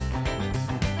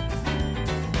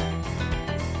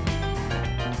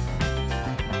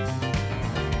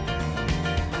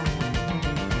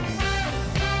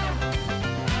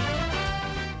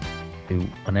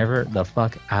whenever the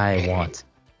fuck I want.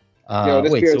 Yo,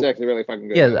 this Wait, beer is so actually really fucking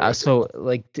good. yeah, so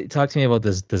like, talk to me about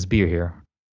this beer here.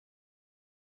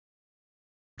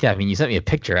 Yeah, I mean, you sent me a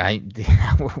picture. We're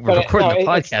recording the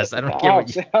podcast. I don't care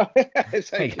what you.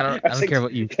 Like, I don't care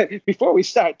what you. Before we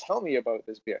start, tell me about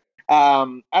this beer. I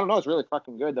don't know. It's really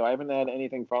fucking good though. I haven't had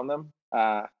anything from them.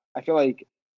 I feel like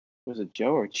was it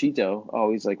Joe or Cheeto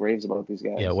always like raves about these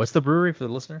guys. Yeah, what's the brewery for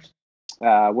the listeners?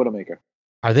 Widowmaker.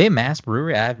 Are they a mass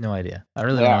brewery? I have no idea. I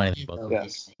really don't know anything about them.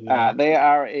 Yes. They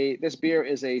are this beer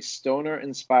is a stoner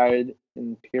inspired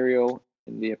Imperial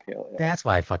India Pale Ale. That's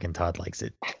why fucking Todd likes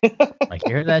it. Like,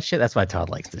 you hear that shit? That's why Todd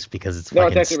likes this, because it's No,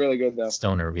 fucking it's actually really good though.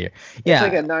 stoner beer. Yeah.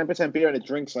 It's like a 9% beer and it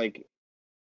drinks like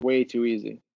way too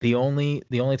easy. The only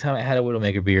time I had a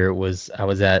Widowmaker beer was I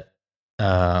was at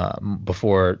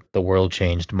before the world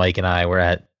changed. Mike and I were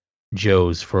at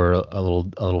Joe's for a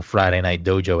little Friday night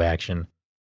dojo action,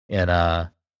 and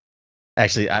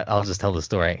actually I'll just tell the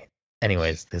story.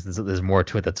 Anyways, there's more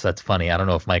to it that's funny. I don't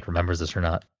know if Mike remembers this or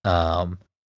not.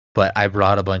 But I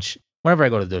brought a bunch. Whenever I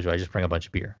go to the dojo, I just bring a bunch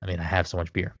of beer. I mean, I have so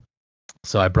much beer,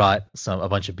 so I brought a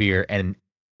bunch of beer, and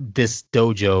this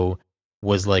dojo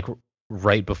was like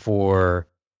right before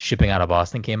Shipping Out of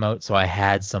Boston came out, so I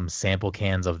had some sample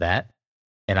cans of that,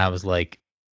 and I was like,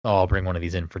 "Oh, I'll bring one of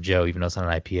these in for Joe, even though it's not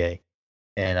an IPA."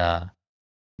 And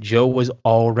Joe was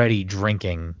already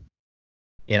drinking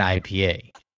an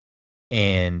IPA,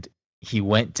 and he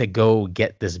went to go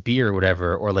get this beer or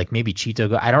whatever, or like maybe Cheeto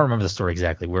go. I don't remember the story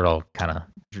exactly. We're all kind of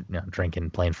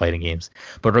drinking, playing fighting games.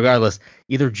 But regardless,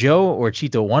 either Joe or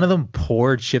Cheeto, one of them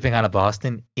poured Shipping Out of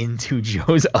Boston into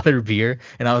Joe's other beer,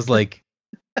 and I was like,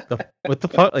 "What the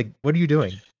fuck? Like, what are you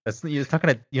doing? You're not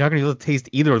gonna be able to taste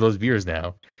either of those beers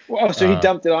now." Well, so he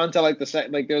dumped it onto like the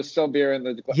set, like there was still beer in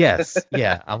the glass. Yes,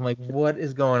 yeah. I'm like, what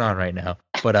is going on right now?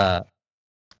 But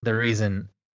the reason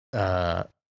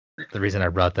I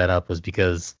brought that up was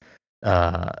because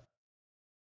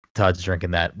Todd's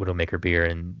drinking that Widowmaker beer,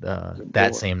 and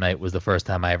that same night was the first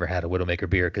time I ever had a Widowmaker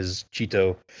beer because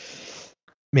Cheeto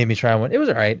made me try one. It was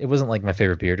alright. It wasn't like my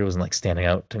favorite beer. It wasn't like standing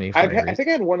out to me. I think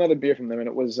I had one other beer from them, and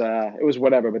it was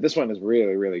whatever. But this one is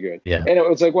really, really good. Yeah. And it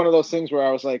was like one of those things where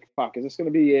I was like, "Fuck, is this going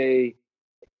to be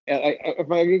if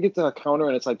I get to the counter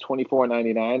and it's like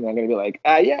 $24.99, I'm gonna be like,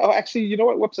 yeah, oh, actually, you know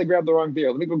what? Whoops, I grabbed the wrong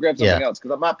beer. Let me go grab something else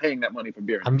because I'm not paying that money for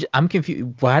beer." I'm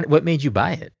confused. What made you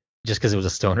buy it? Just because it was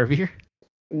a stoner beer?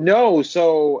 No,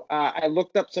 so I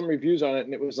looked up some reviews on it,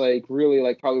 and it was like really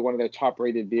like probably one of their top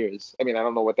rated beers. I mean, I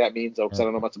don't know what that means though, because I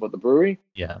don't know much about the brewery.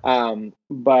 Yeah.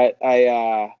 But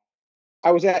I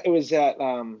was at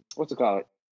what's it called?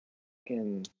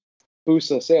 In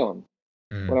Busa, Salem,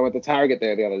 when I went to Target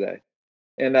there the other day.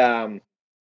 And I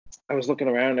was looking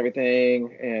around and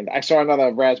everything, and I saw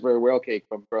another raspberry whale cake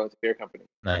from Burlington Beer Company.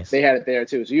 Nice. They had it there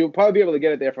too, so you'll probably be able to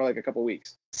get it there for like a couple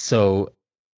weeks. So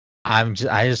I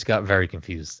just got very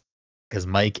confused because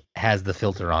Mike has the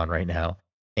filter on right now,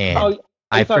 and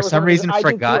I for some reason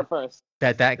forgot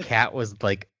that cat was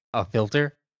like a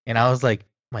filter, and I was like,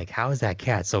 Mike, how is that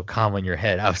cat so calm on your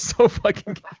head? I was so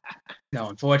fucking. No,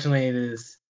 unfortunately, it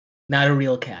is not a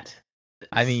real cat.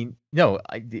 I mean, no,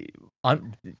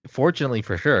 fortunately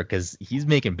for sure, because he's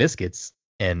making biscuits,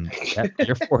 and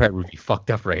your forehead would be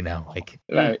fucked up right now. Like,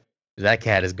 that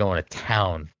cat is going to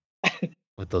town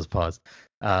with those paws.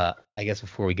 I guess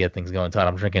before we get things going, Todd,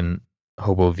 I'm drinking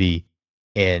Hobo V,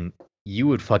 and you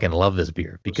would fucking love this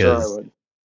beer because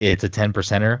it's a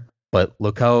 10%er. But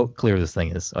look how clear this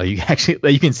thing is. Oh, you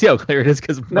can see how clear it is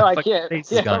because I can't.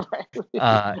 Face is gone.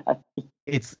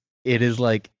 It is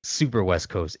like super West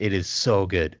Coast. It is so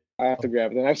good. I have to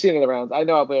grab it. And I've seen it around. I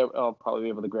know I'll probably be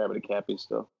able to grab it at Cappy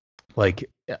still. Like,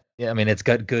 yeah, I mean, it's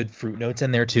got good fruit notes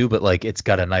in there too, but like, it's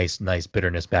got a nice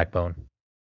bitterness backbone.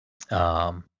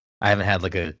 I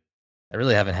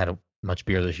really haven't had much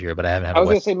beer this year, but I haven't had. I was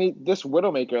gonna say, this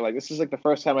Widowmaker, like, this is like the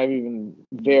first time I've even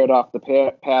veered off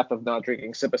the path of not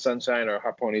drinking Sip of Sunshine or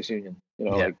Harponies Union. You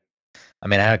know, like. I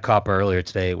mean, I had Copper earlier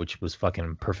today, which was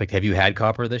fucking perfect. Have you had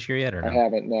Copper this year yet, or no? I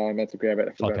haven't. No, I meant to grab it.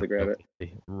 I forgot to grab it.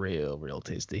 Tasty. Real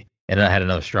tasty. And then I had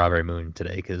another Strawberry Moon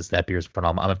today because that beer is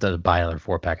phenomenal. I'm gonna have to buy another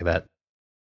 4-pack of that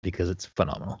because it's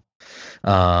phenomenal.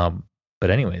 But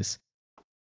anyways,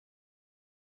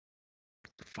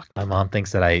 fuck, my mom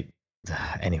thinks that I.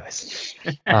 Anyways,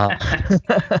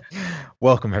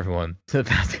 welcome everyone to the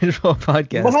Basketball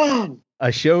Podcast, Mom!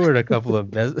 A show with a couple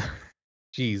of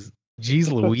Jeez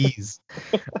Louise.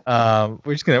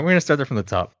 We're gonna start there from the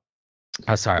top.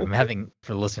 I'm sorry,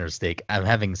 for the listener's sake, I'm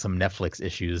having some Netflix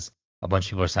issues. A bunch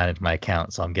of people are signed into my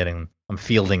account, so I'm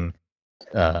fielding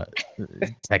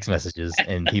text messages,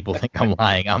 and people think I'm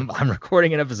lying. I'm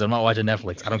recording an episode. I'm not watching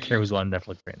Netflix. I don't care who's on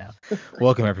Netflix right now.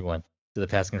 Welcome everyone to the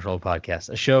Pass Control Podcast,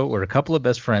 a show where a couple of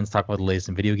best friends talk about the latest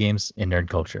in video games and nerd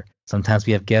culture. Sometimes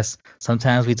we have guests,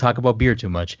 sometimes we talk about beer too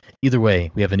much. Either way,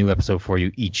 we have a new episode for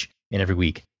you each and every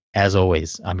week. As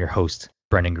always, I'm your host,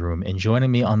 Brendan Groom, and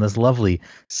joining me on this lovely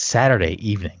Saturday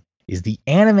evening is the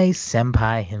anime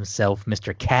senpai himself,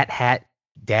 Mr. Cat Hat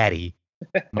Daddy,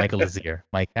 Michael Lazier.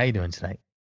 Mike, how you doing tonight?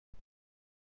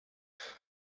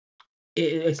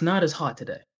 It's not as hot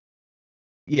today.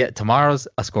 Yeah, tomorrow's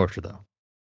a scorcher though,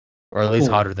 or at least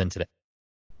hotter than today.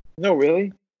 No,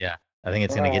 really? Yeah, I think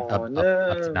it's gonna get up to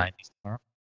 90s tomorrow.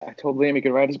 I told Liam he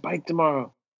could ride his bike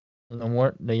tomorrow. No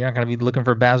more. You're not gonna be looking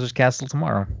for Bowser's Castle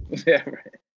tomorrow. Yeah,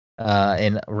 right.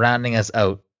 And rounding us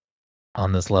out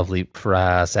on this lovely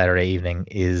Saturday evening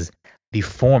is the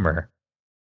former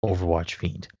Overwatch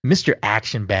fiend, Mr.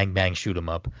 Action Bang Bang Shoot 'em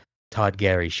Up, Todd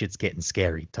Gary. Shit's getting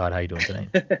scary. Todd, how you doing tonight?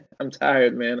 I'm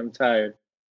tired, man. I'm tired.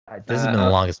 This has been the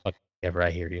longest fucking ever. I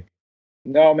hear you.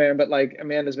 No, man, but like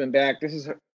Amanda's been back. This is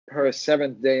her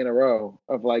 7th day in a row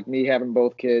of like me having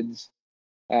both kids.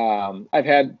 I've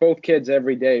had both kids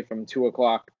every day from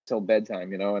 2:00 till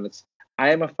bedtime, and I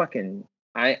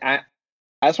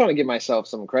just want to give myself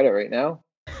some credit right now.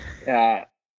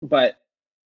 But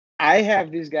I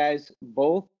have these guys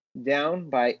both down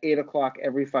by 8:00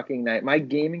 every fucking night. My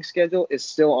gaming schedule is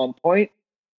still on point.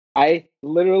 I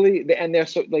literally, and they're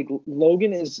so like,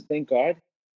 Logan is, thank God,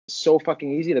 so fucking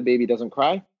easy. The baby doesn't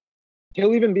cry.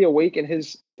 He'll even be awake in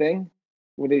his thing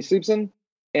when he sleeps in,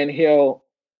 and he'll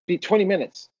be 20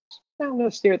 minutes. I'm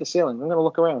gonna stare at the ceiling. I'm gonna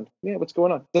look around. Yeah, what's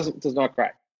going on? Does not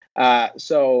cry.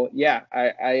 So yeah,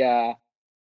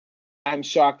 I'm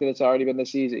shocked that it's already been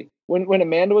this easy. When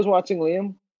Amanda was watching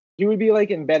Liam, he would be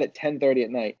like in bed at 10:30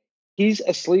 at night. He's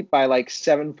asleep by like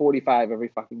 7:45 every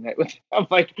fucking night. I'm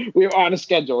like, we're on a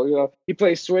schedule. He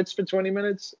plays Switch for 20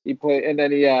 minutes. And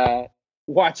then he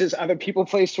watches other people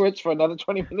play Switch for another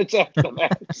 20 minutes after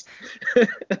that.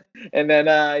 and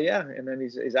then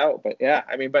he's out. But yeah,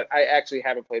 but I actually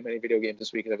haven't played many video games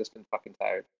this week because I've just been fucking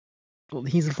tired. Well,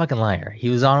 he's a fucking liar. He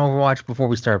was on Overwatch before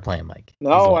we started playing, Mike.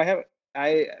 No, I haven't.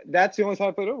 That's the only time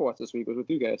I played Overwatch this week was with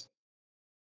you guys.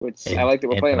 Which I like that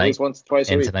we're playing at least once,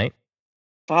 twice a week. And tonight?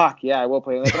 Fuck, yeah, I will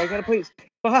play that, but I gotta play.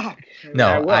 Fuck.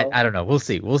 No, I don't know. We'll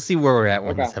see. We'll see where we're at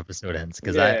when this episode ends.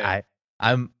 Because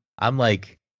I'm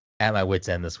like at my wit's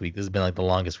end this week. This has been like the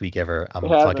longest week ever. I'm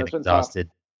fucking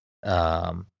exhausted.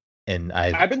 And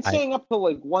I've been staying up till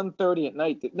like 1:30 at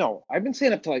night. No, I've been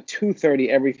staying up till like 2:30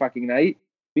 every fucking night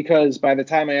because by the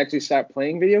time I actually start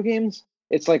playing video games,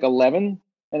 it's like 11,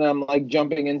 and I'm like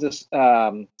jumping into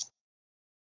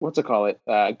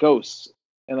Ghosts.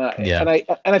 And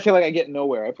I feel like I get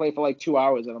nowhere. I play for like 2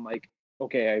 hours and I'm like,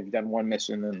 okay, I've done one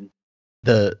mission. And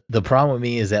the problem with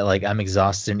me is that like I'm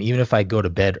exhausted, and even if I go to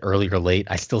bed early or late,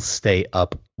 I still stay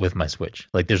up with my Switch.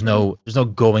 Like there's no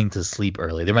going to sleep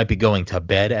early. There might be going to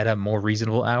bed at a more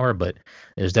reasonable hour, but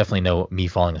there's definitely no me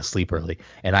falling asleep early.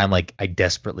 And I'm like, I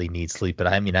desperately need sleep. But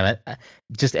I'm at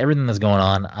just everything that's going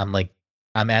on.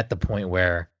 I'm at the point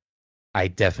where I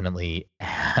definitely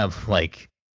have like,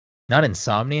 not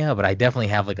insomnia, but I definitely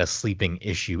have like a sleeping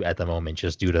issue at the moment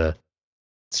just due to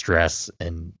stress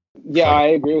and. Yeah, I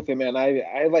agree with you, man.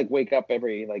 I like wake up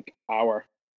every like hour.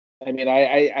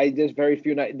 I just very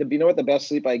few nights. You know what the best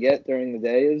sleep I get during the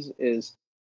day is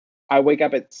I wake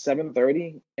up at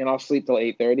 7:30 and I'll sleep till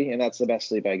 8:30, and that's the best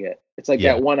sleep I get. It's like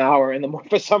that 1 hour in the morning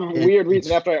for some weird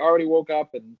reason after I already woke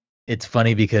up. And it's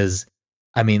funny because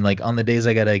like on the days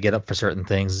I gotta get up for certain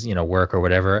things, work or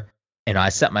whatever, and I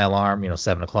set my alarm,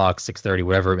 7:00, 6:30,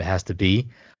 whatever it has to be.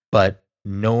 But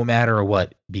no matter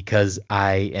what, because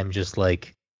I am just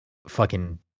like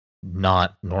fucking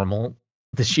not normal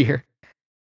this year,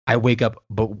 I wake up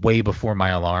but way before my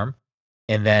alarm,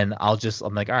 and then I'm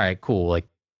like, all right, cool, like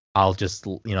I'll just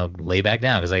lay back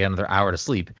down because I got another hour to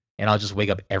sleep, and I'll just wake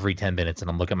up every 10 minutes and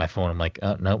I'm looking at my phone. I'm like,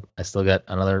 oh nope, I still got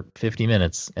another 50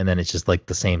 minutes, and then it's just like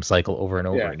the same cycle over and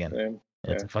over again.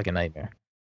 It's a fucking nightmare.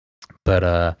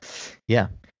 But yeah.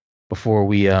 Before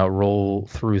we roll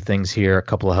through things here, a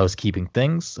couple of housekeeping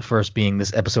things. The first being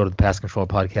this episode of the Pass Control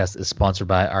Podcast is sponsored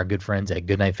by our good friends at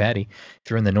Goodnight Fatty. If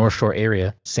you're in the North Shore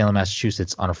area, Salem,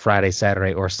 Massachusetts, on a Friday,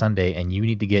 Saturday, or Sunday, and you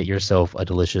need to get yourself a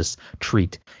delicious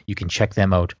treat, you can check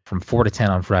them out from 4 to 10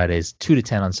 on Fridays, 2 to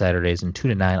 10 on Saturdays, and 2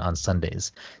 to 9 on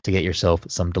Sundays to get yourself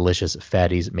some delicious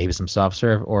fatties, maybe some soft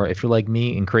serve, or if you're like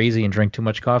me and crazy and drink too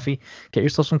much coffee, get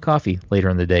yourself some coffee later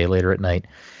in the day, later at night.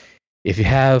 If you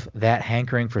have that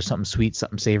hankering for something sweet,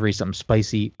 something savory, something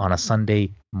spicy on a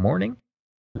Sunday morning,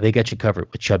 they got you covered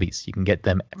with Chubbies. You can get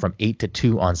them from 8 to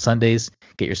 2 on Sundays.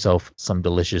 Get yourself some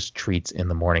delicious treats in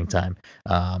the morning time.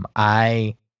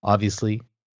 I obviously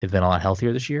have been a lot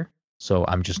healthier this year, so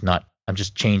I'm I'm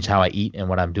just changed how I eat and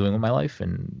what I'm doing with my life,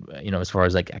 and as far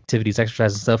as like activities,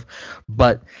 exercise, and stuff.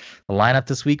 But the lineup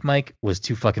this week, Mike, was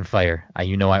too fucking fire. I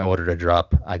ordered a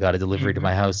drop. I got a delivery to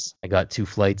my house. I got 2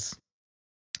 flights.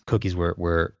 Cookies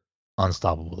were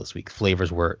unstoppable this week.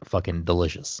 Flavors were fucking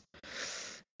delicious.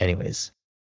 Anyways,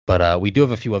 but we do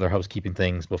have a few other housekeeping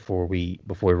things before we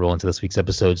roll into this week's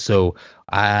episode. So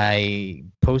I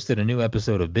posted a new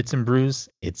episode of Bits and Brews.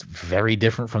 It's very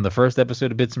different from the first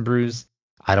episode of Bits and Brews.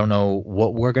 I don't know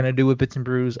what we're gonna do with Bits and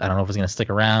Brews. I don't know if it's gonna stick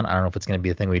around. I don't know if it's gonna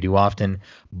be a thing we do often.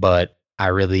 But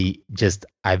I've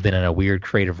been in a weird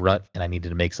creative rut and I needed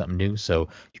to make something new. So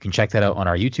you can check that out on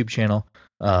our YouTube channel.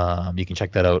 You can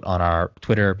check that out on our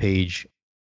Twitter page.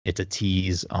 It's a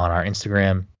tease on our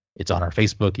Instagram. It's on our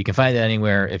Facebook. You can find it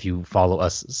anywhere if you follow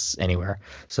us anywhere.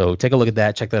 So take a look at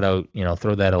that. Check that out.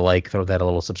 Throw that a like. Throw that a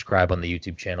little subscribe on the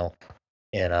YouTube channel.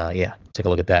 And take a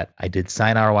look at that. I did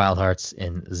Sayonara Wild Hearts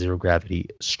in Zero Gravity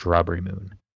Strawberry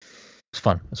Moon. It's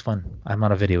fun. It's fun. I'm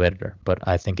not a video editor, but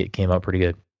I think it came out pretty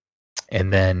good.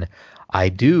 And then I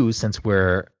do, since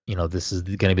this is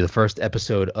going to be the first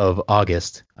episode of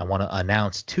August, I want to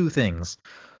announce 2 things.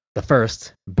 The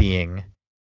first being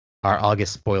our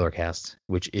August spoiler cast,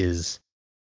 which is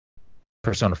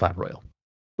Persona 5 Royal.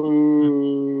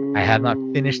 I have not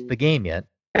finished the game yet,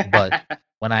 but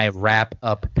when I wrap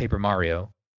up Paper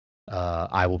Mario,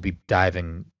 I will be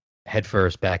diving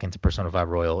headfirst back into Persona 5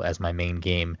 Royal as my main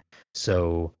game.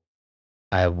 So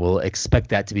I will expect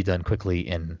that to be done quickly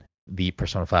in the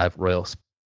Persona 5 Royal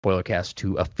spoiler cast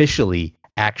to officially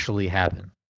actually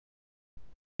happen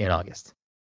in August.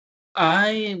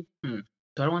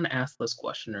 Do I want to ask this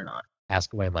question or not?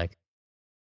 Ask away, Mike.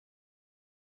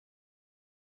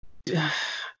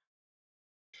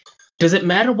 Does it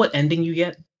matter what ending you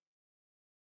get?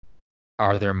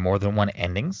 Are there more than one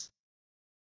endings?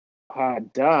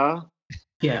 Duh.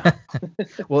 Yeah.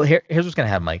 Well, here's what's going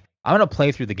to happen, Mike. I'm going to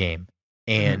play through the game,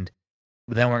 and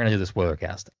then we're going to do the spoiler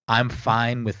cast. I'm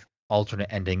fine with alternate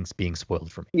endings being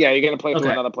spoiled for me. Yeah, you're going to play through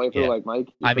another playthrough like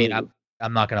Mike?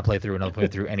 I'm not going to play through another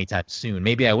playthrough anytime soon.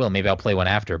 Maybe I will. Maybe I'll play one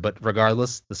after. But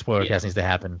regardless, the spoiler cast needs to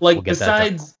happen. Like,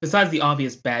 besides the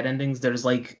obvious bad endings, there's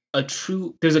like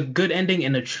there's a good ending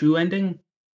and a true ending.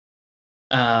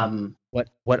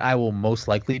 What I will most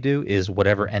likely do is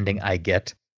whatever ending I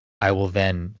get, I will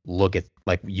then look at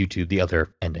like YouTube the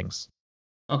other endings.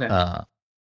 Okay.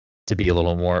 To be a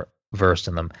little more versed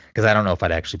in them, because I don't know if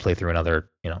I'd actually play through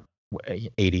another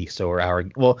 80 or hour.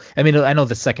 Well, I mean, I know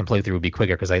the second playthrough would be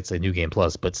quicker because it's a new game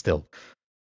plus, but still,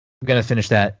 I'm gonna finish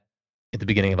that at the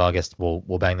beginning of August. We'll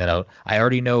bang that out. I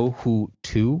already know who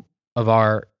 2 of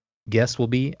our guests will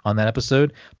be on that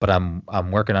episode, but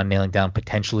I'm working on nailing down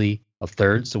potentially a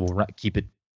third. So we'll keep it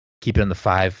in the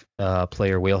 5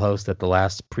 player wheelhouse that the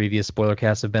last previous spoiler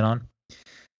casts have been on.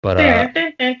 But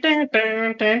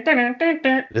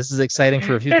this is exciting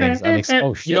for a few things.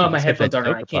 Oh shit! My headphones are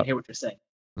on. I can't hear what you're saying.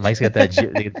 Mike's got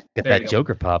that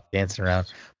Joker pop dancing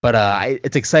around. But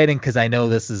it's exciting because I know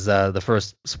this is the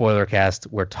first spoiler cast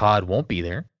where Todd won't be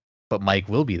there, but Mike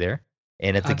will be there,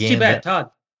 and it's a game. Too bad, Todd.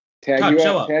 Todd,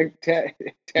 show up.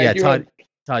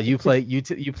 Todd, you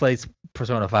play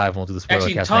Persona 5. We'll do the spoiler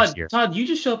cast next year. Todd, you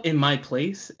just show up in my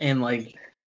place, and like,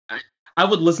 I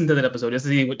would listen to that episode just to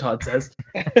see what Todd says.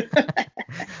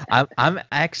 I'm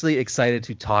actually excited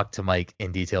to talk to Mike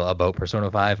in detail about Persona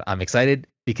 5. I'm excited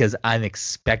because I'm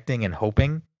expecting and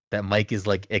hoping that Mike is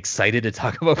like excited to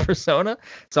talk about Persona.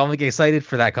 So I'm like excited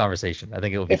for that conversation. I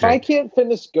think it will be If great. I can't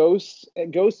finish Ghosts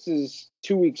is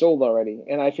 2 weeks old already,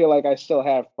 and I feel like I still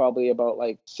have probably about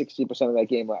like 60% of that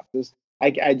game left.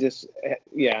 I'm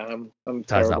Todd's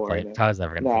terrible not playing. right now. Todd's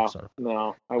never gonna play Persona.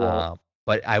 No, I won't.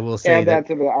 But I will say add that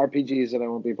to the RPGs that I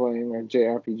won't be playing, or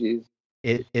JRPGs.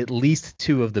 At least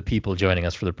 2 of the people joining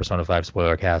us for the Persona 5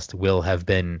 spoiler cast will have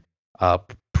been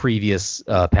previous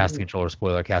Pass the Controller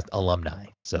spoiler cast alumni.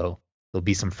 So there'll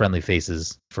be some friendly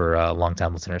faces for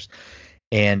longtime listeners.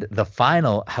 And the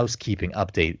final housekeeping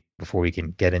update before we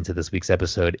can get into this week's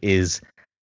episode is,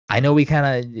 I know we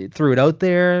kind of threw it out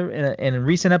there in a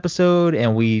recent episode,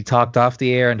 and we talked off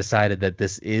the air and decided that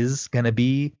this is going to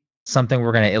be something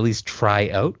we're going to at least try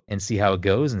out and see how it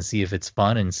goes and see if it's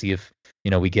fun and see if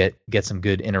we get some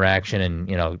good interaction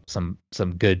and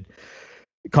some good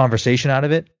conversation out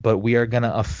of it. But we are going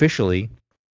to officially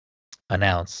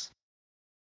announce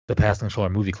the Pass the Controller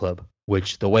Movie Club,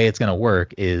 which the way it's going to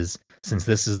work is, since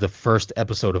this is the first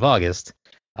episode of August,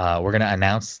 we're going to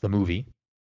announce the movie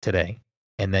today,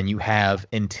 and then you have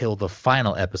until the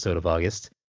final episode of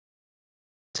August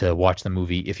to watch the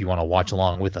movie if you want to watch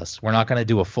along with us. We're not going to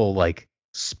do a full like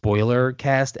spoiler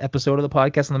cast episode of the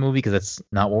podcast on the movie because that's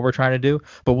not what we're trying to do,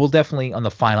 but we'll definitely on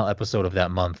the final episode of that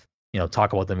month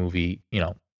talk about the movie.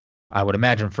 I would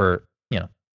imagine for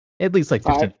at least like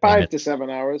 15 five minutes. to 7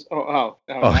 hours. Oh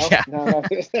No. yeah. No.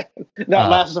 Not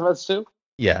Last of Us 2.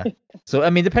 Yeah. So I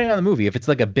mean, depending on the movie, if it's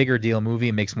like a bigger deal movie,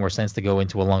 it makes more sense to go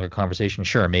into a longer conversation.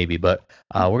 Sure, maybe, but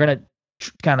we're gonna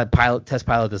kind of test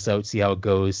pilot this out, see how it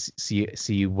goes,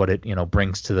 see what it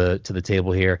brings to the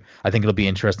table here. I think it'll be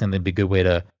interesting. It'll be a good way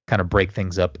to kind of break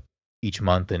things up each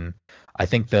month, and I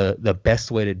think the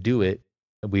best way to do it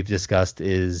we've discussed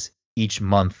is each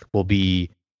month will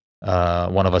be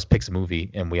one of us picks a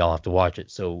movie and we all have to watch it.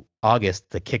 So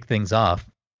August, to kick things off,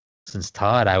 since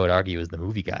Todd, I would argue, is the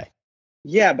movie guy.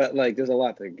 Yeah, but like there's a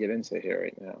lot to get into here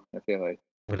right now. I feel like.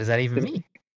 What does that even mean?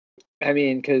 I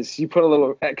mean, because you put a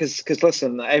little, because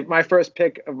listen, my first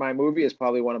pick of my movie is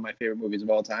probably one of my favorite movies of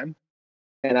all time,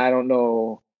 and I don't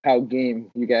know how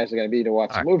game you guys are gonna be to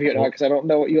watch the movie or not, because I don't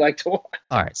know what you like to watch.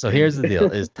 All right, so here's the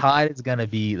deal: is Todd is gonna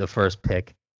be the first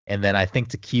pick, and then I think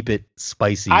to keep it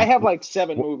spicy, I have like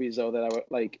 7 movies though that I would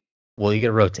like. Well, you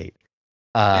gotta rotate.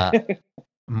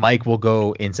 Mike will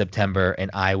go in September, and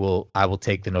I will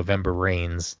take the November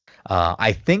reins.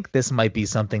 I think this might be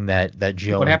something that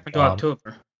Joe. What happened to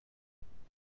October?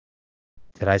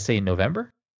 Did I say November?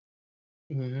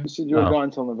 Mm-hmm. You said you were gone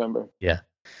until November. Yeah.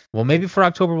 Well, maybe for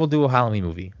October we'll do a Halloween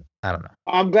movie. I don't know.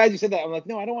 I'm glad you said that. I'm like,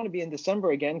 no, I don't want to be in December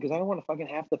again because I don't want to fucking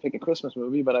have to pick a Christmas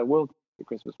movie, but I will pick a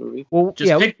Christmas movie. Well,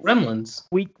 just pick Gremlins.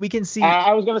 We can see.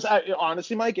 I was gonna say,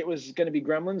 honestly, Mike, it was gonna be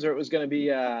Gremlins or it was gonna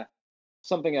be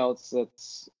something else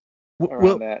that's.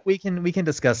 That. We can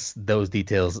discuss those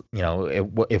details,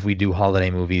 if we do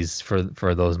holiday movies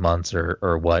for those months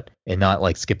or what, and not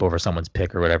like skip over someone's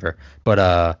pick or whatever.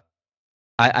 But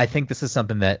I think this is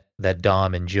something that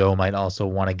Dom and Joe might also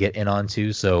want to get in on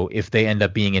too. So if they end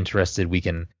up being interested, we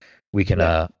can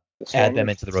add them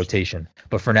into the rotation.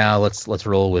 But for now, let's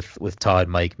roll with Todd,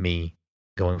 Mike, me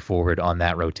going forward on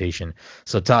that rotation.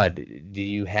 So Todd, do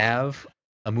you have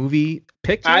a movie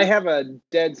picked? I have a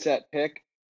dead set pick.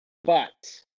 But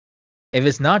if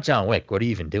it's not John Wick, what are you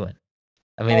even doing?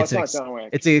 I mean, it's not John Wick.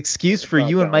 It's an excuse for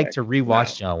you and Mike to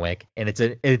rewatch John Wick, and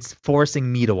it's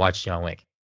forcing me to watch John Wick.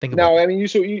 Think about it. I mean,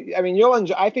 you'll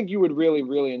enjoy. I think you would really,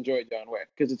 really enjoy John Wick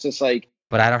because it's just like.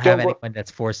 But I don't have anyone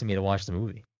that's forcing me to watch the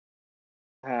movie.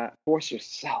 Force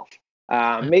yourself.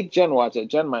 Make Jen watch it.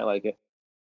 Jen might like it.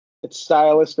 It's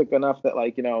stylistic enough that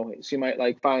she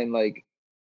might find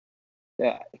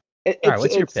yeah. All right,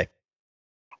 what's your pick?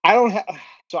 I don't have.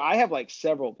 So I have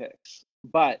several picks,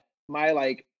 but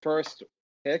my first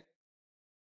pick,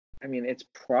 I mean, it's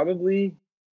probably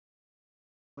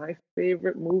my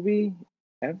favorite movie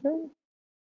ever.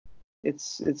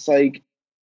 It's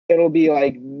it'll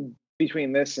be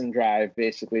between this and Drive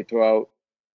basically throughout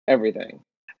everything.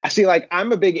 I see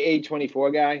I'm a big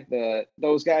A24 guy.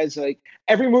 Those guys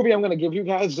every movie I'm gonna give you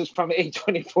guys is from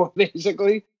A24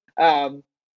 basically.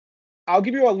 I'll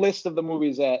give you a list of the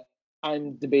movies that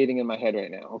I'm debating in my head right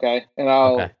now, okay? And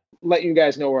I'll let you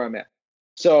guys know where I'm at.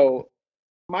 So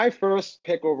my first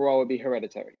pick overall would be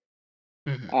Hereditary.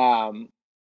 Mm-hmm.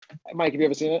 Mike, have you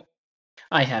ever seen it?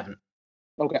 I haven't.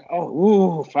 Okay.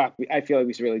 Oh, fuck. I feel like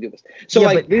we should really do this.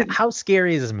 So how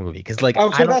scary is this movie? Because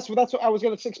that's what I was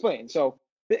gonna explain. So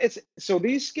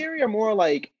these scary are more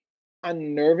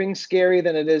unnerving scary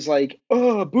than it is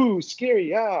oh, boo, scary,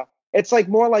 yeah. It's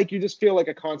more you just feel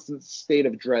a constant state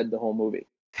of dread the whole movie.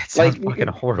 That sounds fucking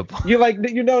horrible. You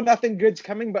nothing good's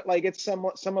coming, but it's some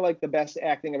of the best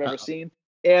acting I've ever seen.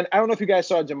 And I don't know if you guys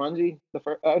saw Jumanji.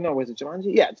 Was it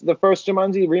Jumanji? Yeah, it's the first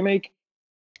Jumanji remake.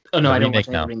 Oh no, I don't watch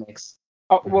any remakes.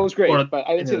 Oh well, it was great, but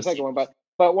I didn't see the second one.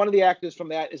 But one of the actors from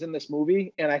that is in this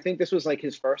movie, and I think this was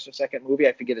his first or second movie.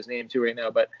 I forget his name too right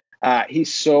now, but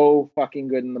he's so fucking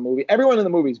good in the movie. Everyone in the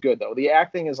movie is good though. The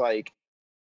acting is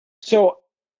so.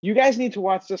 You guys need to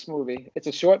watch this movie. It's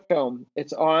a short film.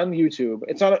 It's on YouTube.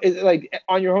 It's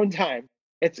on your own time.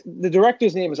 It's the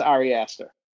director's name is Ari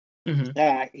Aster.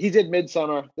 Mm-hmm. He did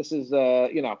Midsommar. This is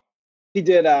he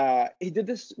did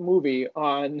this movie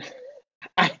on.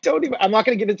 I'm not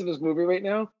going to get into this movie right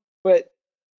now, but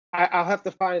I'll have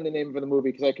to find the name of the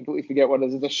movie because I completely forget what it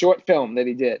is. It's a short film that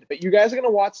he did. But you guys are going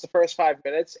to watch the first 5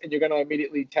 minutes and you're going to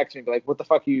immediately text me and be like, what the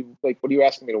fuck are you, what are you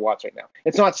asking me to watch right now?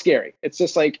 It's not scary. It's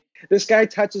just this guy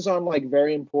touches on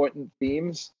very important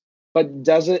themes, but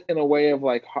does it in a way of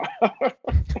I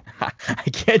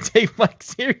can't take Mike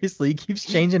seriously. He keeps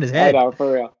changing his head. I know,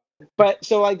 for real. But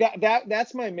so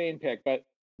that's my main pick. But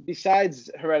besides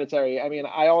Hereditary, I mean,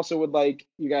 I also would like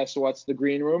you guys to watch The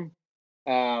Green Room.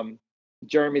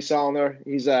 Jeremy Saulnier.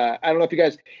 He's I don't know if you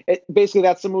guys. Basically,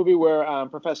 that's the movie where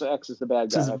Professor X is the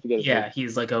bad guy. I forget his name.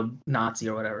 He's a Nazi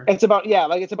or whatever. It's about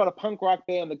a punk rock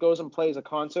band that goes and plays a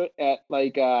concert at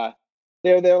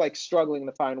they're like struggling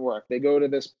to find work. They go to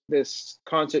this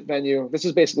concert venue. This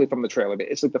is basically from the trailer.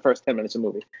 It's like the first 10 minutes of the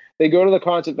movie. They go to the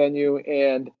concert venue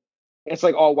and it's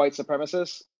like all white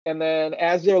supremacists. And then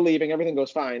as they're leaving, everything goes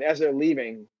fine. As they're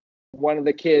leaving, one of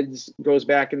the kids goes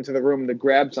back into the room to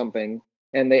grab something,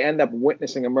 and they end up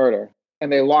witnessing a murder.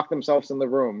 And they lock themselves in the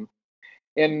room.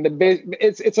 And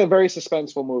it's a very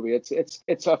suspenseful movie.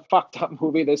 It's a fucked up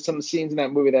movie. There's some scenes in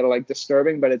that movie that are like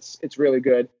disturbing, but it's really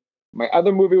good. My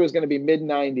other movie was going to be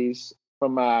mid-90s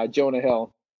from Jonah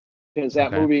Hill, because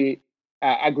that movie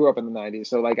I grew up in the 90s,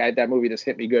 so like that movie just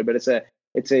hit me good. But it's a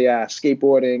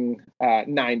skateboarding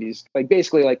 90s, like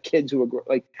basically like kids who were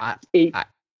like eight.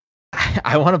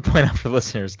 I want to point out for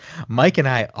listeners, Mike and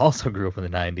I also grew up in the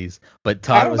 90s, but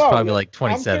Todd was probably like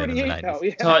 27 in the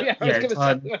 90s.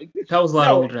 Todd was a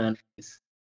lot older than the 90s.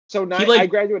 So I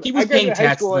graduated. He was paying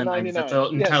taxes in the 99. That's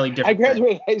an entirely different. I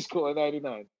graduated high school in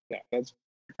 99. Yeah, that's.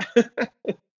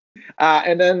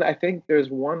 And then I think there's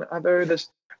one other.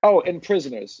 And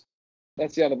Prisoners.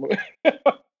 That's the other movie.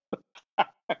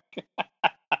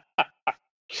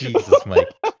 Jesus, Mike.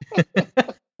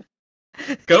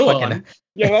 Go on.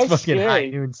 Yeah, that's fucking scary. high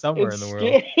noon somewhere in the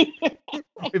world.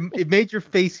 It made your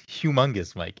face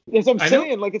humongous, Mike. Yes, I'm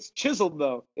saying, like it's chiseled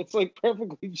though. It's like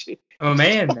perfectly chiseled. I'm a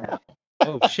man now.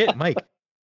 Oh shit, Mike.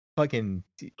 Fucking,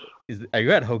 are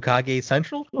you at Hokage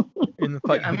Central?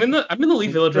 I'm in the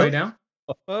Leaf Village right now.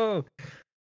 Oh.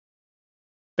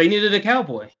 They needed a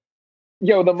cowboy.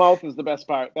 Yo, the mouth is the best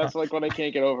part. That's like what I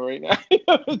can't get over right now.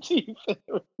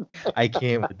 I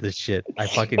can't with this shit. I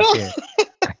fucking can't.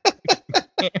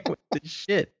 With this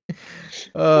shit.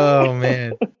 Oh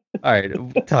man. All right,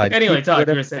 Todd. Anyway, Todd,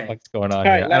 you were saying what's going on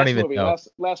here? I don't even know.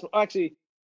 Last actually,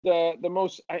 the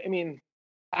most. I mean,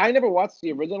 I never watched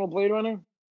the original Blade Runner,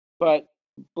 but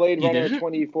Blade Runner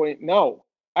 2040. No,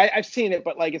 I've seen it,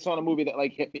 but like it's not a movie that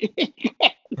like hit me.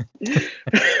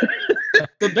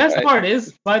 The best part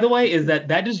is, by the way, is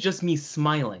that is just me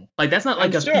smiling. Like that's not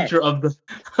like feature of the.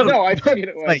 No, I figured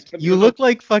it was. Like you look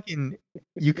like fucking.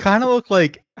 You kind of look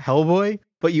like Hellboy,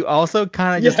 but you also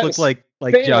kind of just look like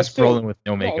Thanos Josh too. Brolin with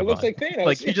no makeup it looks on. like Thanos.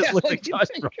 Like you just look like Josh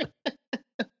Brolin.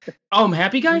 Oh, I'm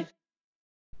Happy Guy.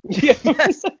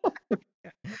 Yes.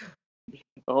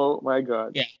 Oh my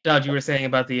God. Yeah, Todd, you were saying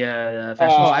about the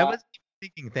fashion. I wasn't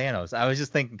thinking Thanos. I was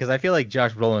just thinking because I feel like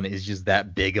Josh Brolin is just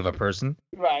that big of a person.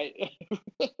 Right.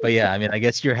 But yeah, I mean, I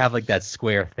guess you have like that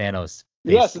square Thanos.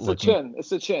 Yes, it's a chin.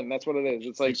 It's a chin. That's what it is.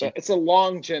 It's like it's a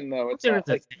long chin though. It's not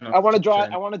like I want to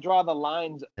draw the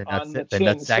lines on the chin.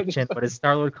 The nutsack chin. What does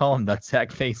Star-Lord call him?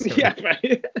 Nutsack face. Yeah,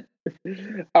 right.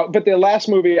 But the last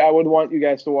movie I would want you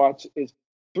guys to watch is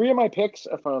 3 of my picks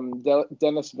are from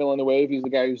Denis Villeneuve. He's the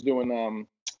guy who's doing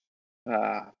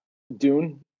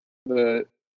Dune.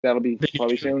 That'll be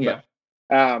probably soon. Yeah.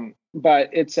 But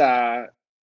it's I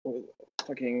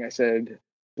said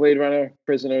Blade Runner,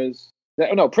 Prisoners.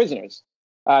 Prisoners.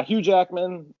 Hugh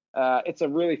Jackman. It's a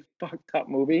really fucked up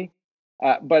movie,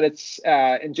 but it's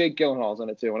and Jake Gyllenhaal's in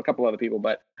it too, and a couple other people.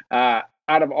 But out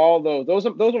of all those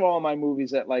are all my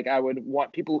movies that like I would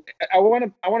want people. I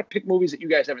want to pick movies that you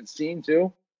guys haven't seen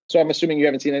too. So I'm assuming you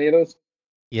haven't seen any of those.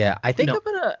 Yeah, I think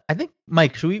I think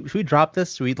Mike, should we drop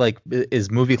this? Should we like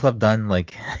is Movie Club done?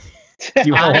 Like, do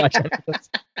you want to watch it?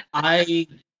 I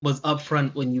was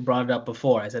upfront when you brought it up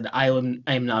before. I said I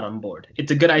am not on board.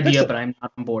 It's a good idea, but I'm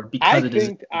not on board because it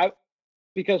is.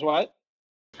 Because what?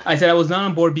 I said I was not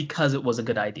on board because it was a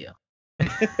good idea.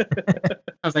 I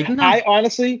was like, no. I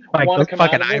honestly want to come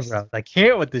out of this. Eyebrows. I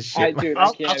can't with this shit.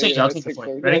 I'll change the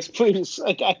point. Ready? Yes, please.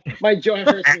 Like, my jaw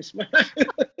hurts.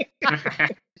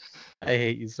 I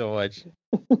hate you so much.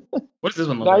 What does this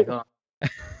one look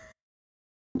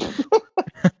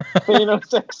like?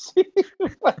 Sexy.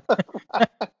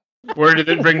 Where did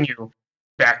it bring you?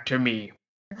 Back to me.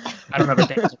 I don't have a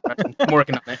dance. I'm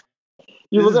working on it.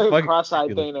 You look like cross-eyed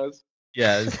Thanos.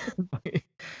 Yeah.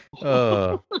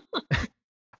 All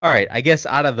right. I guess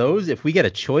out of those, if we get a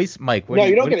choice, Mike.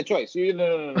 You don't get a choice.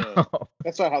 No.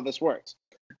 That's not how this works.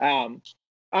 I'm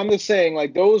just saying,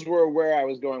 like, those were where I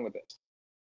was going with this.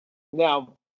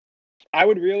 Now, I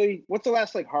would really. What's the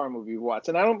last like horror movie you watched?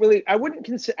 And I wouldn't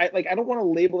consider. I don't want to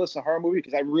label this a horror movie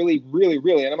because I really, really,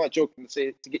 really, and I'm not joking to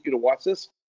say to get you to watch this.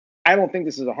 I don't think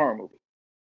this is a horror movie.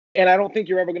 And I don't think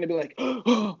you're ever going to be like,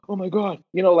 oh my God.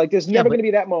 You know, like there's never going to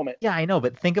be that moment. Yeah, I know.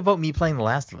 But think about me playing The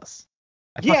Last of Us.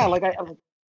 But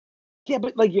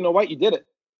like, you know what? You did it.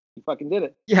 You fucking did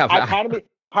it. Yeah.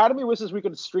 Part of me wishes we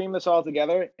could stream this all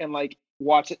together and like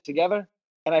watch it together.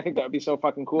 And I think that would be so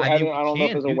fucking cool. I don't know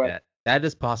if there's a way. That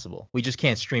is possible. We just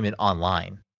can't stream it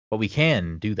online, but we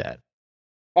can do that.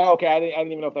 Oh, okay. I didn't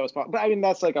even know if that was possible. But I mean,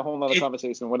 that's like a whole nother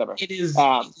conversation, whatever. It is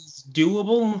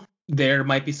doable. there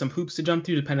might be some hoops to jump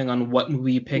through depending on what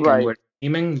movie you pick and where it's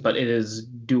aiming, but it is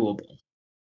doable.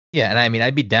 Yeah, and I mean,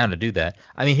 I'd be down to do that.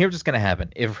 I mean, here's what's gonna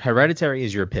happen. If Hereditary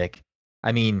is your pick,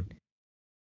 I mean,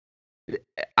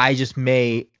 I just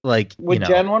may like.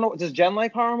 Does Jen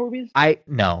like horror movies?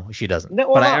 No, she doesn't. No,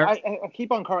 well, I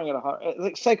keep on calling it a horror,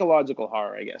 like psychological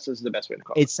horror. I guess is the best way to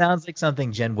call it. It sounds like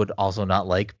something Jen would also not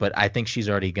like, but I think she's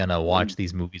already gonna watch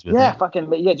these movies with me.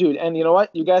 Yeah, dude. And you know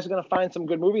what? You guys are gonna find some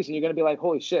good movies, and you're gonna be like,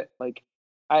 holy shit! Like,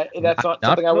 that's not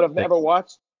something I would have never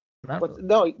watched.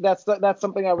 No, that's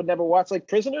something I would never watch. Like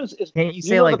Prisoners is. Can't you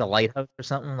say like The Lighthouse or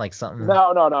something like something?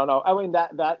 No. I mean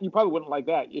that you probably wouldn't like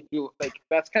that if you like.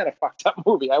 That's kind of fucked up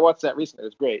movie. I watched that recently. It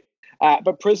was great.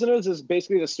 But Prisoners is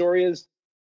basically the story is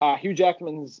Hugh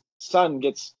Jackman's son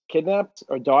gets kidnapped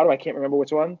or daughter. I can't remember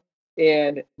which one.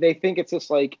 And they think it's this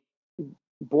like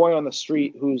boy on the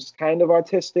street who's kind of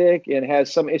autistic and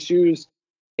has some issues.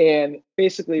 And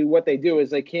basically what they do is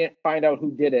they can't find out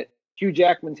who did it. Hugh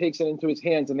Jackman takes it into his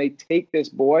hands and they take this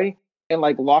boy and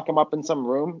like lock him up in some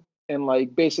room. And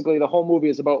like basically the whole movie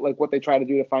is about like what they try to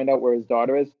do to find out where his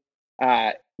daughter is.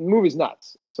 The movie's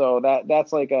nuts. So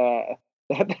that's like I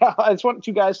just want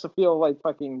you guys to feel like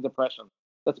fucking depression.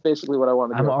 That's basically what I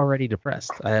want to do. I'm already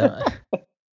depressed.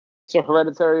 So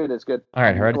Hereditary, it is good. All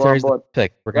right, Hereditary's the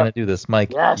pick. We're gonna do this,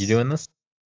 Mike. Yes. You doing this?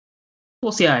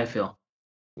 We'll see how I feel.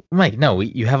 Mike, no,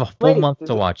 you have a full month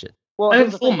to watch it. Well, I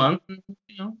have a full month. You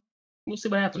know, we'll see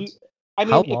what happens. I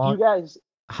mean, you guys.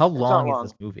 How long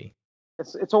is this movie?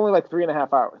 It's only like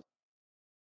 3.5 hours.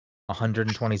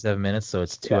 127 minutes, so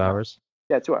it's 2 hours.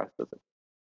 Yeah, 2 hours.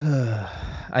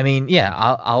 I mean, yeah,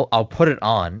 I'll put it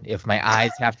on if my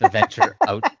eyes have to venture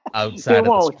outside of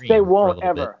the screen. They won't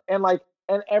ever.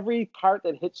 And every part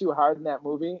that hits you hard in that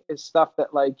movie is stuff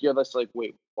that like you're just like,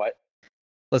 wait, what?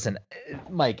 Listen,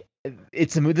 Mike,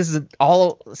 this is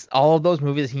all of those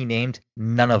movies he named.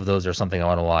 None of those are something I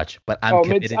want to watch. But I'm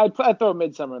committed. I'd throw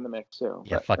Midsommar in the mix too.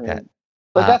 Yeah, fuck that.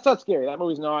 But that's not scary. That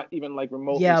movie's not even like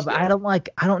remotely. Yeah, scary. but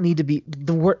I don't need to be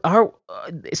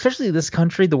especially this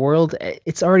country, the world.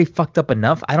 It's already fucked up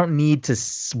enough. I don't need to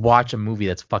watch a movie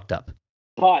that's fucked up.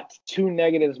 But 2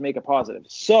 negatives make a positive.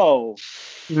 So,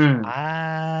 I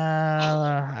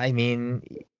mean,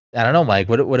 I don't know, Mike.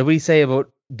 What did we say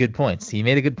about good points? He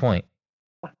made a good point.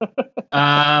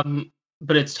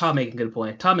 But it's Tom making a good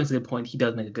point. Tom makes a good point. He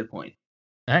does make a good point.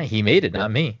 All right, he made it,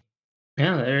 not me.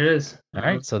 Yeah, there it is. All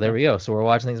right, so there we go. So we're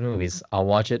watching these movies. I'll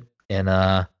watch it, and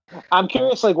I'm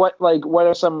curious, what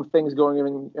are some things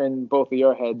going in both of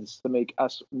your heads to make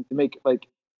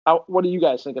what are you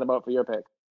guys thinking about for your pick?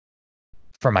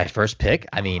 For my first pick,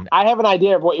 I mean, I have an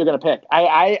idea of what you're gonna pick.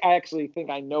 I actually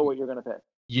think I know what you're gonna pick.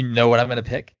 You know what I'm gonna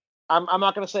pick? I'm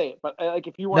not gonna say it, but like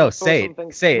if you want. No, say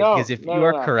it. Say it, because if you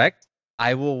are correct,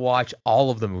 I will watch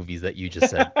all of the movies that you just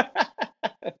said.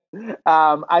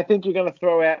 I think you're gonna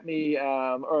throw at me,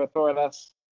 or throw at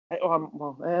us.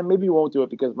 Maybe you won't do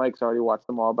it because Mike's already watched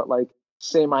them all. But like,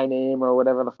 Say My Name or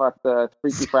whatever the fuck the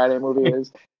Freaky Friday movie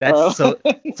is. That's so.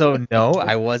 No,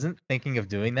 I wasn't thinking of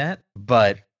doing that,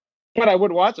 but I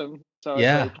would watch them. So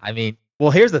yeah, I mean,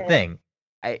 well, here's the thing.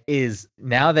 Is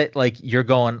now that like you're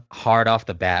going hard off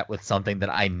the bat with something that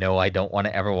I know I don't want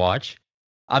to ever watch.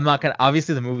 I'm not gonna.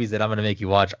 Obviously, the movies that I'm gonna make you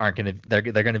watch aren't gonna. They're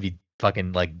gonna be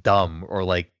fucking like dumb or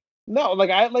like. No,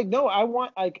 like I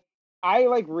want like I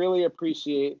like really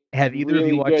appreciate. Have either of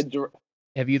you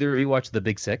watched The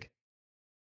Big Sick?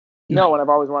 No, and I've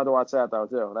always wanted to watch that though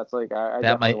too. That's like I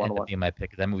that might end up being my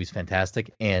pick. That movie's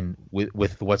fantastic, and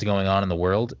with what's going on in the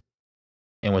world,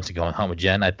 and what's going on with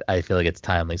Jen, I feel like it's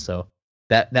timely. So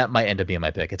that might end up being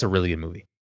my pick. It's a really good movie.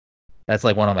 That's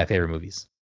like one of my favorite movies.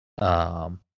 I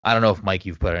don't know if Mike,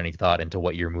 you've put any thought into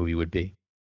what your movie would be.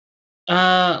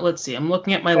 Let's see. I'm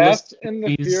looking at my list. And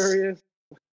the Furious.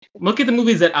 Look at the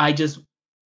movies that I just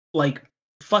like.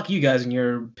 Fuck you guys and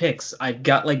your picks. I've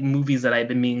got like movies that I've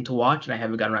been meaning to watch and I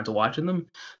haven't gotten around to watching them.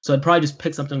 So I'd probably just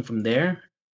pick something from there.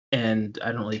 And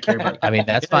I don't really care about. I mean,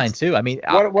 that's fine too. I mean,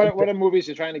 what are movies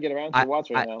you're trying to get around to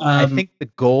watch right now? I think the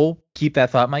goal. Keep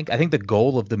that thought, Mike. I think the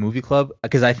goal of the movie club,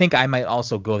 because I think I might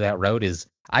also go that route, is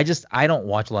I don't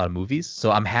watch a lot of movies,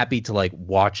 so I'm happy to like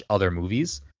watch other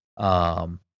movies.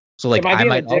 So like I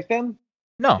might addict them.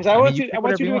 No, because I want you to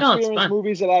experience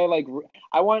movies that I like.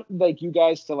 I want like you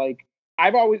guys to like.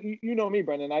 I've always, you know me,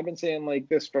 Brendan. I've been saying like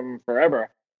this from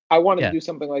forever. I wanted to do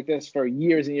something like this for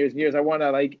years and years and years. I want to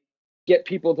like get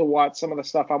people to watch some of the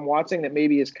stuff I'm watching that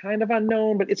maybe is kind of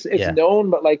unknown, but it's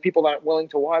known, but like people aren't willing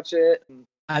to watch it.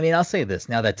 I mean, I'll say this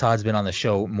now that Todd's been on the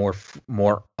show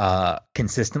more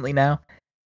consistently now.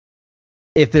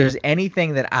 If there's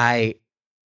anything that I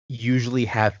usually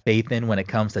have faith in when it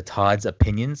comes to Todd's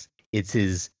opinions, it's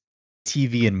his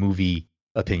TV and movie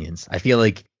opinions. I feel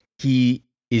like he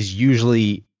is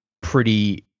usually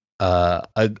pretty a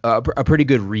pretty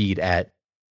good read at,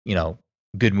 you know,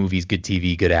 good movies, good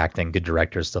TV, good acting, good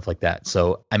directors, stuff like that.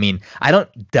 So, I mean, I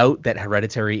don't doubt that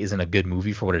Hereditary isn't a good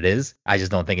movie for what it is. I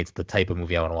just don't think it's the type of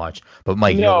movie I want to watch. But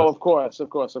Mike, no, of course.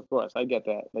 I get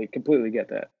that. Like, completely get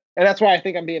that. And that's why I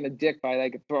think I'm being a dick by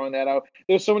like throwing that out.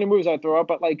 There's so many movies I throw out,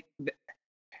 but like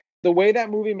the way that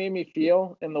movie made me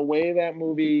feel and the way that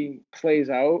movie plays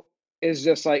out is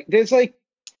just like there's like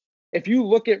if you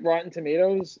look at Rotten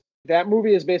Tomatoes, that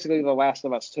movie is basically The Last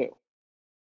of Us 2.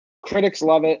 Critics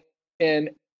love it, and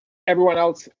everyone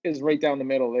else is right down the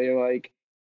middle. They're like,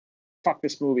 fuck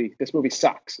this movie. This movie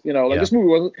sucks. You know, like this movie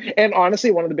wasn't, and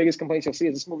honestly, one of the biggest complaints you'll see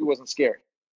is this movie wasn't scary.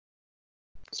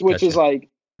 Which is like,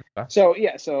 so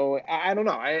yeah, so I don't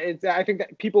know. I think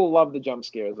that people love the jump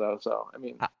scares though. So, I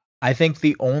mean, I think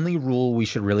the only rule we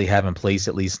should really have in place,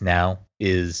 at least now,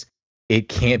 is it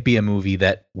can't be a movie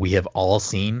that we have all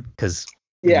seen, because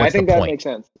I think that makes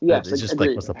sense. Yes, it's just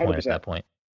like, what's the point 100%. At that point?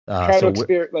 Try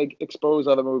to expose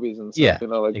other movies and stuff. Yeah, you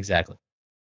know, like, exactly.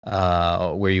 Where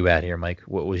are you at here, Mike?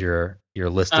 What was your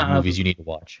list of movies you need to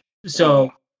watch?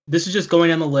 So this is just going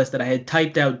down the list that I had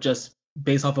typed out just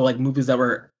based off of like movies that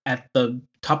were at the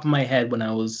top of my head when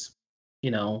I was,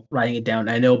 you know, writing it down.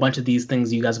 I know a bunch of these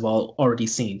things you guys have all already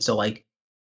seen. So like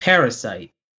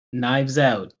Parasite, Knives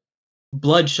Out,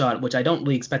 Bloodshot, which I don't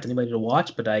really expect anybody to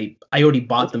watch, but I already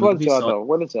bought the movie. Bloodshot, though?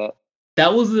 What is that?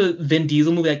 That was the Vin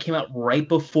Diesel movie that came out right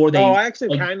before they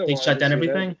they shut down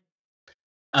everything.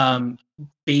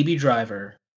 Baby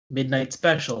Driver, Midnight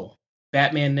Special,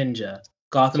 Batman Ninja,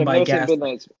 Gotham by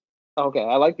Gaslight. Okay,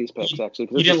 I like these picks actually.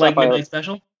 You didn't like Midnight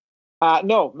Special?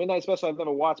 No, Midnight Special I've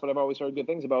never watched, but I've always heard good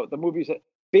things about the movies.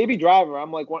 Baby Driver,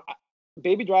 I'm like,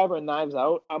 Baby Driver and Knives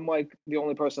Out, I'm like the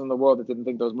only person in the world that didn't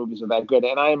think those movies were that good,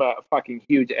 and I am a fucking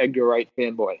huge Edgar Wright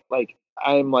fanboy. Like,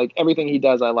 I'm like everything he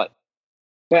does, I like.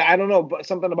 But I don't know, but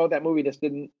something about that movie just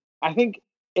didn't. I think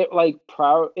it like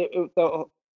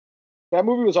that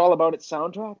movie was all about its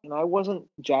soundtrack, and I wasn't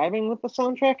jiving with the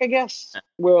soundtrack, I guess.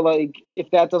 Where like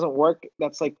if that doesn't work,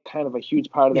 that's like kind of a huge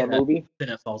part of that movie. Then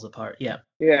it falls apart. Yeah.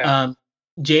 Yeah.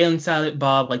 Jay and Silent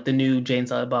Bob, like the new Jay and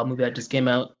Silent Bob movie that just came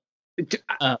out.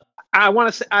 I want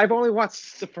to say I've only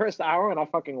watched the first hour and I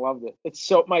fucking loved it. It's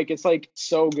so Mike, it's like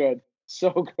so good,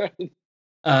 so good.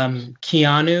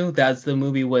 Keanu, that's the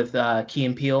movie with Key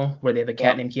and Peele where they have a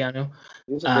cat named Keanu.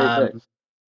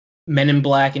 Men in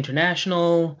Black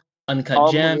International,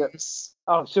 Uncut Gems.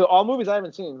 So all movies I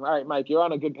haven't seen. All right, Mike, you're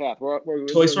on a good path. We're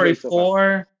Toy Story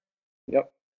 4.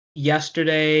 Yep.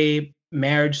 Yesterday,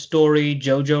 Marriage Story,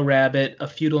 Jojo Rabbit, A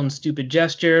Futile and Stupid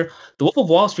Gesture, The Wolf of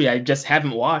Wall Street. I just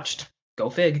haven't watched. Go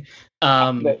fig.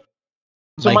 So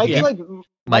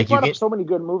Mike brought up so many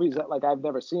good movies that like I've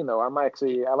never seen though. I like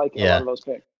a lot of those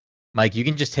picks. Mike, you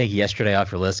can just take Yesterday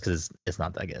off your list because it's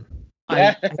not that good.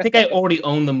 I think I already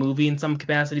own the movie in some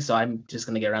capacity, so I'm just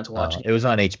gonna get around to watching it. It was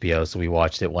on HBO, so we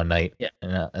watched it one night. Yeah,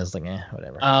 and I was like,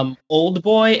 whatever. Old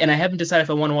Boy, and I haven't decided if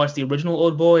I want to watch the original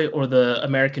Old Boy or the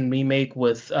American remake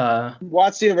with.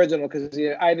 Watch the original because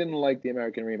I didn't like the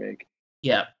American remake.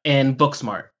 Yeah, and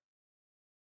Booksmart.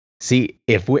 See,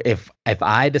 if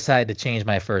I decide to change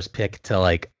my first pick to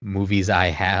like movies I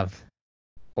have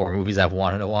or movies I've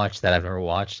wanted to watch that I've never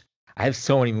watched, I have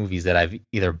so many movies that I've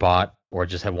either bought or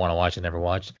just have want to watch and never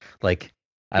watched. Like,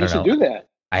 I don't know. You should do that.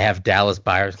 I have Dallas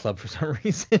Buyers Club for some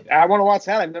reason. I want to watch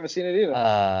that. I've never seen it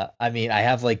either. I mean, I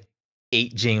have like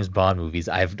 8 James Bond movies.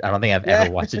 I don't think I've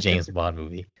ever watched a James Bond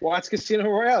movie. Watch Casino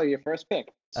Royale, your first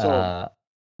pick. So,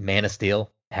 Man of Steel,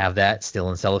 have that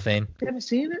still in cellophane. You haven't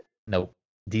seen it? Nope.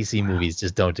 DC movies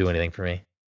just don't do anything for me.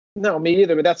 No, me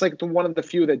either. But that's like one of the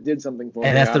few that did something for me.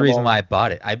 And that's the reason why I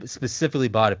bought it. I specifically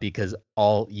bought it because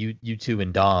all you two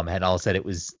and Dom had all said it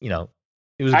was, it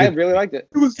was. I really liked it.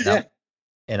 It was, yeah.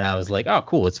 And I was like, oh,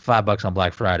 cool. It's $5 on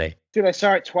Black Friday. Dude, I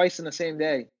saw it twice in the same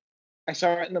day. I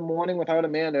saw it in the morning without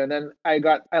Amanda, and then I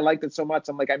liked it so much.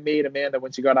 I'm like, I made Amanda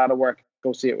when she got out of work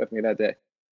go see it with me that day.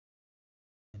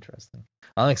 Interesting.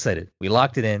 I'm excited. We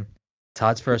locked it in.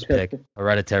 Todd's first pick,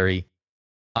 Hereditary.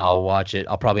 I'll watch it.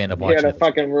 I'll probably end up watching it. Yeah, that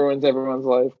fucking ruins everyone's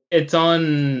life. It's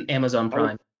on Amazon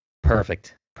Prime.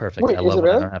 Perfect. Wait, I love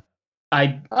it.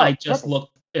 Really? I just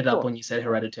looked it up when you said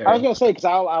Hereditary. I was gonna say because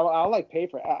I'll like pay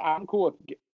for it. I'm cool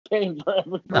with paying for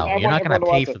everything. No, you're not gonna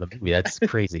pay for the movie. That's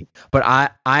crazy. But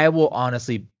I will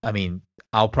honestly. I mean,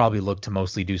 I'll probably look to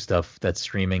mostly do stuff that's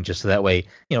streaming, just so that way,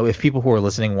 if people who are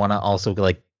listening want to also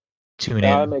like tune in.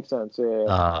 That makes sense.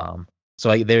 Yeah.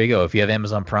 So there you go. If you have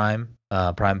Amazon Prime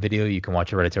Video, you can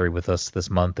watch Hereditary with us this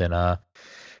month and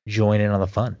join in on the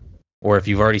fun. Or if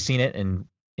you've already seen it and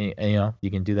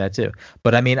you can do that too.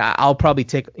 But I mean, I'll probably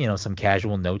take some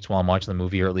casual notes while I'm watching the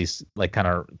movie, or at least like kind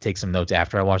of take some notes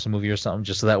after I watch the movie or something,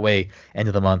 just so that way end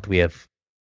of the month we have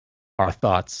our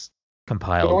thoughts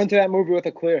compiled. Go into that movie with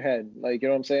a clear head, like, you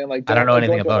know what I'm saying? Like, I don't know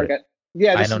anything about it.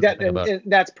 Yeah, and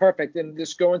that's perfect. And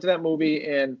just go into that movie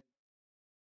and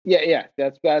yeah.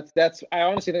 That's. I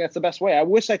honestly think that's the best way. I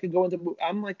wish I could go into.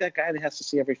 I'm like that guy that has to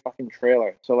see every fucking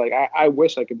trailer. So like, I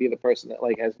wish I could be the person that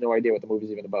like has no idea what the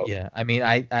movie's even about. Yeah, I mean,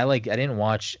 I didn't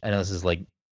watch. I know this is like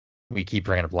we keep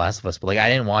bringing up Last of Us, but like I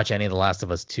didn't watch any of the Last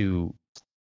of Us 2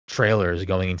 trailers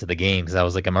going into the game because I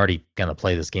was like, I'm already gonna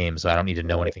play this game, so I don't need to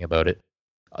know anything about it.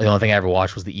 The only thing I ever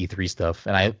watched was the E3 stuff,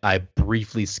 and I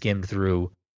briefly skimmed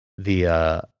through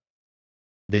the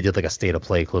they did like a state of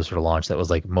play closer to launch that was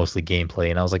like mostly gameplay,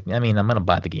 and I was like, I mean, I'm gonna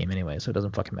buy the game anyway, so it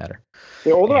doesn't fucking matter.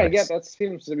 The older I get, that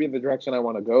seems to be the direction I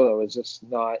want to go, though. Is just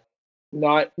not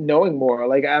knowing more.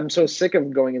 Like, I'm so sick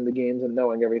of going into games and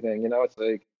knowing everything. It's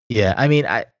like, yeah, I mean,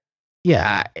 I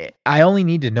only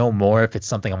need to know more if it's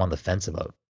something I'm on the fence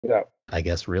about. Yeah, I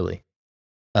guess really.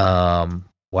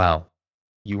 Wow,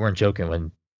 you weren't joking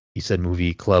when you said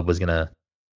movie club was gonna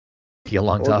be a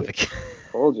long topic.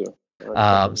 Told you.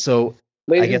 So.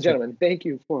 Ladies and gentlemen, thank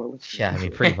you for listening. Yeah, I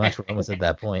mean, pretty much we're almost at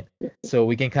that point. So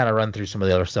we can kind of run through some of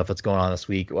the other stuff that's going on this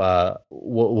week.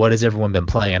 What has everyone been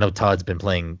playing? I know Todd's been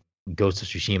playing Ghost of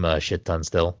Tsushima a shit ton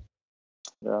still.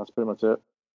 Yeah, that's pretty much it.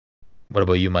 What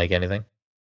about you, Mike? Anything?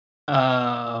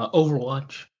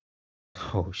 Overwatch.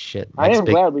 Oh shit! I am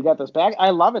glad we got this back.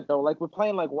 I love it though. Like, we're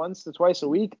playing like once to twice a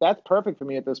week. That's perfect for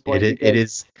me at this point. It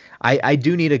is. I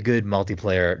do need a good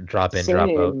multiplayer drop in, drop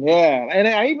out. Yeah, and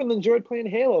I even enjoyed playing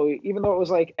Halo, even though it was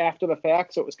like after the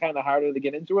fact, so it was kind of harder to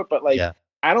get into it. But like,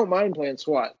 I don't mind playing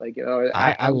SWAT. Like,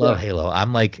 I love Halo.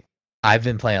 I've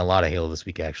been playing a lot of Halo this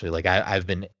week actually. Like I've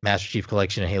been Master Chief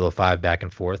Collection and Halo 5 back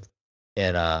and forth,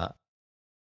 and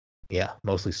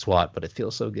mostly SWAT, but it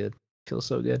feels so good.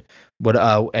 What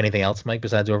anything else, Mike,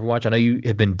 besides Overwatch? I know you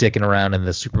have been dicking around in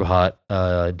the super hot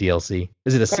DLC.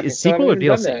 Is it a sequel or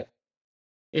DLC?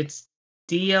 It's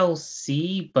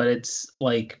DLC, but it's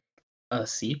like a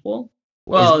sequel.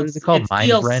 Well, is it called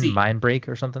Mind Break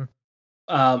or something?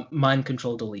 Mind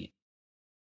Control Delete.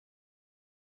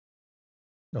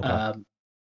 Okay.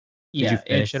 Did you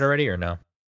finish it already or no?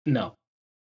 No.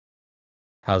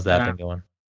 How's that been going?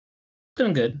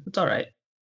 Doing good. It's all right.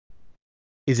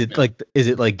 Is it like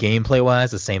gameplay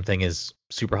wise the same thing as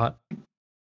Superhot?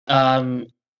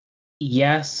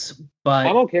 Yes, but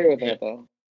I'm okay with that though.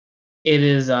 It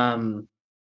is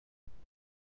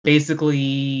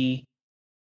basically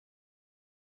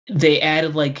they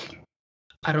added like,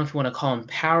 I don't know if you want to call them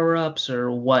power ups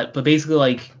or what, but basically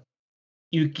like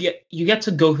you get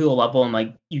to go through the level and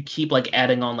like you keep like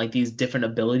adding on like these different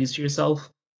abilities to yourself.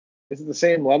 Is it the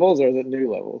same levels or is it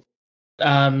new levels?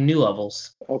 New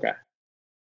levels. Okay.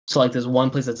 So like there's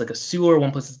one place that's like a sewer,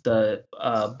 one place is the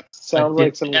sounds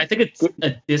like some. I think it's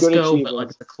a disco, but like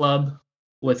it's a club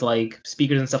with like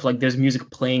speakers and stuff. Like there's music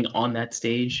playing on that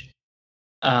stage,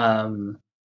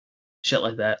 shit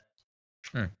like that.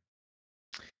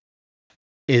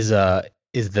 Is the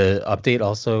update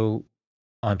also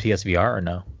on PSVR or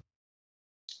no?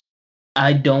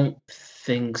 I don't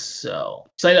think so.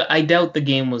 So I doubt the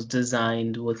game was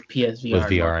designed with PSVR with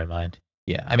VR in mind.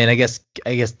 Yeah, I mean, I guess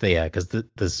because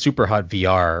the super hot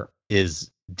VR is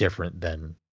different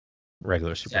than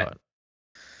regular super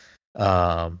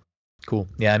hot. Cool.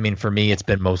 Yeah, I mean, for me, it's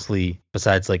been mostly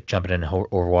besides like jumping in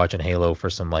Overwatch and Halo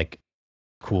for some like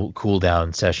cool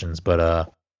down sessions,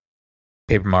 but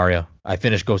Paper Mario. I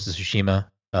finished Ghost of Tsushima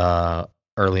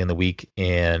early in the week,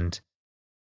 and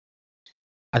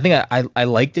I think I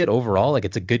liked it overall. Like,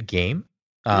 it's a good game.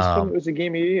 It was a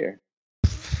game of the year.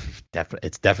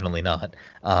 It's definitely not.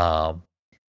 I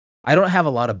don't have a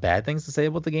lot of bad things to say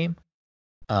about the game.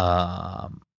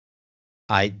 Todd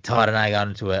and I got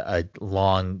into a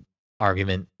long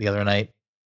argument the other night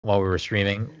while we were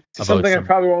streaming. Something I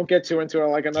probably won't get to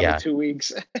until like another 2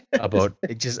 weeks. About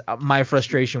it, just my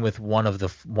frustration with one of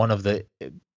the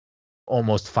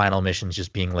almost final missions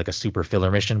just being like a super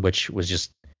filler mission, which was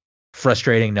just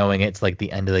frustrating knowing it's like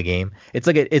the end of the game. It's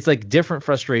like different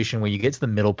frustration when you get to the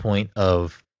middle point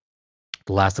of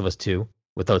The Last of Us 2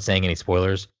 without saying any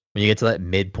spoilers. When you get to that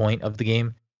midpoint of the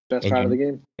game, best part of the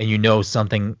game, and you know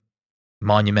something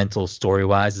monumental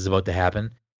story-wise is about to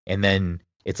happen, and then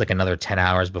it's like another 10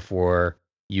 hours before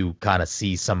you kind of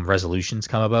see some resolutions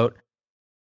come about.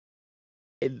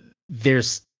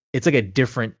 It's like a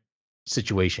different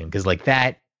situation because like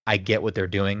that, I get what they're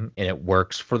doing and it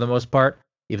works for the most part,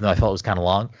 even though I felt it was kind of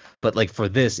long. But like for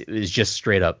this, it was just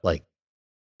straight up like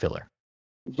filler.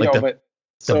 Like the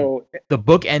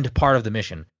bookend part of the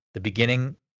mission the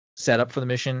beginning setup for the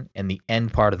mission and the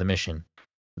end part of the mission.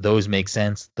 Those make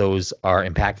sense. Those are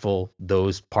impactful.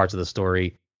 Those parts of the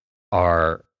story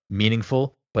are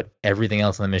meaningful. But everything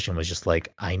else in the mission was just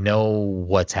like, I know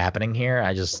what's happening here.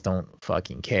 I just don't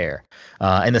fucking care.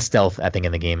 And the stealth, I think,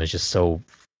 in the game is just so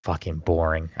fucking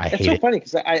boring. It's so funny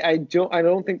because I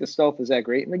don't think the stealth is that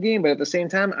great in the game, but at the same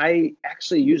time, I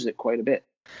actually use it quite a bit.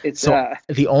 It's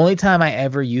the only time I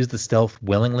ever use the stealth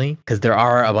willingly, because there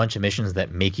are a bunch of missions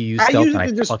that make you use stealth. I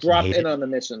use it to just drop in on the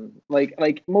mission.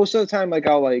 Like most of the time, like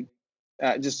I'll like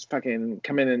just fucking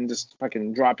come in and just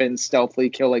fucking drop in stealthily,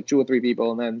 kill like 2 or 3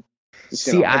 people, and then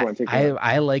just,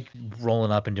 I like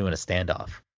rolling up and doing a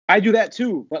standoff. I do that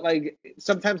too, but like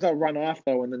sometimes I'll run off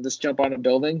though, and then just jump on a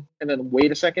building, and then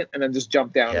wait a second, and then just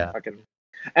jump down and fucking.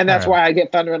 And that's why I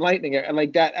get thunder and lightning. And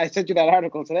like that, I sent you that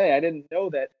article today. I didn't know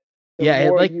that. Yeah,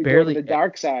 it like barely the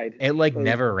dark side. It like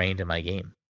never rained in my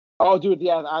game. Oh, dude,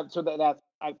 yeah. So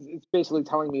it's basically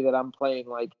telling me that I'm playing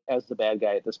like as the bad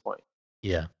guy at this point.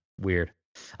 Yeah, weird.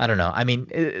 I don't know. I mean,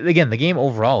 again, the game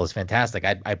overall is fantastic.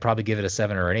 I'd probably give it a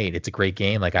 7 or an 8. It's a great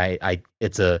game. Like I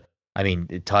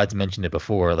mean, Todd's mentioned it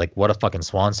before. Like, what a fucking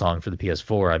swan song for the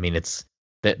PS4. I mean, it's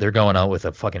they're going out with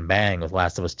a fucking bang with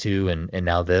Last of Us 2 and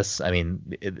now this. I mean,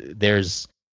 it is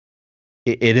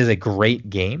a great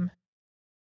game.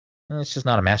 It's just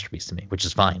not a masterpiece to me, which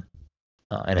is fine.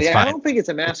 And it's fine. I don't think it's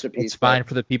a masterpiece. It's fine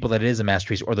for the people that it is a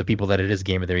masterpiece, or the people that it is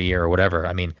game of the year or whatever.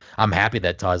 I mean, I'm happy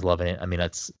that Todd's loving it. I mean,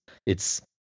 it's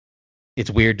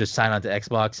weird to sign on to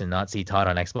Xbox and not see Todd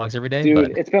on Xbox every day.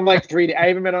 Dude, it's been like 3 days. I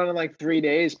haven't been on in like 3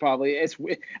 days probably.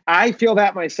 I feel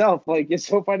that myself. Like, it's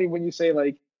so funny when you say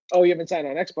like, oh, you haven't signed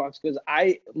on Xbox, because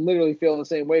I literally feel the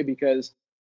same way because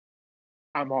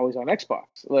I'm always on Xbox.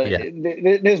 Like,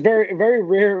 there's very, very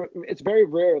rare. It's very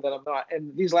rare that I'm not.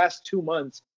 And these last 2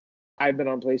 months, I've been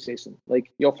on PlayStation.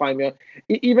 Like, you'll find me on.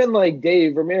 Even like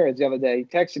Dave Ramirez the other day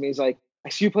texted me. He's like, I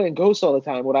see you playing Ghost all the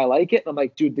time. Would I like it? And I'm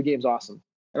like, dude, the game's awesome.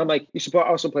 And I'm like, you should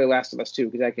also play Last of Us 2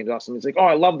 because that game's awesome. He's like, oh,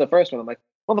 I love the first one. I'm like,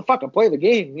 motherfucker, play the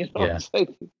game. You know?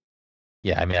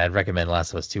 Yeah. I mean, I'd recommend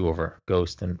Last of Us 2 over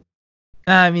Ghost. And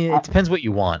I mean, it depends what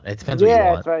you want. It depends what you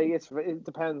want. Yeah, it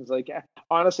depends. Like,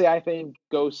 honestly, I think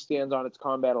Ghost stands on its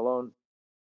combat alone.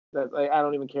 Like, I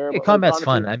don't even care about. Combat's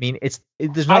fun. I mean,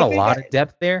 there's not a lot of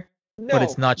depth there, but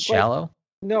it's not shallow.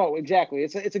 No, exactly.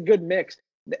 It's a good mix.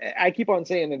 I keep on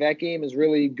saying that game is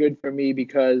really good for me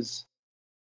because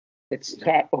it's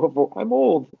not I'm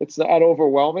old. It's not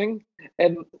overwhelming,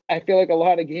 and I feel like a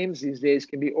lot of games these days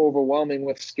can be overwhelming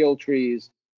with skill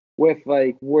trees, with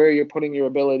like where you're putting your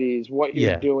abilities, what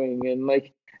you're doing, and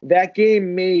like that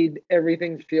game made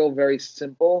everything feel very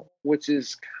simple, which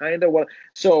is kind of what.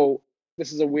 So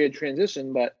this is a weird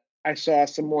transition, but I saw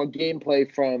some more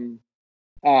gameplay from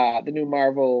the new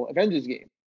Marvel Avengers game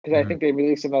because I think they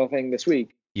released another thing this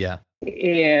week. Yeah,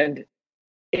 and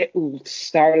it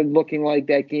started looking like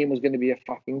that game was going to be a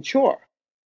fucking chore.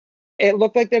 It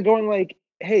looked like they're going like,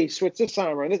 hey, switch this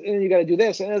armor, and then you got to do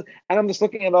this, and I'm just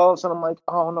looking at all of a sudden, I'm like,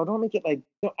 oh no, don't make it like.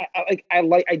 No,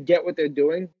 I get what they're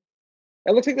doing.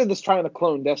 It looks like they're just trying to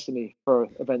clone Destiny for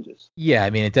Avengers. Yeah, I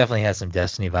mean, it definitely has some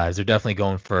Destiny vibes. They're definitely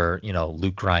going for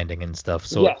loot grinding and stuff.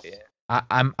 So yes.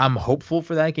 I'm hopeful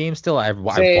for that game still. I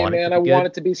want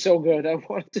it to be so good. I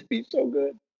want it to be so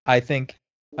good. I think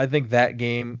that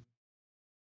game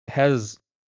has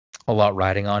a lot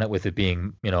riding on it, with it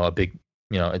being a big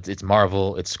it's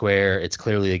Marvel, it's Square, it's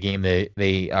clearly a game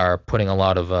they are putting a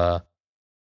lot of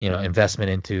investment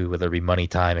into, whether it be money,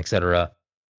 time, etc.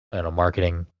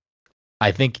 Marketing.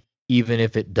 I think even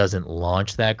if it doesn't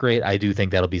launch that great, I do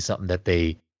think that'll be something that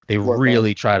they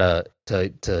really try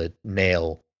to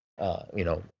nail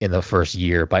in the first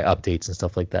year by updates and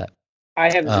stuff like that.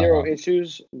 I have zero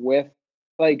issues with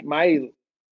like I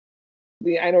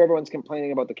know everyone's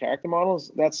complaining about the character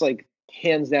models. That's like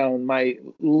hands down my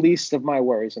least of my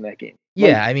worries in that game.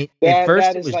 Yeah, like, I mean, at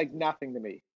first that is like nothing to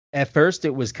me. At first,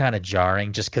 it was kind of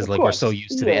jarring, just because we're so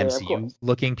used to the MCU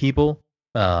looking people.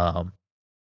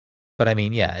 But I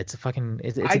mean, yeah, it's a fucking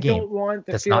it's a game. I don't want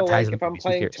to feel like if I'm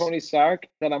playing Tony Stark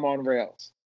that I'm on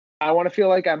rails. I want to feel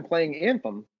like I'm playing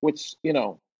Anthem, which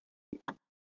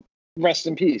rest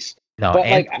in peace. No,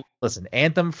 but listen,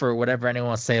 Anthem, for whatever anyone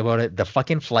wants to say about it, the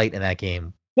fucking flight in that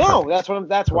game. No, that's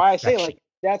why I say like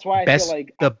that's why I feel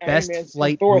like the best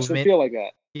flight movement would feel like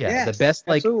that. Yeah, yes, the best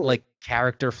like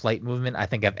character flight movement I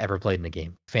think I've ever played in a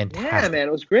game. Fantastic. Yeah, man,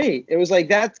 it was great. It was like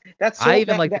that's. I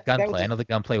even like the gunplay. I know the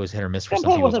gunplay was hit or miss for some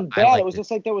people. Gunplay wasn't bad. It was just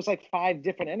like there was like 5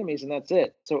 different enemies and that's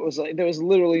it. So it was like there was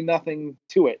literally nothing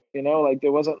to it. Like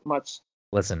there wasn't much.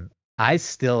 Listen, I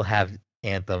still have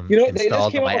Anthem They just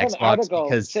installed came on up my with an Xbox article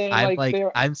because saying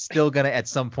I'm still gonna at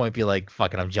some point be like,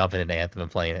 fuck it, I'm jumping into Anthem and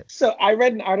playing it. So I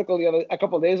read an article a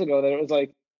couple of days ago that it was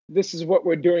like, this is what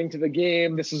we're doing to the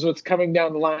game. This is what's coming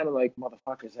down the line. I'm like,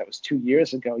 motherfuckers, that was 2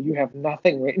 years ago. You have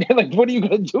nothing right now. Like, what are you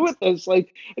gonna do with this?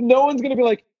 Like, no one's gonna be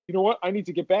like, you know what? I need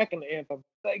to get back into Anthem.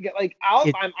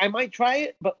 I might try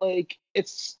it, but like,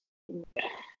 it's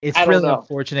really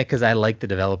unfortunate because I like the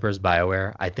developers,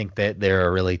 BioWare. I think that they're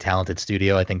a really talented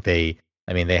studio. I think they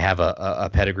have a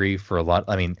pedigree for a lot.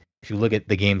 I mean, if you look at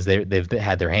the games they've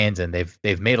had their hands in,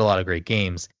 they've made a lot of great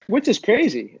games. Which is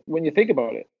crazy when you think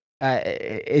about it.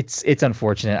 It's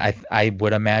unfortunate. I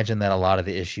would imagine that a lot of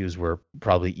the issues were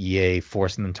probably EA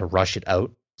forcing them to rush it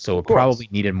out. So it probably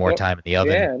needed more time in the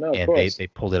oven, and they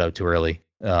pulled it out too early.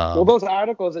 Well, those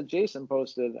articles that Jason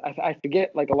posted, I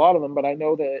forget like a lot of them, but I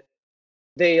know that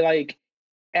they like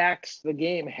axed the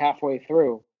game halfway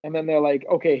through, and then they're like,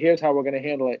 okay, here's how we're going to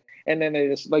handle it, and then they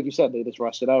just, like you said, they just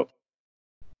rushed it out.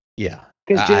 Yeah,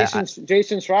 because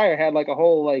Jason Schreier had like a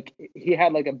whole he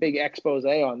had like a big expose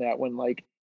on that when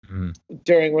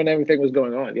during when everything was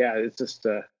going on. Yeah, it's just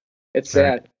it's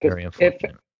sad. Very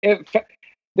unfortunate.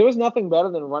 There was nothing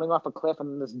better than running off a cliff and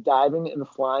then just diving and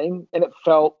flying, and I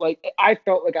felt like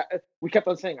we kept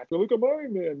on saying, I feel like a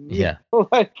Iron Man. Yeah. Well,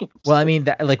 I mean,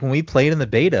 when we played in the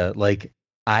beta,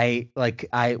 I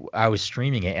was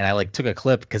streaming it and I took a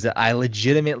clip because I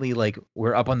legitimately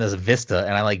we're up on this vista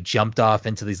and I jumped off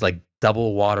into these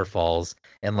double waterfalls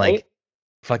and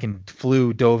fucking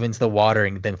dove into the water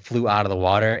and then flew out of the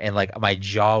water and my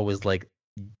jaw was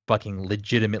fucking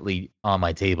legitimately on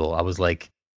my table. I was like,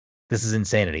 this is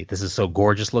insanity. This is so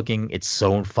gorgeous looking. It's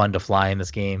so fun to fly in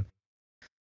this game.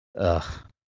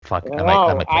 Fuck.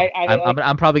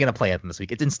 I'm probably gonna play Anthem this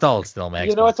week. It's installed still, man.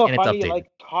 You know what's so funny?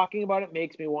 Talking about it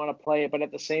makes me want to play it, but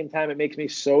at the same time, it makes me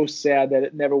so sad that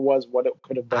it never was what it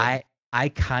could have been. I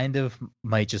kind of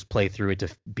might just play through it to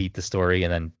beat the story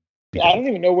and then. I don't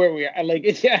even know where we are.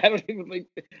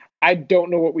 I don't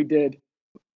know what we did.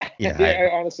 Yeah,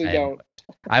 I honestly don't.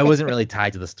 I wasn't really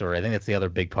tied to the story. I think that's the other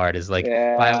big part is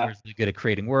BioWare's really good at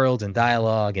creating worlds and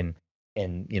dialogue and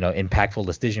impactful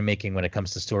decision making when it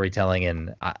comes to storytelling,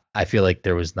 and I feel like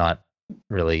there was not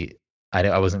really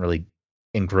I wasn't really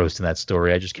engrossed in that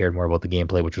story. I just cared more about the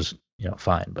gameplay, which was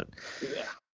fine. But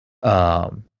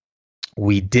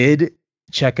we did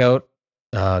check out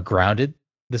Grounded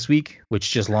this week,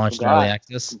 which just launched in early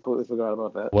access. Completely forgot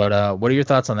about that. What are your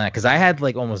thoughts on that? Because I had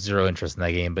almost zero interest in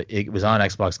that game, but it was on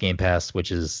Xbox Game Pass,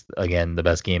 which is again the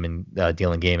best game in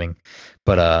deal in gaming.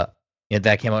 But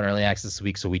that came out in early access this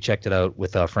week, so we checked it out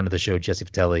with a friend of the show, Jesse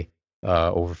Patelli,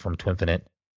 over from Twinfinite.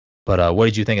 But what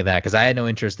did you think of that? Because I had no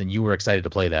interest, and you were excited to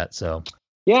play that. So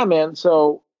yeah, man.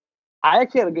 So I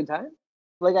actually had a good time.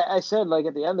 Like I said,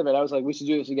 at the end of it, I was like, we should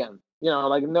do this again.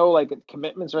 No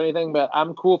commitments or anything, but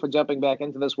I'm cool for jumping back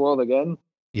into this world again.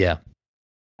 Yeah.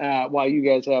 While you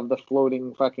guys have the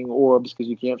floating fucking orbs because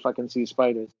you can't fucking see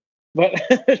spiders. But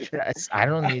I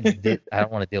don't want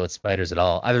to deal with spiders at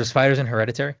all. Are there spiders in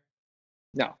Hereditary?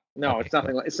 No, okay, it's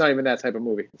nothing. It's not even that type of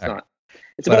movie. It's not. Right.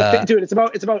 It's about dude. It's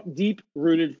about deep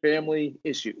rooted family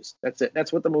issues. That's it.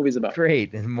 That's what the movie's about.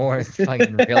 Great, and more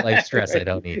fucking real life stress I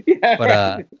don't need. Yeah.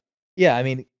 But yeah, I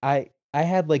mean, I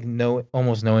had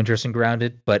almost no interest in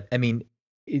Grounded, but I mean,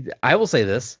 I will say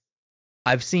this: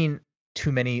 I've seen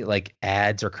too many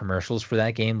ads or commercials for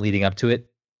that game leading up to it,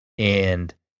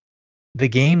 and the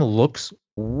game looks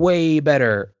way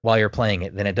better while you're playing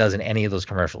it than it does in any of those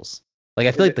commercials. I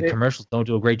feel like the commercials don't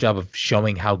do a great job of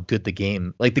showing how good the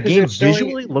game. The game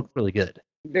visually looked really good.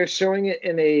 They're showing it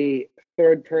in a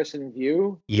third-person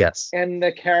view. Yes. And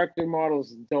the character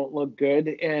models don't look good,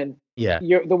 and yeah,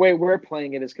 the way we're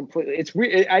playing it is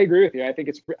completely. I agree with you. I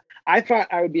think I thought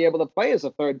I would be able to play as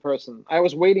a third person. I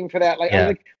was waiting for that. I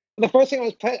was the first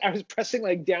thing I was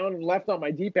pressing down and left on my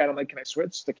D-pad. I'm like, can I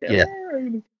switch the camera?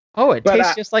 Yeah. Oh, it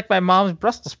tastes just like my mom's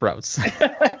Brussels sprouts.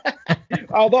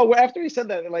 Although after he said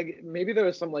that, maybe there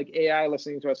was some AI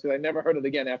listening to us because I never heard it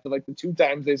again after the 2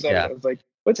 times they said it. I was like,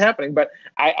 what's happening? But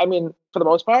I mean, for the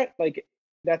most part,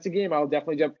 that's a game I'll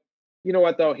definitely jump. You know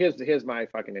what though? Here's my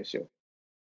fucking issue.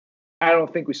 I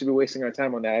don't think we should be wasting our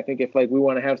time on that. I think if we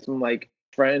want to have some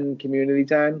friend community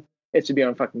time, it should be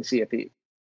on fucking Sea of Thieves.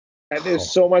 There's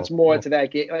so much more to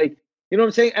that game. You know what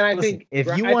I'm saying? And I think if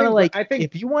you want to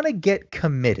if you want to get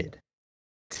committed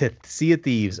to Sea of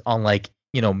Thieves on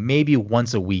maybe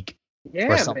once a week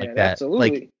or something like that.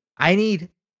 Absolutely. I need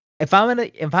if I'm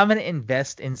gonna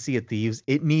invest in Sea of Thieves,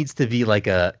 it needs to be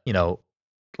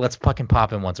let's fucking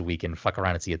pop in once a week and fuck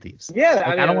around and Sea of Thieves. Yeah,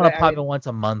 I don't want to pop in once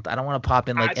a month. I don't want to pop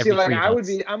in every 3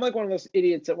 months. I'm one of those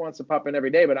idiots that wants to pop in every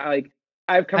day, but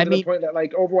I've come to the point that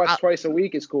like Overwatch twice a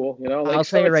week is cool. You know, like, I'll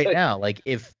tell you right now, like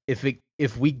if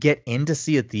we get into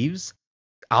Sea of Thieves,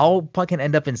 I'll fucking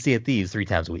end up in Sea of Thieves 3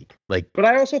 times a week. Like, but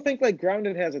I also think like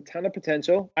Grounded has a ton of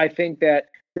potential. I think that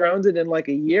Grounded in like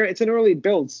a year, it's an early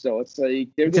build still. It's like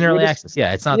it's an early access.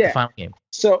 Yeah, it's not the final game.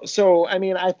 So I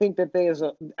mean, I think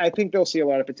that I think they'll see a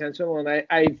lot of potential, and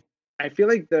I feel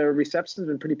like the reception's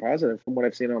been pretty positive from what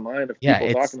I've seen online of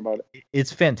people talking about it.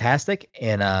 It's fantastic,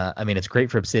 and I mean, it's great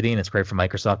for Obsidian, it's great for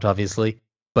Microsoft, obviously,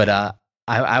 but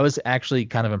I was actually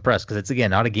kind of impressed because it's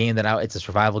again not a game it's a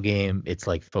survival game. It's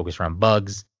like focused around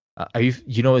bugs.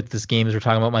 You know what this game is we're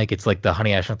talking about, Mike? It's like the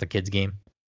Honey I Shrunk the Kids game.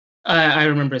 I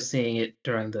remember seeing it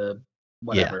during the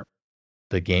whatever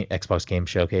the game Xbox Game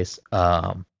Showcase.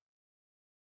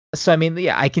 So I mean,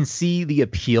 yeah, I can see the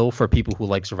appeal for people who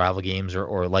like survival games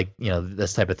or like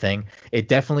this type of thing. It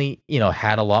definitely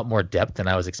had a lot more depth than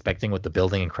I was expecting with the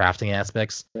building and crafting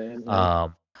aspects. I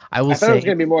thought it was going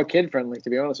to be more kid friendly, to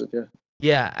be honest with you.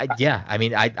 Yeah. I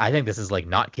mean, I think this is like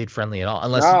not kid friendly at all,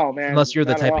 unless you're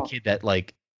the type of kid that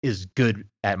like is good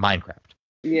at Minecraft.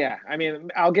 Yeah, I mean,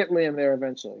 I'll get Liam there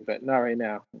eventually, but not right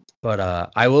now.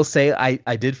 But I will say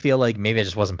I did feel like maybe I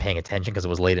just wasn't paying attention because it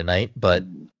was late at night, but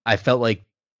I felt like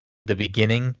the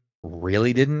beginning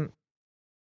really didn't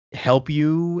help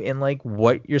you in like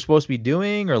what you're supposed to be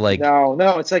doing, or like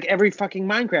no, it's like every fucking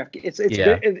Minecraft. It's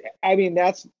good. I mean,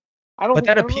 that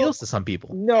appeals to some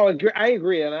people. No, I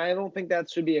agree, and I don't think that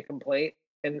should be a complaint.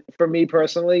 And for me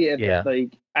personally,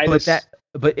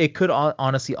 but it could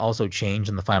honestly also change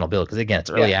in the final build because again,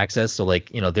 it's early access, so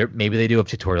like maybe they do have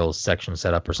tutorials section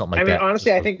set up or something like that. I mean,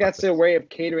 honestly, I think that's their way of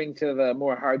catering to the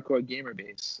more hardcore gamer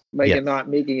base, and not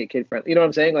making it kid friendly. You know what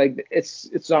I'm saying? Like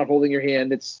it's not holding your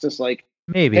hand. It's just like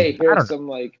maybe hey, here's some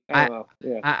like I don't know.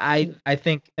 Yeah. I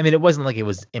think it wasn't like it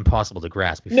was impossible to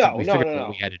grasp. We figured out what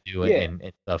we had to do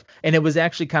and stuff, and it was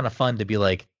actually kind of fun to be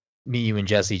like me, you, and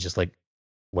Jesse just like,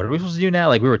 what are we supposed to do now?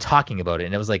 Like we were talking about it,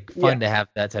 and it was like fun to have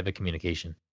that type of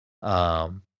communication.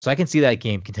 So I can see that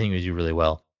game continuing to do really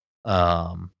well.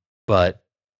 But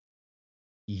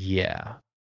yeah,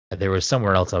 there was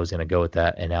somewhere else I was gonna go with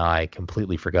that, and now I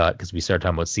completely forgot because we started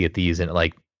talking about Sea of Thieves, and it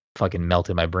like fucking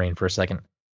melted my brain for a second.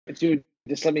 Dude,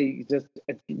 just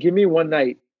give me one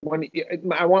night.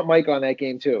 I want Mike on that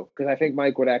game too, because I think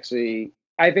Mike would actually.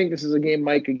 I think this is a game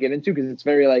Mike could get into because it's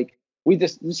very like. We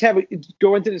just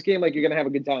go into this game like you're gonna have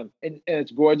a good time, and it's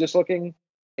gorgeous looking,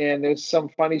 and there's some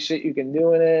funny shit you can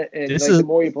do in it, and the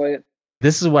more you play it.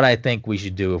 This is what I think we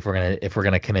should do if we're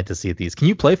gonna commit to Sea of Thieves. Can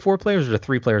you play 4 players or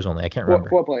 3 players only? I can't remember.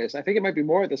 4 players. I think it might be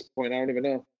more at this point. I don't even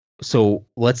know. So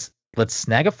let's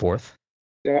snag a 4th.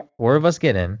 Yeah. 4 of us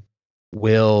get in.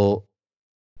 We'll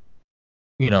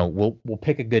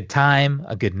pick a good time,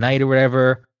 a good night or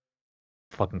whatever.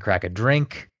 Fucking crack a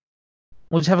drink.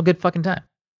 We'll just have a good fucking time.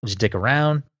 We'll just dick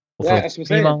around.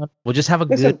 We'll just have a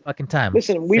good fucking time.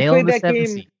 Listen, we played that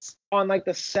game on like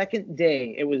the second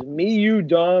day. It was me, you,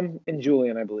 Dom, and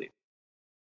Julian, I believe.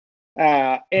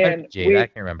 And Jade, I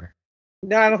can't remember.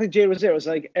 No, I don't think Jade was there. It was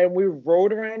like, and we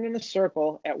rode around in a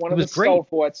circle at one of the skull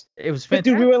forts. It was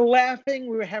fantastic. But dude, we were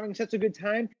laughing. We were having such a good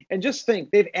time. And just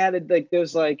think, they've added like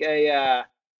there's like a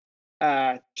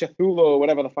Cthulhu or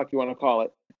whatever the fuck you want to call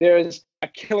it. There's a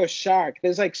killer shark.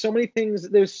 There's like so many things.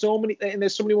 There's so many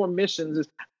more missions.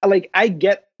 Like I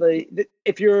get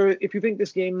if you think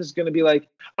this game is gonna be like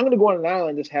I'm gonna go on an island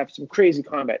and just have some crazy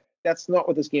combat. That's not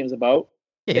what this game is about.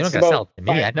 Yeah, you don't gotta sell it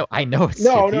to me. I know it's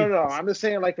no. I'm just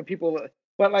saying like the people,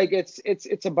 but like it's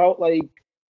about like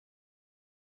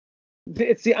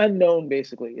it's the unknown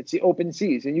basically. It's the open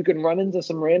seas, and you can run into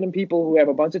some random people who have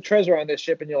a bunch of treasure on their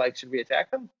ship, and you're like, should we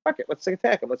attack them? Fuck it, let's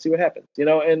attack them. Let's see what happens.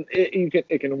 And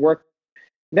it can work.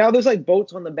 Now there's like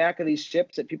boats on the back of these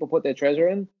ships that people put their treasure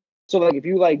in. So like if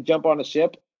you like jump on a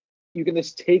ship, you can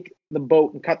just take the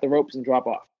boat and cut the ropes and drop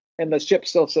off, and the ship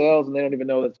still sails, and they don't even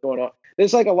know what's going on.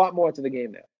 There's like a lot more to the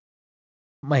game now.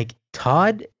 Mike,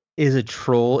 Todd is a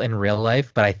troll in real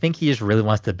life, but I think he just really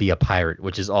wants to be a pirate,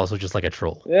 which is also just like a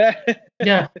troll. Yeah.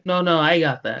 Yeah. No, I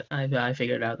got that. I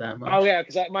figured out that much. Oh yeah,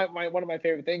 because one of my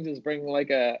favorite things is bringing like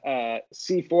a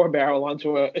C4 barrel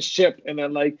onto a ship and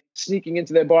then like sneaking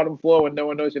into their bottom floor when no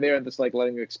one knows you're there and just like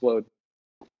letting it explode.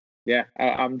 Yeah,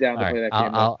 I'm down to play that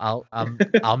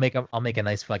game. I'll make a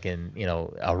nice fucking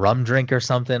a rum drink or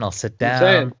something. I'll sit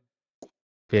down.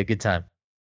 Be a good time.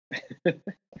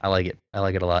 I like it. I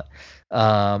like it a lot.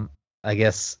 I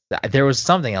guess there was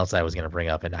something else I was gonna bring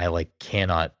up, and I like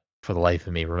cannot for the life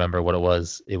of me remember what it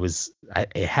was.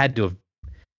 It had to have,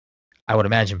 I would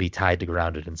imagine, be tied to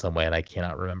Grounded in some way, and I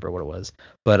cannot remember what it was.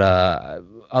 But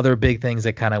other big things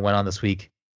that kind of went on this week: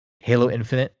 Halo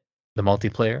Infinite, the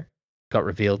multiplayer, got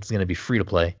revealed. It's gonna be free to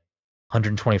play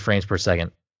 120 frames per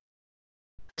second.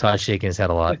 Todd's shaking his head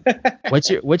a lot.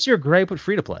 What's your gripe with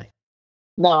free to play?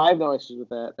 No, I have no issues with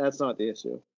that. That's not the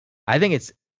issue. I think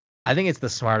it's the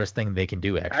smartest thing they can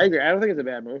do. Actually, I agree. I don't think it's a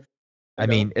bad move. I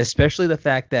mean, especially the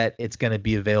fact that it's going to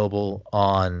be available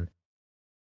on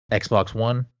Xbox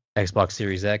One, Xbox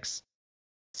Series X,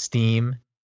 Steam,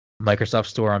 Microsoft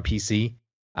Store on PC.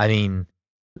 I mean,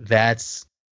 that's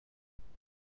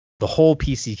the whole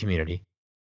PC community.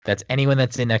 That's anyone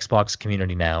that's in Xbox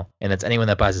community now, and that's anyone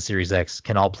that buys a Series X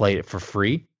can all play it for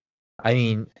free. I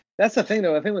mean, that's the thing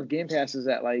though. The thing with Game Pass is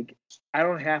that like I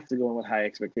don't have to go in with high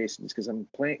expectations because I'm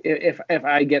playing. If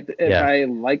I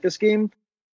like this game,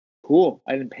 cool.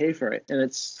 I didn't pay for it, and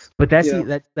it's. But that's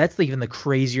even the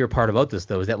crazier part about this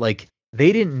though, is that like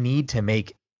they didn't need to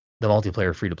make the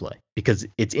multiplayer free to play because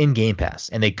it's in Game Pass,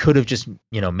 and they could have just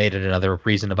made it another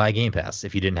reason to buy Game Pass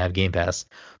if you didn't have Game Pass.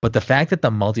 But the fact that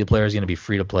the multiplayer is going to be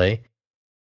free to play,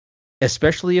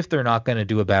 especially if they're not going to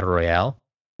do a battle royale,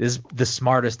 is the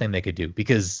smartest thing they could do,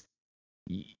 because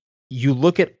you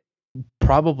look at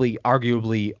probably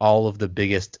arguably all of the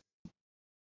biggest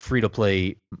free to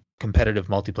play competitive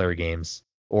multiplayer games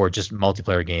or just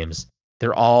multiplayer games,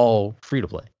 they're all free to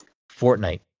play.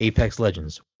 Fortnite, Apex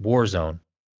Legends, Warzone,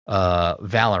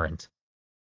 Valorant.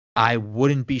 I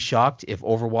wouldn't be shocked if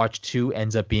Overwatch 2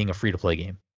 ends up being a free to play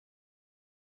game.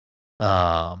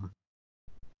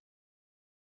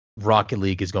 Rocket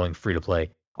League is going free to play.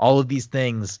 All of these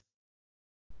things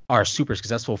are super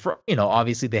successful for,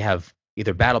 obviously they have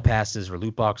either battle passes or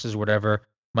loot boxes or whatever.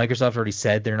 Microsoft already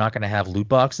said they're not going to have loot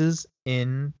boxes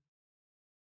in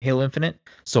Halo Infinite.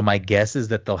 So my guess is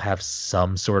that they'll have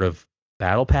some sort of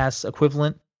battle pass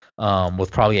equivalent,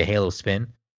 with probably a Halo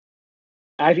spin.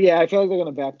 I feel like they're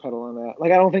going to backpedal on that.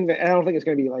 Like I don't think it's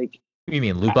going to be like. You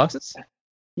mean loot boxes?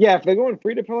 Yeah, if they're going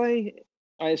free to play,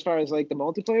 as far as like the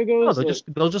multiplayer goes, no,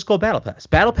 they'll just go battle pass.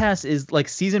 Battle pass is like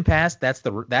season pass. That's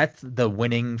the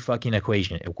winning fucking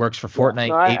equation. It works for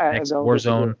Fortnite, Apex,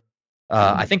 Warzone.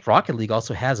 I think Rocket League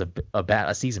also has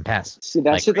a season pass. See,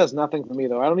 that shit does nothing for me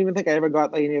though. I don't even think I ever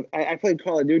got like I played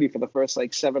Call of Duty for the first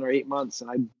like 7 or 8 months, and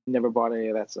I never bought any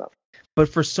of that stuff.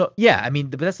 But but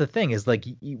that's the thing is like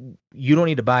you don't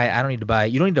need to buy it. I don't need to buy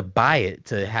it. You don't need to buy it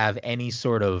to have any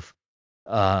sort of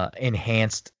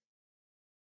enhanced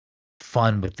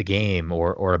fun with the game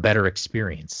or a better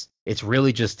experience. It's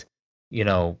really just,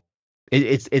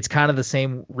 it's kind of the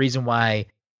same reason why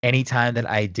anytime that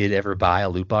I did ever buy a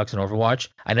loot box in Overwatch,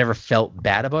 I never felt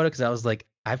bad about it, because I was like,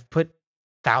 I've put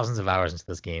thousands of hours into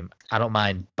this game. I don't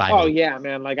mind buying. Oh yeah,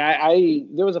 man. Like I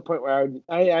there was a point where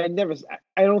I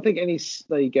don't think any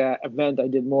like event I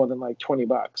did more than like $20.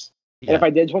 Yeah. And if I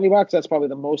did $20, that's probably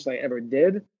the most I ever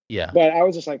did. Yeah. But I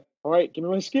was just like, all right, give me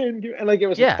my skin, and like it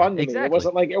was fun to me. It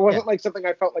wasn't like something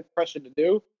I felt like pressured to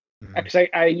do. Because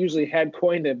I usually had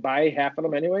coin to buy half of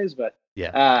them anyways. But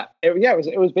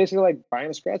it was basically like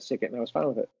buying a scratch ticket, and I was fine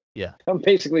with it. Yeah. I'm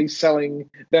basically selling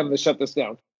them to shut this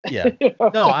down. Yeah.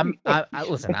 No,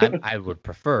 listen, I would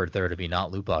prefer there to be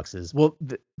not loot boxes. Well,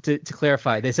 to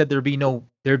clarify, they said there'd be no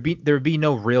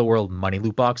real world money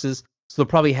loot boxes. So they'll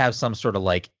probably have some sort of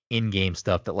like in-game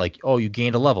stuff that like, oh, you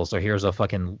gained a level, so here's a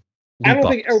fucking loot I don't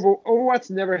box. think Overwatch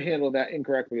never handled that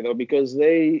incorrectly though, because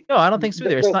they. No, I don't think so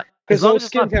either. It's not, as long as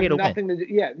it's not pay to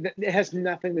win. It has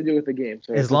nothing to do with the game.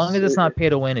 So as long as it's not pay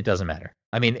to win, it doesn't matter.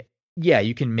 I mean, yeah,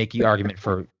 you can make the argument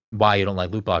for why you don't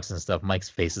like loot boxes and stuff. Mike's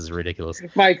face is ridiculous.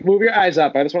 Mike, move your eyes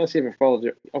up. I just want to see if it follows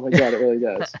you. Oh my god, it really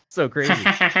does. So crazy.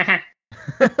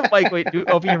 Mike, wait,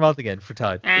 open your mouth again for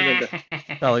Todd.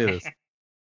 Oh, look at this.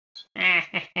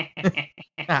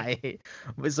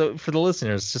 So for the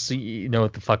listeners, just so you know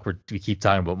what the fuck we keep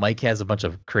talking about, Mike has a bunch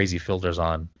of crazy filters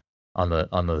on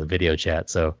the video chat,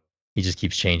 so he just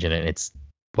keeps changing it, and it's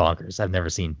bonkers. I've never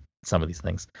seen some of these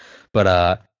things,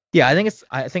 but yeah, I think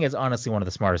it's honestly one of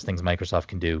the smartest things Microsoft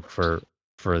can do for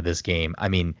this game. I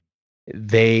mean,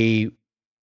 they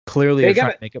clearly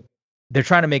they're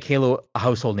trying to make Halo a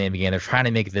household name again. They're trying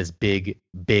to make this big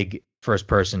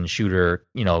first-person shooter,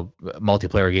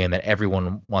 multiplayer game that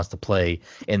everyone wants to play.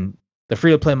 And the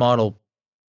free-to-play model,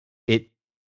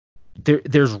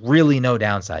 there's really no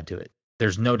downside to it.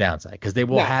 There's no downside because they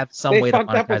will have some way to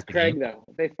monetize the game. Though.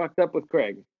 They fucked up with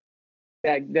Craig.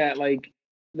 That like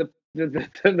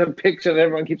the picture that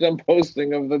everyone keeps on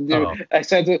posting of the dude. Oh. I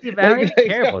said to, I don't even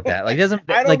care about that. Like,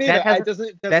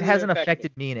 that hasn't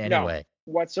affected me in any way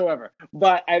whatsoever.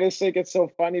 But I just think it's so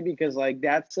funny because like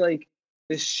that's like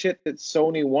the shit that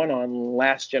Sony won on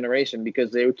last generation,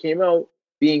 because they came out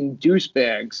being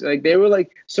douchebags. Like they were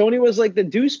like, Sony was like the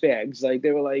douchebags. Like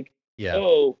they were like,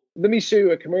 oh, let me show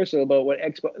you a commercial about what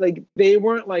Xbox. Like they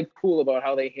weren't like cool about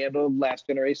how they handled last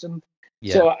generation.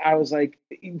 Yeah. So I was like,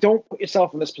 don't put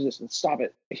yourself in this position. Stop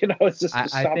it. It's just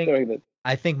stop doing it.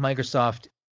 I think Microsoft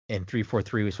in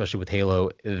 343, especially with Halo,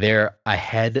 they're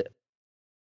ahead.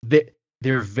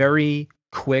 They're very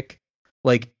quick.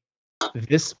 Like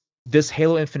this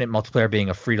Halo Infinite multiplayer being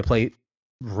a free to play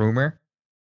rumor.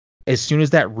 As soon as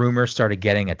that rumor started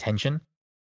getting attention,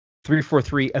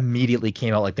 343 immediately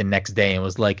came out like the next day and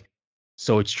was like,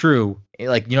 so it's true.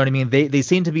 Like, you know what I mean? They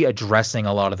seem to be addressing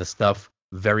a lot of the stuff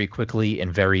very quickly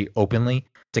and very openly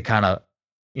to kind of,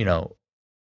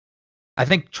 I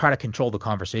think try to control the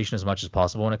conversation as much as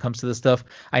possible when it comes to this stuff.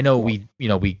 I know we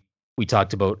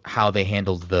talked about how they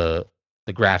handled the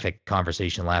graphic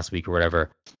conversation last week or whatever,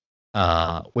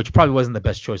 which probably wasn't the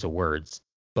best choice of words,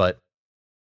 but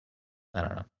I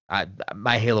don't know.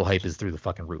 My Halo hype is through the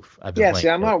fucking roof. See,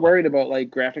 I'm not worried about like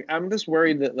graphic. I'm just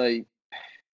worried that like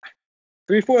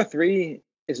 343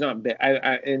 is not bad.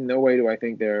 I in no way do I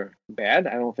think they're bad.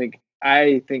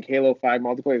 I think Halo 5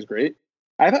 multiplayer is great.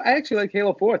 I actually like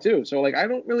Halo 4 too. So like I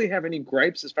don't really have any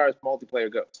gripes as far as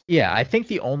multiplayer goes. Yeah, I think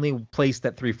the only place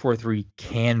that 343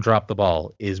 can drop the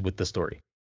ball is with the story.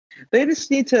 They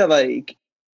just need to like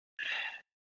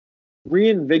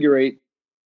reinvigorate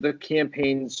the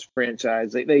campaigns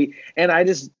franchise. And I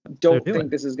just don't think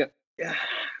this is gonna.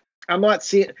 I'm not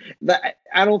seeing that.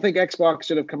 I don't think Xbox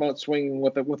should have come out swinging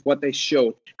with what they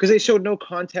showed, because they showed no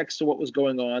context to what was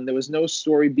going on. There was no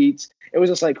story beats. It was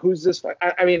just like, who's this?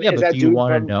 I mean, yeah, is that do you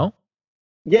want to know?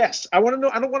 Yes, I want to know.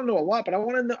 I don't want to know a lot, but I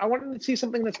want to know. I want to see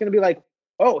something that's going to be like,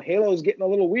 oh, Halo's getting a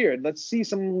little weird. Let's see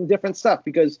some different stuff,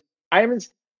 because I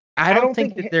don't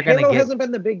think that they're Halo hasn't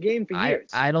been the big game for years.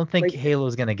 I don't think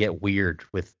Halo's gonna get weird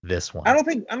with this one. I don't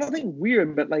think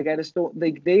weird, but like I just don't.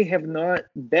 They have not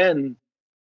been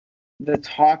the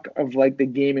talk of like the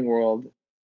gaming world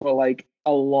for like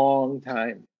a long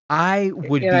time. I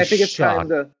would be shocked. I think it's time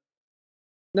to.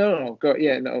 No, go.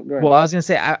 Yeah, no, go ahead. Well, I was gonna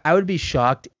say I would be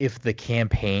shocked if the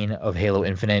campaign of Halo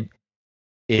Infinite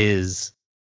is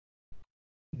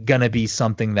gonna be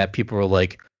something that people are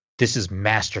like, this is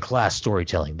masterclass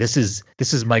storytelling. This is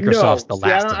Microsoft's The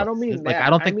Last of Us. I don't mean like that. I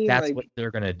don't think that's like, what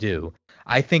they're gonna do.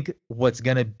 I think what's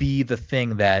gonna be the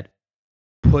thing that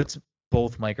puts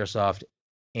both Microsoft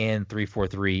and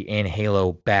 343 and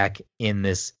Halo back in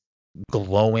this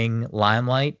glowing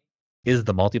limelight is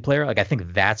the multiplayer. Like I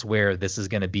think that's where this is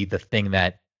gonna be the thing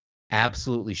that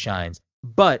absolutely shines.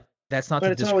 But that's not.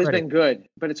 But it's always been good.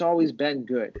 But it's always been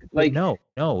good. Like no.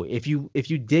 If you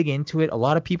dig into it, a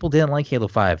lot of people didn't like Halo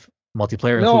 5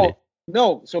 multiplayer included.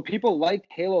 No. So people liked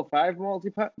Halo 5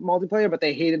 multiplayer, but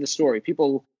they hated the story.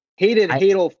 People hated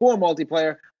Halo 4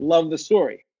 multiplayer, loved the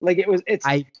story. Like it's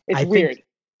weird.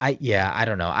 I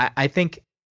don't know. I think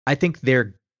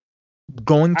they're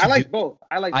going to. I like both.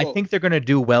 I think they're going to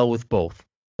do well with both.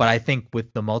 But I think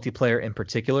with the multiplayer in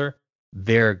particular,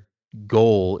 their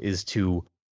goal is to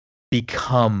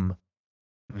become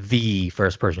the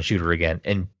first-person shooter again,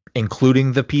 and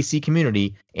including the PC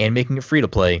community and making it free to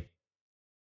play.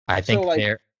 I think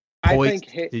they're poised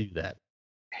to do that.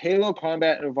 Halo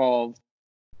Combat Evolved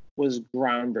was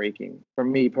groundbreaking for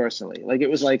me personally. Like it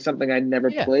was like something I'd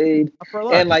never played,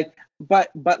 and like,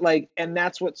 but like, and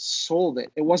that's what sold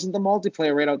it. It wasn't the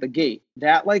multiplayer right out the gate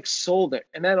that like sold it,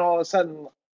 and then all of a sudden,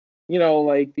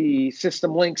 like the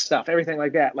system link stuff, everything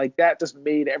like that just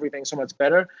made everything so much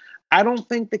better. I don't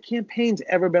think the campaign's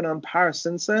ever been on par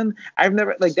since then. I've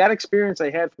never, like, that experience I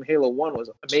had from Halo 1 was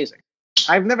amazing.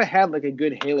 I've never had like a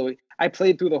good Halo. I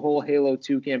played through the whole Halo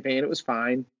 2 campaign. It was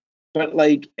fine. But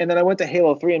like, and then I went to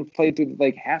Halo 3 and played through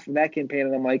like half of that campaign,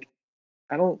 and I'm like,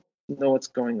 I don't know what's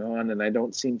going on, and I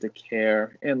don't seem to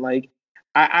care. And like,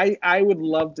 I would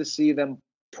love to see them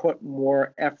put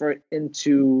more effort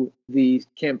into the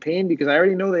campaign, because I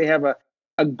already know they have a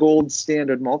gold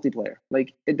standard multiplayer.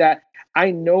 Like that,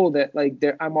 I know that like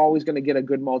I'm always going to get a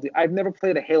good I've never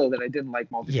played a Halo that I didn't like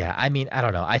multiplayer. Yeah, I mean, I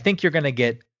don't know. I think you're going to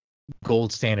get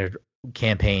gold standard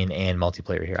campaign and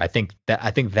multiplayer here. I think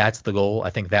that's the goal. I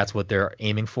think that's what they're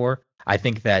aiming for. I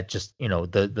think that just,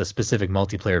 the specific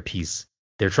multiplayer piece,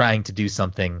 they're trying to do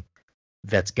something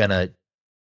that's going to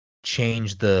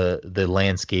change the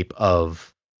landscape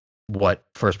of what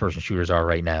first person shooters are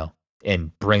right now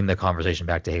and bring the conversation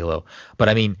back to Halo. But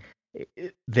I mean,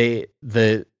 the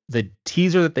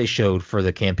teaser that they showed for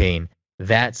the campaign,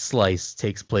 that slice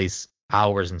takes place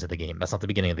hours into the game. That's not the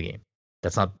beginning of the game.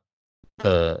 That's not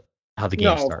how the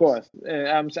game starts. No, of course.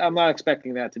 I'm not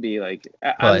expecting that to be like.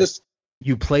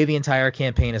 You play the entire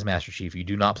campaign as Master Chief. You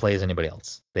do not play as anybody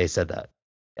else. They said that.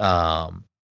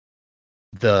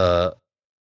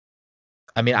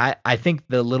 I mean, I think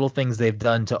the little things they've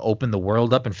done to open the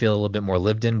world up and feel a little bit more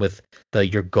lived in with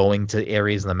you're going to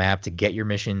areas on the map to get your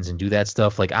missions and do that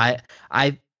stuff. Like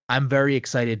I'm very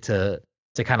excited to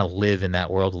kind of live in that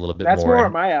world a little bit That's more. more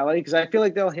at my alley because I feel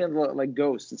like they'll handle it like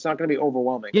Ghost. It's not going to be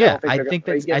overwhelming. Yeah, I think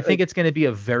it's going to be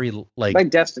a very like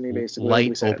Destiny, basically,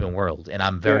 light open world, and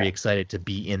I'm very excited to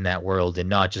be in that world and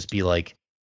not just be like,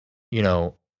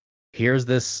 here's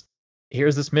this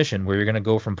mission where you're going to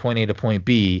go from point A to point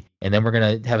B, and then we're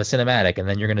going to have a cinematic, and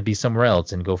then you're going to be somewhere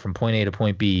else and go from point A to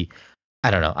point B.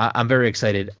 I don't know. I'm very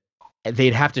excited.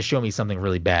 They'd have to show me something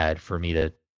really bad for me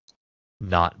to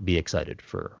not be excited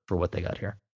for what they got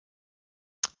here.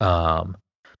 But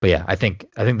yeah, I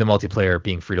think the multiplayer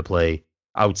being free to play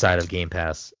outside of Game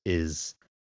Pass is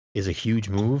a huge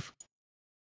move.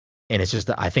 And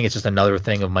I think it's just another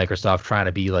thing of Microsoft trying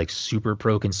to be like super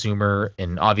pro consumer,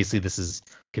 and obviously this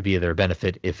could be their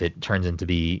benefit if it turns into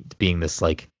being this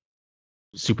like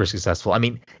super successful. I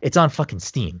mean, it's on fucking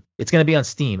Steam. It's gonna be on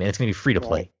Steam and it's gonna be free to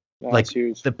play. Right. Like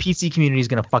huge. The PC community is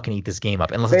gonna fucking eat this game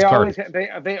up unless it's garbage.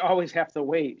 They always have to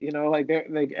wait. Like they're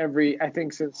like I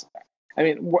think since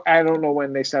I don't know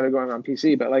when they started going on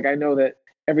PC, but like I know that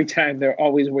every time they're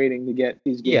always waiting to get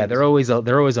these games. Yeah, they're always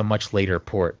a much later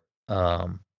port.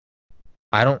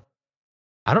 I don't.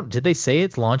 Did they say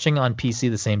it's launching on PC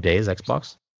the same day as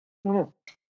Xbox?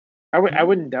 I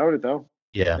wouldn't doubt it though.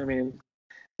 Yeah. I mean,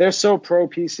 they're so pro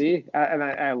PC, and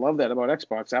I love that about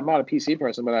Xbox. I'm not a PC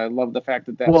person, but I love the fact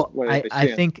that that's what they stand.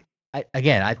 I think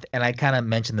I kind of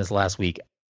mentioned this last week.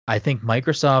 I think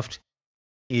Microsoft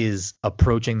is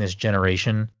approaching this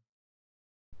generation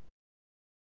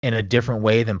in a different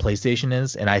way than PlayStation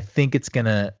is, and I think it's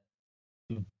gonna,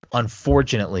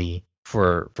 unfortunately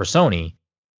for Sony,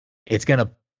 it's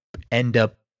gonna end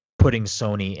up putting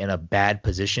Sony in a bad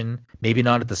position. Maybe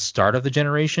not at the start of the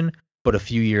generation, but a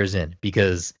few years in,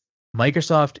 because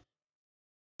Microsoft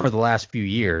for the last few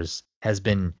years has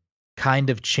been kind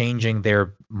of changing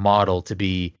their model to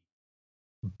be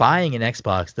buying an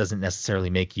Xbox doesn't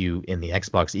necessarily make you in the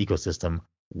Xbox ecosystem.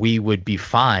 We would be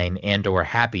fine and or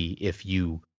happy if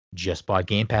you just bought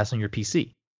Game Pass on your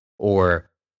PC or,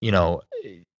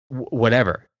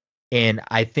 whatever. And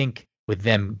I think with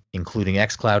them including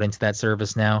xCloud into that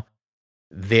service now,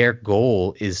 their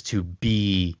goal is to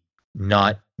be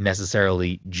not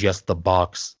necessarily just the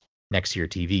box next to your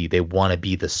TV. They want to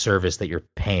be the service that you're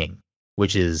paying,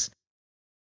 which is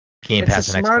Game Pass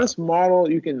and xCloud. It's the smartest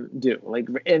model you can do. Like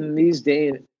in these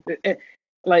days,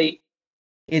 like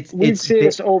we see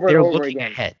this over and over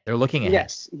again. They're looking ahead.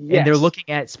 Yes. And they're looking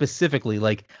at specifically,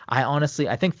 like, I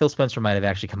think Phil Spencer might have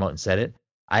actually come out and said it.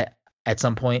 At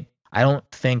some point, I don't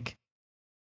think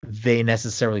they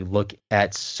necessarily look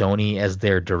at Sony as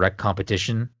their direct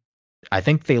competition. I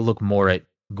think they look more at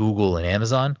Google and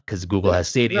Amazon because Google has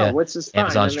Stadia. Which is fine,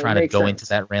 Amazon's trying to go into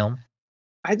that realm.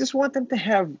 I just want them to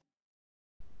have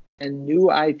a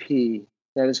new IP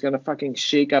that is going to fucking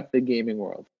shake up the gaming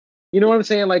world. You know what I'm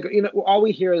saying? Like, all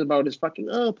we hear about is fucking,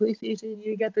 PlayStation,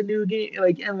 you got the new game.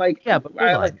 Yeah, but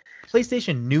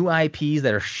PlayStation new IPs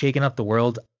that are shaking up the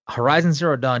world. Horizon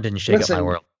Zero Dawn didn't shake up my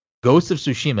world. Ghost of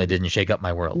Tsushima didn't shake up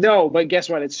my world. No, but guess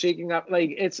what? It's shaking up.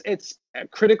 Like it's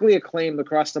critically acclaimed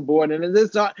across the board, and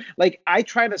it's not like I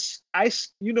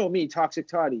me, Toxic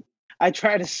Toddy. I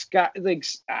try to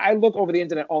I look over the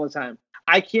internet all the time.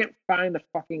 I can't find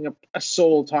a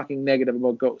soul talking negative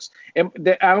about Ghost. And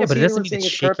I don't but see it doesn't mean it's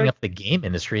shaking perfect. up the game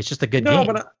industry. It's just a good game.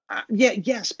 But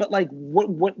yes, but like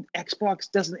what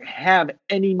Xbox doesn't have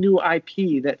any new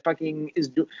IP that fucking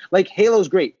is like Halo's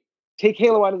great. Take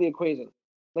Halo out of the equation.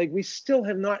 Like we still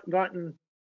have not gotten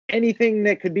anything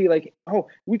that could be like,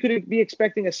 we could be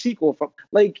expecting a sequel from,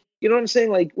 like, you know what I'm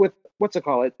saying? Like with what's it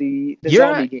called? The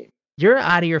zombie game. You're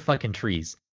out of your fucking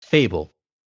trees. Fable.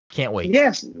 Can't wait.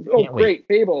 Yes. Great.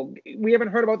 Fable. We haven't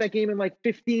heard about that game in like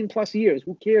 15 plus years.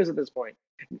 Who cares at this point?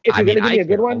 If you're going to give me a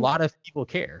good one. A lot of people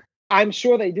care. I'm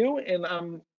sure they do. And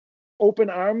I'm open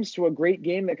arms to a great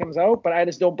game that comes out, but I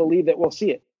just don't believe that we'll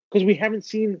see it because we haven't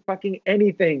seen fucking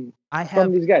anything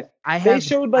from these guys. They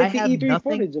showed like the E3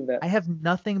 footage of that. I have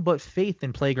nothing but faith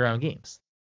in Playground Games.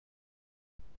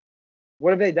 What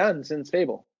have they done since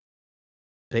Fable?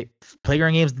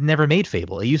 Playground Games never made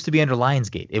Fable. It used to be under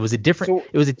Lionsgate. It was a different.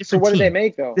 So what team. Did they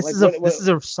make though? This is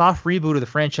a soft reboot of the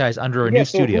franchise under a new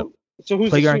studio. Who's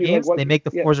Playground the Games? They make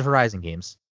the Forza Horizon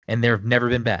games, and they've never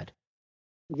been bad.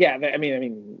 Yeah, I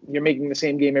mean, you're making the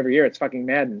same game every year. It's fucking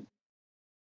Madden.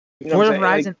 Forza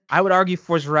Horizon. I would argue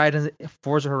Forza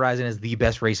Horizon is the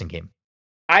best racing game.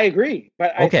 I agree,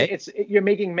 but Okay. you're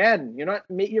making Madden.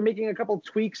 You're making a couple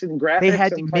tweaks in graphics. They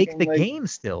had to and make the like, game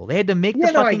still. They had to make yeah,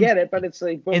 the no, fucking. I get it, but it's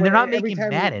like, but and they're not every making time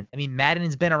Madden. I mean, Madden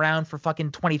has been around for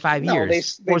fucking 25 no, years.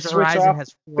 they Forza switch Horizon off.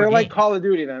 has 4 They're games. like Call of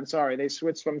Duty. Then sorry, they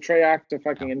switched from Treyarch to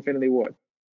fucking No. Infinity Ward.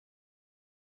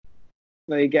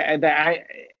 Like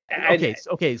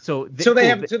So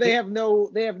they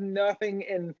have nothing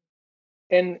in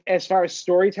as far as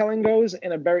storytelling goes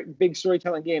in a very big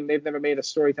storytelling game. They've never made a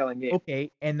storytelling game. Okay,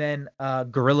 and then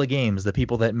Guerrilla Games, the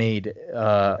people that made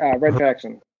Red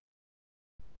Faction,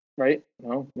 right?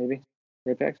 No, maybe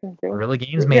Red Faction. Guerrilla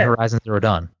Games made Horizon Zero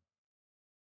Dawn.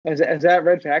 Is that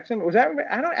Red Faction? Was that?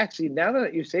 I don't actually. Now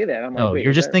that you say that, I'm like, no,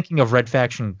 you're just thinking of Red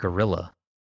Faction Guerrilla.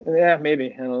 Yeah,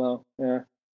 maybe. I don't know. Yeah.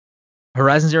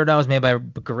 Horizon Zero Dawn was made by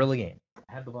Guerrilla Games.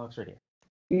 I have the box right here.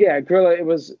 Yeah, Guerrilla. It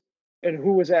was. And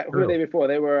who was that? Who were they before?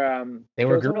 They were. They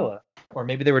were Guerrilla, or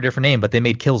maybe they were a different name, but they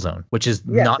made Killzone, which is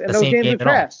not the same game at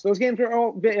all. Those games were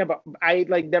all. Yeah, but I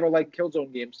never liked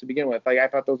Killzone games to begin with. Like I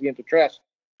thought those games were trash,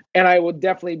 and I would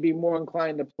definitely be more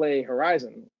inclined to play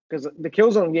Horizon because the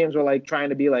Killzone games were like trying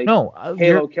to be like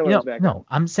Halo killers back then. No,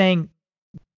 I'm saying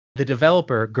the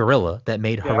developer Guerrilla that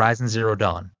made Horizon Zero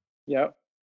Dawn. Yep.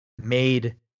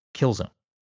 Made Killzone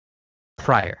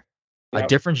prior, a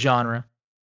different genre,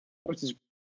 which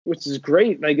is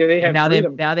great. Like they have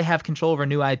now they have control over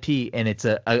new IP and it's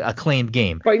a acclaimed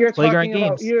game. But you're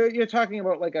talking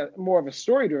about like a more of a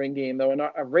story driven game though, and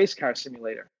not a race car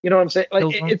simulator. You know what I'm saying? Like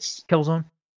it's Killzone.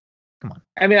 Come on.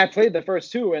 I mean, I played the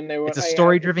first two and they were. It's a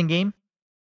story driven game.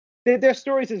 Their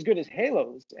story's as good as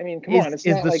Halo's. I mean, come on. It's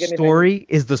not like anything.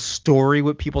 Is the story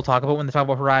what people talk about when they talk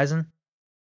about Horizon?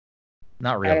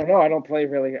 Not really. I don't know. I don't play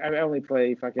really. I only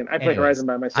play I play Horizon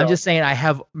by myself. I'm just saying I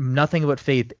have nothing but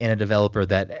faith in a developer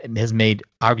that has made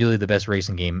arguably the best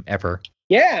racing game ever.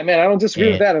 Yeah, man, I don't disagree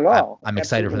with that at all. I'm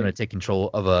excited for them to take control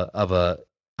of a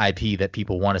IP that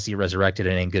people want to see resurrected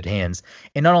and in good hands.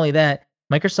 And not only that,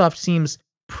 Microsoft seems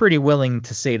pretty willing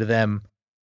to say to them,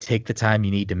 take the time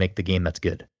you need to make the game that's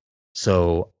good.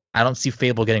 So I don't see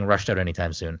Fable getting rushed out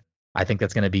anytime soon. I think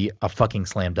that's going to be a fucking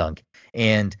slam dunk.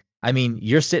 And I mean,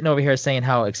 you're sitting over here saying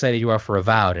how excited you are for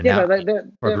Avowed, and now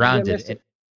for Grounded,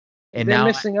 and they're now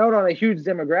missing out on a huge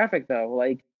demographic, though.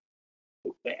 Like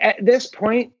at this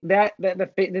point, the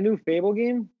new Fable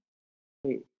game,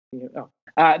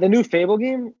 the new Fable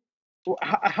game,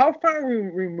 how far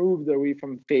removed are we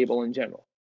from Fable in general?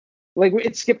 Like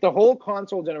it skipped the whole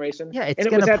console generation. Yeah, it's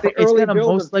gonna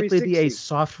most likely be a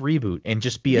soft reboot and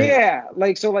just be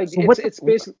it's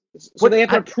basically they have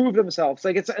to prove themselves.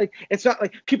 Like it's not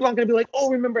like people aren't gonna be like, oh,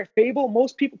 remember Fable?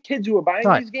 Most kids who are buying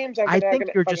these games are I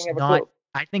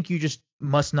think you just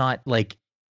must not like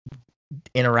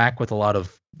interact with a lot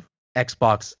of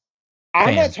Xbox.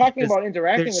 I'm not talking about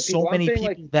interacting with people. There's so many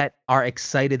people that are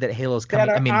excited that Halo's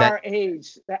coming. Our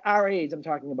age. I'm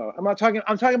talking about. I'm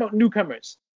talking about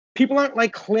newcomers. People aren't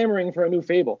like clamoring for a new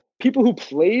Fable. People who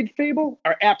played Fable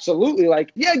are absolutely like,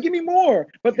 yeah, give me more.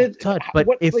 But if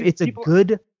it's a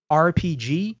good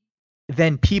RPG,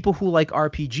 then people who like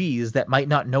RPGs that might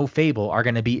not know Fable are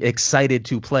going to be excited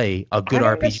to play a good RPG. I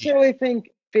don't necessarily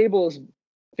think Fable's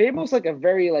like a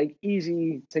very like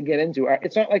easy to get into.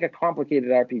 It's not like a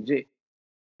complicated RPG.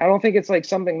 I don't think it's like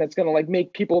something that's going to like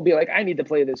make people be like, I need to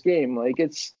play this game. Like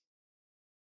it's.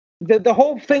 The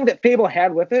whole thing that Fable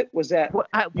had with it was that.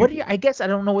 I guess I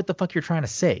don't know what the fuck you're trying to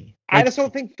say. I just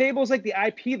don't think Fable's like the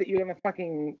IP that you're gonna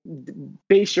fucking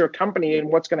base your company and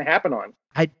what's gonna happen on.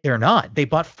 They're not. They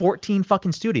bought 14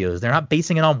 fucking studios. They're not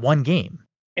basing it on one game.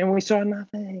 And we saw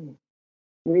nothing.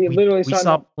 We literally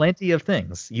saw plenty of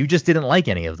things. You just didn't like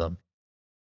any of them.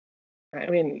 I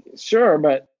mean, sure,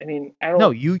 but I mean, I don't.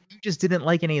 No, you just didn't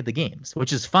like any of the games,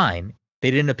 which is fine. They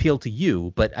didn't appeal to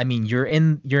you, but I mean,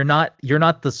 you're not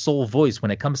the sole voice when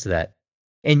it comes to that.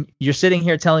 And you're sitting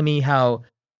here telling me how.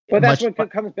 But that's what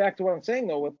comes back to what I'm saying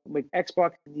though. With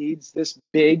Xbox needs this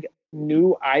big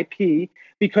new IP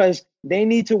because they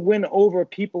need to win over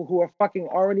people who are fucking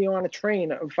already on a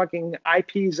train of fucking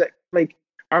IPs that like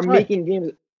are making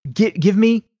games. Give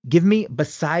me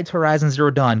besides Horizon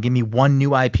Zero Dawn, give me one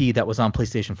new IP that was on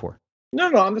PlayStation 4. No,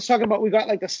 I'm just talking about we got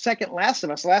like the second Last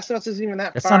of Us. Last of Us isn't even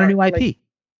that That's far. That's not a new IP. Like,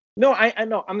 no, I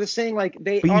know. I'm just saying like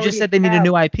they. But you just said they need a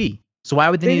new IP. So why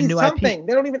would they need a new something? IP?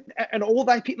 They don't even an old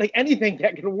IP like anything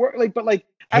that can work. Like, but like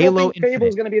Halo I don't think Fable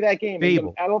is going to be that game.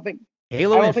 Fable. I don't think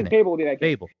Infinite. Fable will be that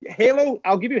game. Fable. Halo,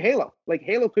 I'll give you Halo. Like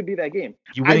Halo could be that game.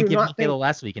 You wouldn't give me Halo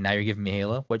last week, and now you're giving me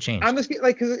Halo. What changed? I'm just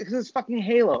like because it's fucking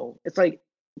Halo. It's like.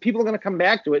 People are going to come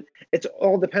back to it. It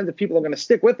all depends if people are going to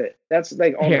stick with it. That's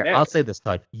like all. Here, I'll say this,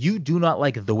 Todd. You do not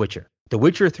like The Witcher. The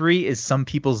Witcher 3 is some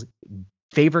people's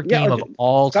favorite game of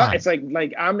all time. It's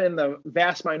like I'm in the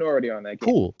vast minority on that game.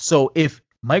 Cool. So if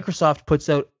Microsoft puts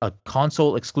out a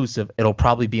console exclusive, it'll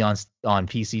probably be on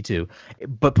PC too,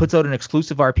 but puts out an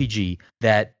exclusive RPG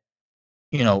that,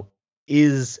 you know,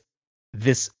 is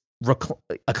this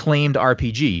acclaimed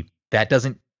RPG that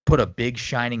doesn't put a big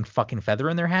shining fucking feather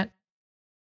in their hat.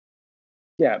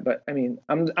 Yeah, but I mean,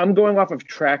 I'm going off of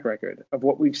track record of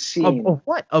what we've seen. Of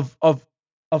what? Of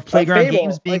Playground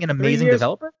Games being an amazing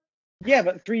developer? Yeah,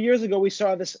 but 3 years ago we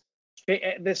saw this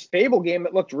Fable game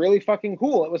that looked really fucking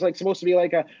cool. It was like supposed to be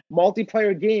like a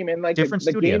multiplayer game, and like the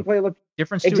gameplay looked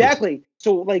different. Studio. Exactly.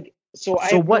 So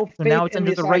now it's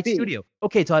under the right studio.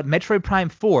 Okay, so Metroid Prime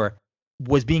 4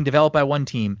 was being developed by one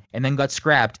team and then got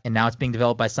scrapped, and now it's being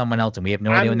developed by someone else, and we have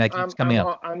no idea when that game's coming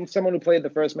up. I'm someone who played the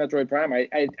first Metroid Prime.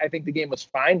 I think the game was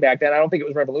fine back then. I don't think it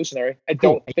was revolutionary. I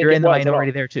don't think you're in the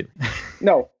minority there too.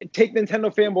 No, take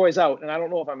Nintendo fanboys out, and I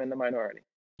don't know if I'm in the minority.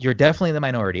 You're definitely in the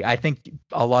minority. I think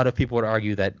a lot of people would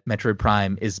argue that Metroid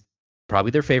Prime is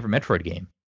probably their favorite Metroid game.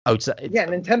 Outside, yeah,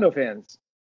 Nintendo fans.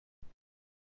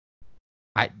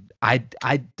 I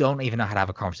don't even know how to have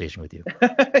a conversation with you.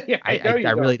 Yeah,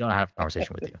 I really don't know how to have a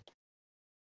conversation with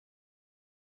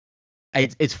you.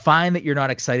 It's fine that you're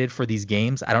not excited for these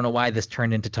games. I don't know why this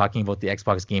turned into talking about the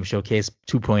Xbox Game Showcase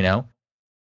 2.0.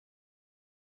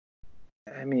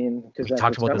 I mean, because we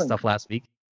talked about this stuff last week.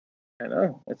 I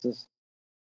know.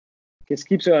 It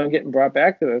keeps on getting brought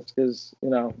back to this because, you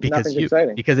know, nothing's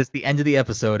exciting. Because it's the end of the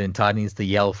episode and Todd needs to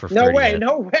yell for 30 No minutes.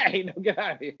 No, get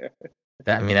out of here.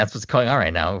 That's what's going on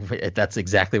right now. That's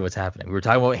exactly what's happening. We were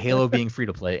talking about Halo being free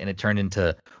to play, and it turned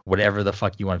into whatever the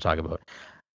fuck you want to talk about.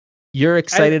 You're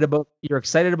excited about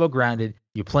Grounded.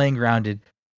 You're playing Grounded.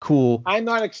 Cool. I'm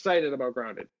not excited about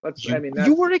Grounded.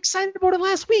 You were excited about it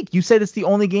last week. You said it's the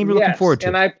only game you're looking forward to.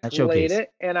 And I played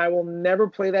it, and I will never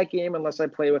play that game unless I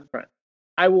play with friends.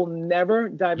 I will never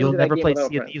dive into that game. You'll never play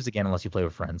Sea of Thieves again unless you play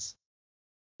with friends.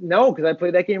 No, because I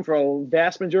played that game for a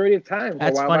vast majority of time.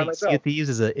 That's funny. Sea of Thieves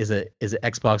is an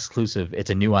Xbox exclusive. It's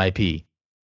a new IP.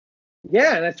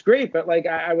 Yeah, and that's great. But like,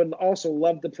 I would also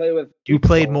love to play with. You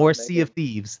played more Sea of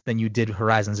Thieves than you did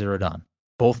Horizon Zero Dawn.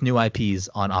 Both new IPs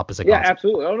on opposite consoles. Yeah,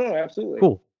 absolutely. Oh no, absolutely.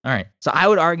 Cool. All right. So I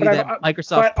would argue that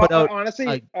Microsoft put out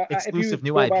honestly, exclusive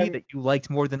new IP that you liked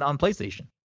more than on PlayStation.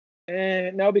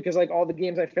 No, because like all the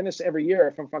games I finish every year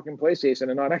are from fucking PlayStation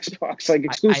and not Xbox, like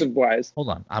exclusive wise. Hold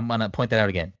on, I'm gonna point that out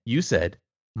again. You said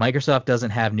Microsoft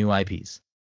doesn't have new IPs.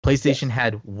 PlayStation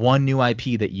had one new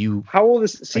IP that you. How old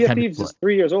is Sea of Thieves? Is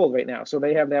 3 years old right now, so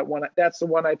they have that one. That's the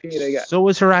one IP they got. So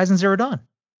was Horizon Zero Dawn.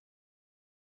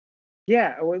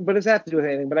 Yeah, but does that have to do with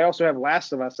anything? But I also have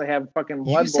Last of Us. I have fucking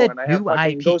Bloodborne. You said I have new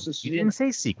IP. Ghost of You didn't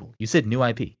say sequel. You said new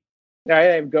IP. I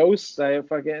have Ghosts. I have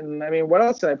fucking. I mean, what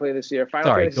else did I play this year?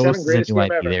 Final Fantasy Ghost VII, is a new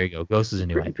IP. Ever. There you go. Ghost is a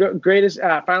new IP. Greatest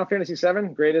Final Fantasy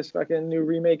VII, greatest fucking new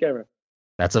remake ever.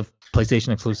 That's a PlayStation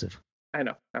exclusive. I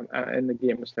know, and the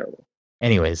game was terrible.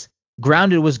 Anyways,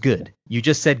 Grounded was good. You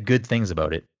just said good things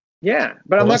about it. Yeah,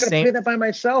 but I'm not going to play that by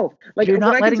myself. Like, you're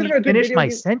not letting me finish my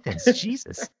sentence.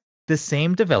 Jesus. The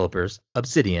same developers,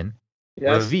 Obsidian,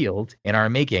 revealed and are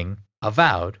making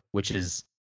Avowed, which is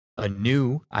a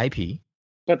new IP.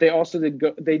 But they also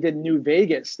did New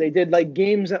Vegas. They did like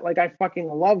games that like I fucking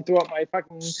love throughout my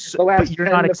fucking the last. But you're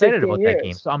not excited about that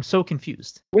game, so I'm so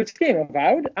confused. Which game?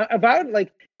 Avowed? Avowed,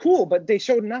 like cool, but they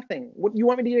showed nothing. What you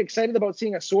want me to get excited about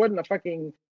seeing a sword in a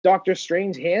fucking Doctor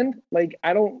Strange hand? Like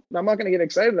I'm not gonna get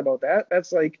excited about that.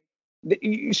 That's like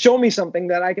you show me something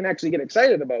that I can actually get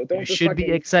excited about. You should be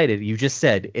excited. You just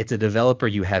said it's a developer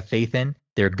you have faith in.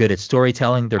 They're good at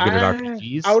storytelling. They're good at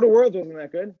RPGs. Outer Worlds wasn't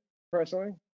that good,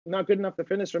 personally. Not good enough to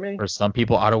finish for me. For some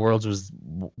people, Outer Worlds was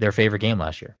their favorite game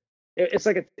last year. It's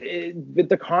like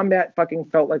the combat fucking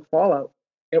felt like Fallout.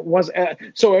 It was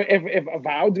so if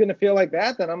Avowed's gonna feel like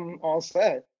that, then I'm all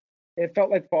set. It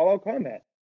felt like Fallout combat.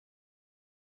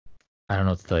 I don't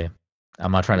know what to tell you.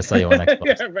 I'm not trying to sell you on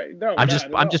Xbox. Yeah, right. No,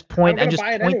 I'm just pointing out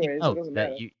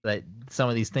that that some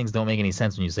of these things don't make any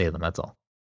sense when you say them. That's all.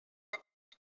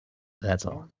 That's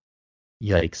all.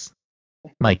 Yikes,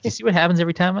 Mike. You see what happens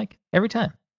every time, Mike? Every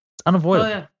time. It's unavoidable.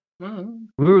 Oh, yeah.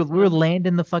 We were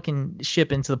landing the fucking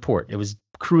ship into the port. It was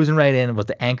cruising right in with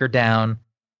the anchor down,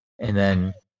 and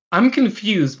then I'm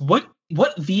confused. What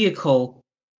vehicle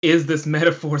is this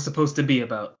metaphor supposed to be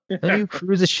about? Don't you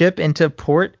cruise a ship into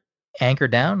port, anchor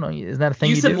down? Isn't that a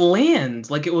thing you said do? Land,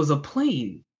 like it was a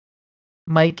plane.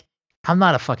 Mike, I'm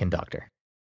not a fucking doctor.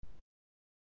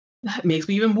 That makes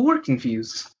me even more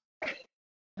confused.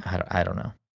 I don't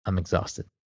know. I'm exhausted.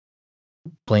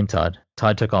 Blame Todd.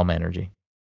 Todd took all my energy.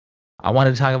 I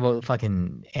wanted to talk about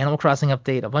fucking Animal Crossing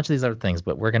update, a bunch of these other things,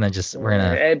 but we're gonna.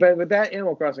 But with that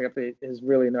Animal Crossing update is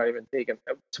really not even taken.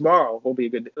 Tomorrow will be a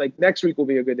good. Like next week will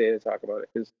be a good day to talk about it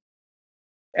because.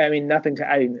 I mean, nothing.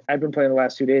 I've been playing the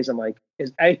last 2 days. I'm like,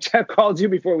 I called you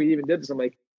before we even did this. I'm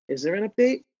like, is there an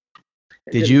update?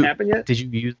 Did you happen yet? Did you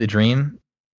use the Dream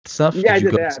stuff? Yeah, I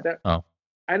did that.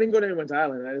 I didn't go to anyone's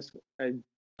island. So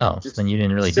then you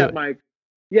didn't really do it.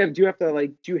 Yeah, do you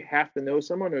have to know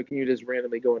someone, or can you just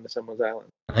randomly go into someone's island?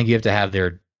 I think you have to have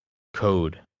their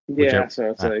code. Yeah,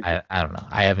 so it's like I don't know.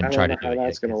 I haven't tried to do it yet. How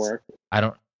that's gonna work? I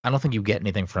don't think you get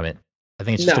anything from it. I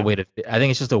think it's just a way to. I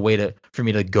think it's just a way for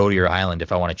me to go to your island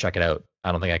if I want to check it out.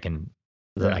 I don't think I can.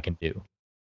 I can do.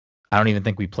 I don't even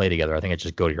think we play together. I think I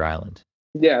just go to your island.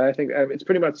 Yeah, I think it's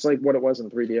pretty much like what it was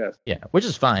in 3DS. Yeah, which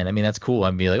is fine. I mean, that's cool.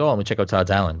 I'd be like, oh, let me check out Todd's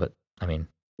Island. But I mean,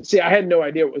 see, I had no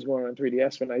idea what was going on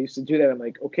 3DS when I used to do that. I'm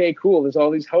like, okay, cool. There's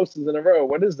all these houses in a row.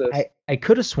 What is this? I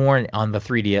could have sworn on the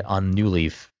 3D on New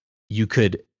Leaf, you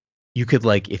could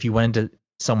like if you went into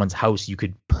someone's house, you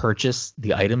could purchase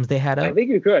the items they had out. I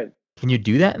think you could. Can you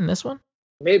do that in this one?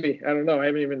 Maybe. I don't know. I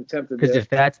haven't even attempted. Because if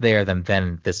that's there,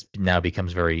 then this now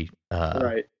becomes very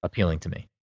right. appealing to me.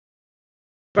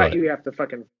 But you have to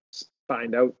fucking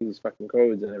find out these fucking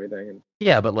codes and everything. And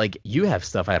yeah, but like you have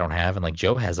stuff I don't have, and like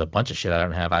Joe has a bunch of shit I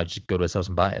don't have. I just go to his house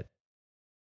and buy it.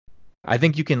 I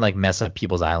think you can like mess up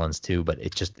people's islands too, but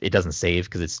it doesn't save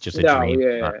because it's just a dream.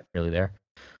 Yeah, not really there.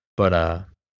 But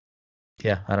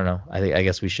yeah, I don't know. I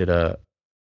guess we should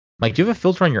Mike, do you have a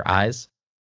filter on your eyes?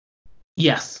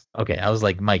 Yes. Okay, I was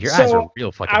like, Mike, your eyes are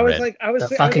real fucking red.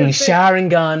 The fucking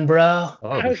Sharingan, bro.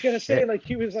 I was gonna say like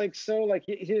he was like so like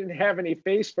he didn't have any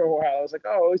face for a while. I was like,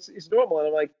 oh, it's normal, and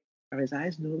I'm like, are his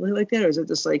eyes normally like that, or is it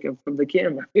just like from the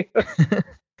camera?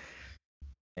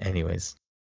 Anyways,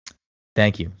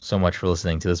 thank you so much for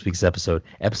listening to this week's episode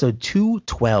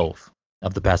 212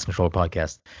 of the Pass Controller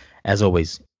Podcast. As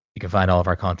always, you can find all of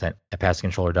our content at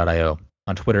passcontroller.io.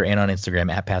 On Twitter and on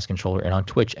Instagram at PassController, and on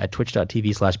Twitch at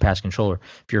twitch.tv/PassController.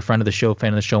 If you're a friend of the show,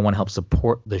 fan of the show, want to help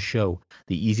support the show,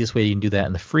 the easiest way you can do that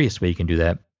and the freest way you can do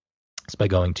that is by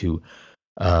going to,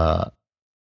 I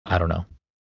don't know,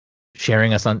 sharing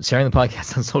the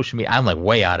podcast on social media. I'm like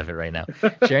way out of it right now.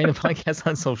 Sharing the podcast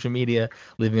on social media,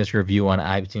 leaving us a review on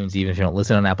iTunes, even if you don't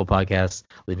listen on Apple Podcasts,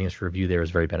 leaving us a review there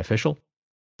is very beneficial.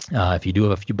 If you do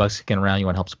have a few bucks kicking around, you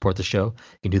want to help support the show,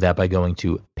 you can do that by going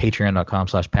to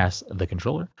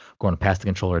patreon.com/passthecontroller, going to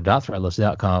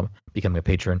passthecontroller.threadless.com, becoming a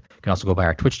patron. You can also go by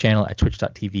our Twitch channel at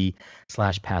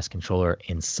twitch.tv/passcontroller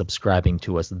and subscribing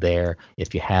to us there.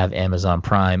 If you have Amazon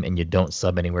Prime and you don't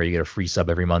sub anywhere, you get a free sub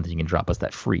every month, and you can drop us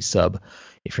that free sub.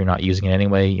 If you're not using it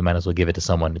anyway, you might as well give it to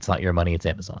someone. It's not your money, it's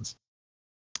Amazon's.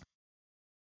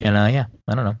 And yeah,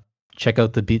 I don't know. Check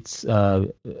out the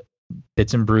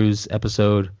Bits and Brews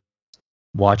episode.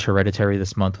 Watch Hereditary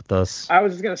this month with us. I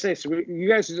was just gonna say, so you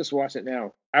guys should just watch it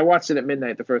now. I watched it at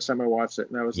midnight the first time I watched it,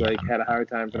 and I was had a hard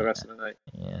time for the rest of the night.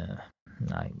 Yeah,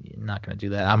 not gonna do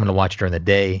that. I'm gonna watch it during the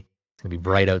day. It's gonna be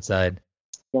bright outside.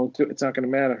 It's not gonna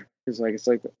matter. It's like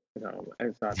no,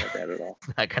 it's not that bad at all.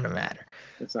 It's not gonna matter.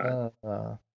 It's not.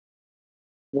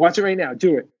 Watch it right now.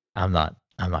 Do it. I'm not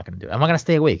gonna do it. I'm not gonna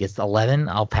stay awake. It's 11.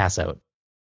 I'll pass out.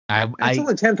 It's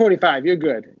only 10:45. You're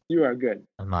good. You are good.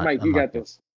 Mike, you got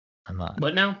this. I'm not.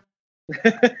 What now?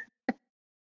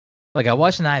 Like I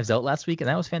watched Knives Out last week, and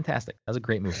that was fantastic. That was a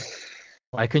great movie.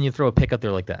 Why couldn't you throw a pick up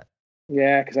there like that?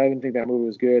 Yeah, because I didn't think that movie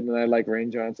was good, and I like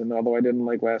Rian Johnson, although I didn't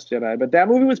like Last Jedi. But that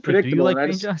movie was predictable. Do you like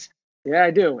Rian Johnson? Yeah,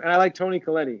 I do, and I like Toni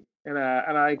Collette, and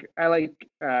I like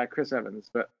Chris Evans,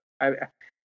 but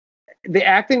the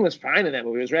acting was fine in that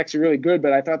movie. It was actually really good,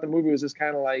 but I thought the movie was just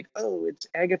kind of like, oh, it's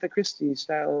Agatha Christie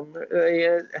style.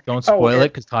 Don't spoil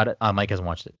it, because Mike hasn't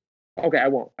watched it. Okay, I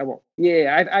won't.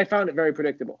 Yeah, I found it very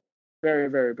predictable.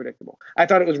 Very, very predictable. I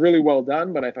thought it was really well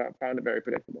done, but I found it very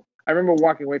predictable. I remember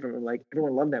walking away from it like,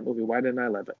 everyone loved that movie. Why didn't I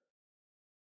love it?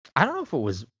 I don't know if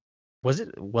it was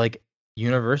it like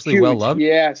universally well loved?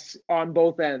 Yes, on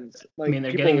both ends. Like, I mean,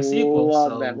 they're getting a sequel.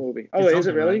 Love that movie. Oh, is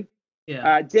it really? Right?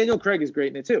 Yeah. Daniel Craig is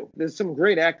great in it too. There's some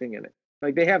great acting in it.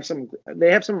 Like they have some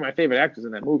of my favorite actors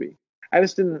in that movie. I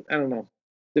don't know.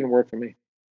 Didn't work for me.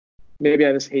 Maybe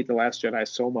I just hate The Last Jedi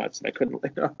so much that I couldn't.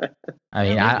 I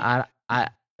mean,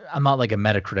 I'm not like a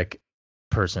Metacritic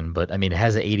person, but I mean, it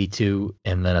has an 82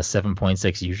 and then a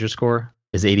 7.6 user score.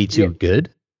 Is 82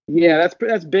 good? Yeah,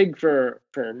 that's big for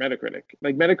Metacritic.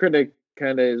 Like Metacritic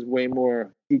kind of is way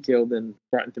more detailed than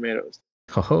Rotten Tomatoes.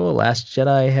 Oh, Last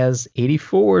Jedi has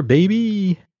 84,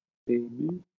 baby.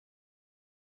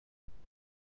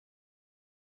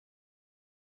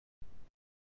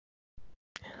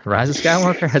 Rise of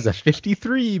Skywalker has a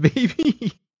 53,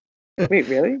 baby. Wait,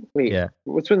 really? Wait. Yeah.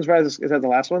 Which one's Rise? Is that the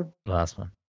last one? The last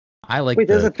one. I like. Wait,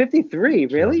 there's a 53.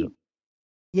 Really?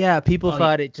 Yeah, people Oh,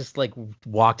 thought it just like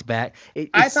walked back.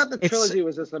 I thought the trilogy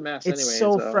was just a mess. It's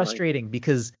anyway, so frustrating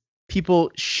because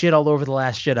people shit all over The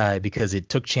Last Jedi because it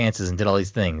took chances and did all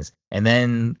these things, and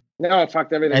then no, it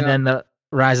fucked everything. And up. then the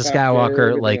Rise of Fucked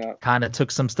Skywalker everything up. kind of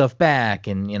took some stuff back,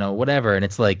 and whatever, and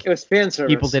it's like It was fan service.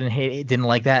 people didn't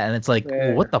like that, and it's like,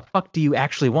 well, what the fuck do you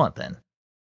actually want then?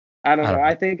 I don't know.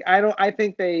 I don't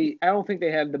think they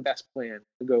had the best plan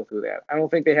to go through that. I don't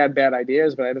think they had bad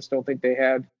ideas, but I just don't think they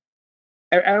had.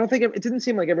 I don't think it didn't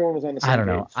seem like everyone was on the same page.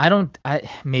 I don't know.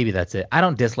 Maybe that's it. I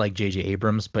don't dislike J.J.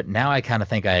 Abrams, but now I kind of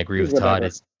think I agree with Todd.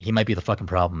 He might be the fucking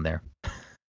problem there.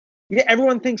 Yeah,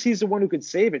 everyone thinks he's the one who could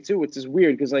save it too, which is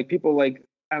weird because like people like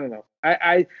I don't know.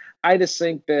 I just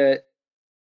think that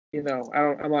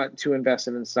I'm not too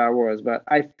invested in Star Wars, but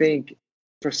I think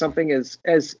for something as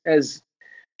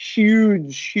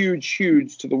huge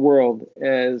to the world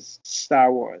as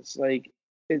Star Wars, like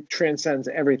it transcends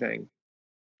everything.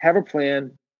 Have a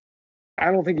plan.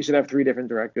 I don't think you should have 3 different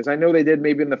directors. I know they did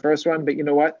maybe in the first one, but you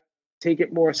know what? Take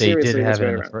it more seriously. They did have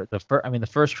it in the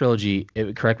first trilogy.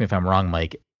 Correct me if I'm wrong,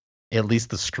 Mike. At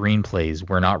least the screenplays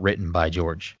were not written by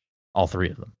George. All 3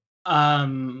 of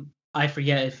them. I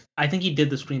forget I think he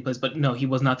did the screenplays, but no, he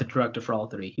was not the director for all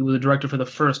 3. He was the director for the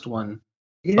first one.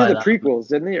 He did the prequels,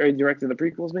 didn't he? Or he directed the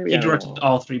prequels, maybe? He directed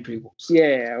all 3 prequels.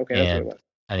 Yeah, okay. That's what it was.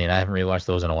 I mean, I haven't rewatched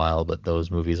those in a while, but those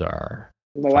movies are.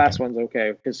 The last one's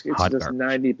okay because it's just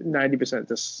 90%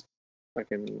 just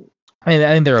fucking. I mean,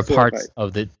 I think there are parts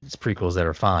of the prequels that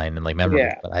are fine and like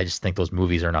memorable, but I just think those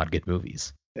movies are not good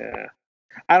movies. Yeah,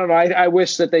 I don't know. I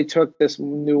wish that they took this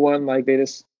new one like they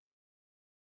just.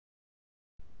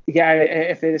 Yeah,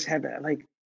 if they just had that, like,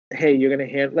 hey, you're gonna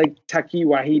hand like Taika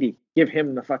Waititi, give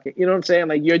him the fucking, you know what I'm saying?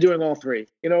 Like you're doing all 3.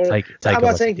 You know, I'm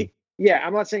not saying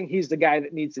I'm not saying he's the guy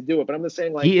that needs to do it, but I'm just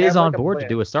saying like he is on board to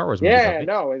do a Star Wars movie.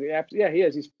 Yeah, he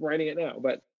is. He's writing it now,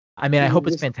 but I mean, I hope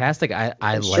it's fantastic. I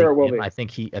like him. I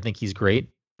think he's great.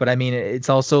 But I mean, it's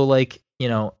also like,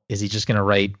 is he just gonna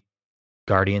write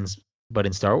Guardians but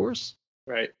in Star Wars?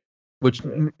 Right. Which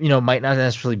might not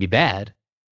necessarily be bad,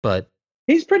 but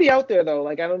he's pretty out there though.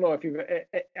 Like I don't know if you've.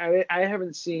 I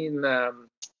haven't seen.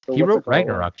 He wrote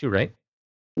Ragnarok too, right?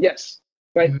 Yes,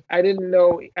 but I didn't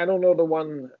know. I don't know the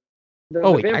one.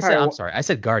 I'm sorry. I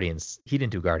said Guardians. He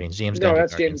didn't do Guardians. James Gunn. No,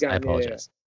 that's James Gunn. I apologize.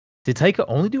 Yeah. Did Taika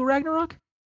only do Ragnarok?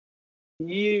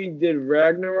 He did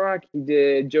Ragnarok. He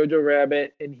did Jojo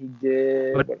Rabbit, and he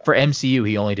did. But for MCU,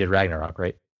 he only did Ragnarok,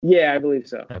 right? Yeah, I believe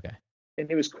so. Okay.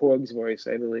 And it was Korg's voice,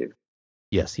 I believe.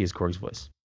 Yes, he is Korg's voice.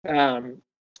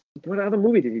 What other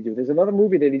movie did he do? There's another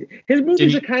movie that his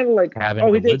movies are kind of like Cabin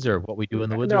in the Woods or What We Do in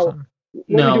the Woods or something. What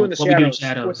We Do in the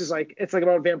Shadows, which is like it's like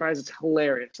about vampires. It's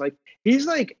hilarious. Like he's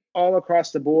like all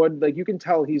across the board. Like you can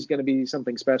tell he's going to be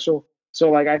something special. So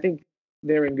like I think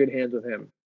they're in good hands with him.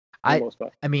 I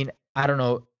mean, I don't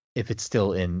know if it's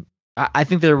still in. I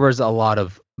think there was a lot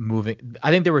of moving.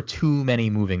 I think there were too many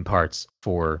moving parts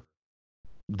for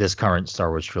this current Star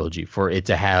Wars trilogy for it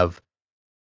to have.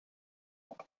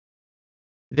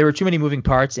 There were too many moving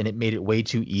parts, and it made it way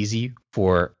too easy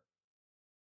for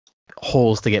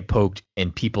holes to get poked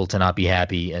and people to not be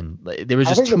happy, and there was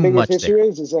just too much. The biggest issue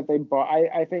is that they bought.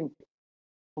 I think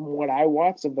from what I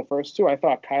watched of the first 2, I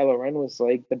thought Kylo Ren was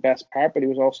like the best part, but he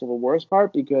was also the worst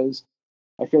part because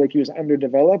I feel like he was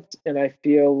underdeveloped, and I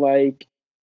feel like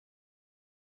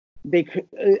they could.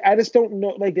 I just don't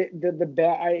know. Like the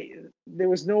bad. There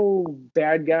was no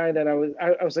bad guy that I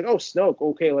was like, oh, Snoke.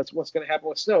 Okay, what's going to happen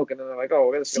with Snoke? And then they're like,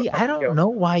 oh, I don't know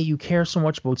why you care so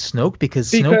much about Snoke because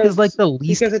Snoke is like the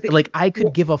least. I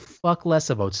could give a fuck less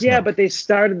about Snoke. Yeah, but they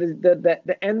started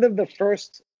the end of the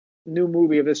first new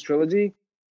movie of this trilogy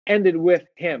ended with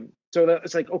him. So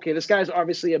it's like, okay, this guy's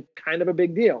obviously a kind of a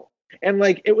big deal. And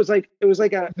like it was like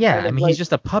a he's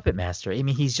just a puppet master. I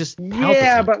mean, he's just Palpatine.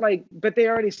 Yeah, but they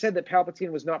already said that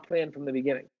Palpatine was not planned from the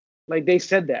beginning. Like they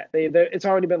said that it's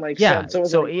already been like said.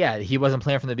 So he wasn't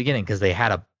planned from the beginning because they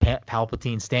had a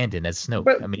Palpatine stand-in as Snoke.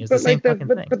 But, I mean, it's the same fucking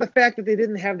thing. But the fact that they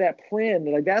didn't have that plan,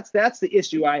 like that's the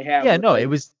issue I have. Yeah, no,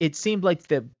 it seemed like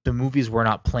the movies were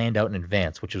not planned out in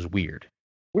advance, which was weird.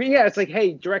 Well, yeah, it's like,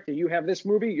 hey, director, you have this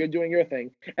movie, you're doing your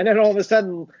thing, and then all of a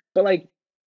sudden, but like.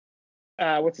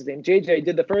 What's his name? JJ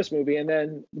did the first movie, and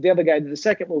then the other guy did the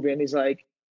second movie, and he's like,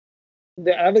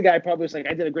 the other guy probably was like,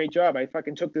 I did a great job. I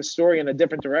fucking took this story in a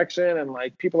different direction, and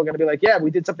like people are gonna be like, yeah, we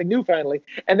did something new finally.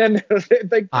 And then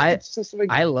like, it's just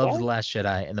like, I loved The Last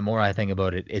Jedi, and the more I think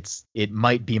about it, it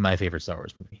might be my favorite Star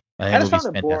Wars movie. I just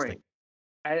found it boring.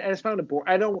 I just found it boring.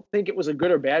 I don't think it was a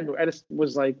good or bad movie. I just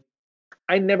was like,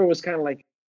 I never was kind of like,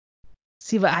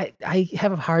 See, but I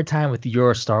have a hard time with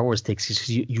your Star Wars takes because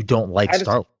you don't like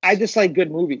Star Wars. I just like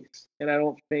good movies, and I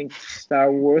don't think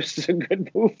Star Wars are good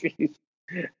movies.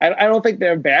 I don't think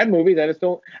they're bad movies. I just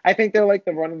don't. I think they're like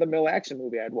the run-of-the-mill action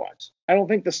movie I'd watch. I don't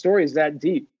think the story is that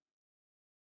deep.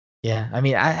 Yeah, I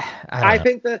mean, I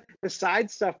think the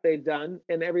side stuff they've done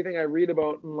and everything I read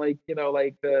about, and like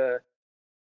like the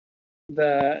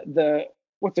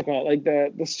what's it called, like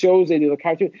the shows they do, the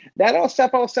cartoon, that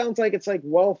all sounds like it's like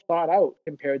well thought out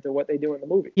compared to what they do in the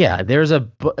movie. Yeah, there's a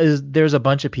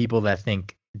bunch of people that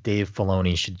think Dave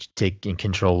Filoni should take in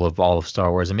control of all of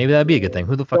Star Wars, and maybe that'd be a good thing.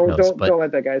 Who the fuck knows? Don't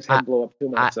let that guy's head blow up too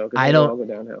much, though. I don't go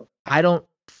downhill. I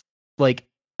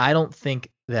don't think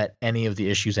that any of the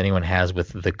issues anyone has with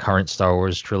the current Star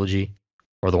Wars trilogy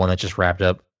or the one that just wrapped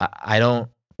up, I don't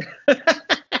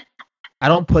I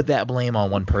don't put that blame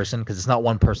on one person because it's not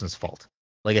one person's fault.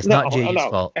 Like it's not JG's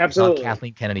fault. Absolutely. It's not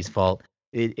Kathleen Kennedy's fault.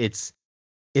 It's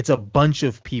a bunch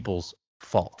of people's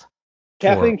fault.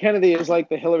 Kathleen Kennedy is like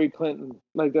the Hillary Clinton.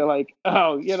 Like they're like,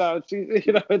 oh, she's,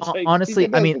 it's like,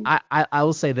 honestly, I mean, I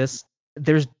will say this: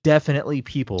 there's definitely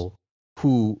people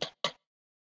who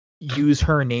use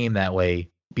her name that way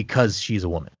because she's a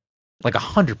woman, like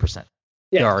 100%.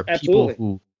 There are people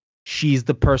who she's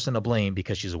the person to blame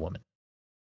because she's a woman.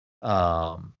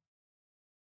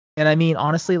 And I mean,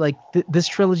 honestly, like this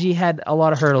trilogy had a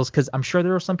lot of hurdles because I'm sure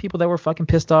there were some people that were fucking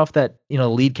pissed off that the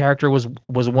lead character was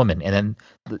a woman, and then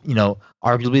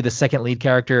arguably the second lead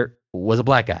character was a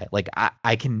black guy. Like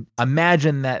I can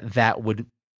imagine that would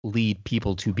lead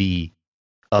people to be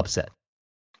upset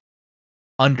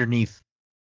underneath,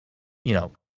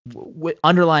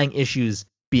 underlying issues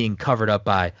being covered up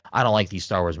by I don't like these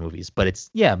Star Wars movies, but it's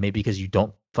maybe because you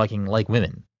don't fucking like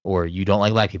women. Or you don't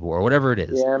like black people, or whatever it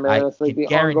is. Yeah, man, it's like I can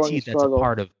guarantee that's a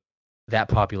part of that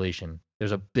population.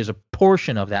 There's a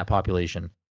portion of that population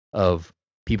of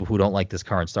people who don't like this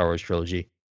current Star Wars trilogy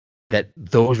that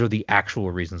those are the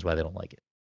actual reasons why they don't like it.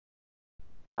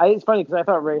 It's funny because I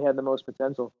thought Rey had the most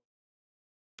potential.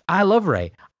 I love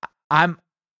Rey. I'm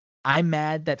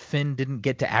mad that Finn didn't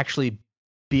get to actually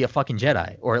be a fucking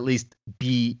Jedi, or at least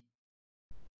be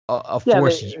a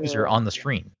Force user on the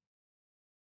screen.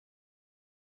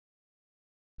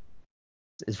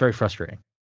 It's very frustrating.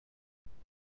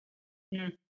 Yeah.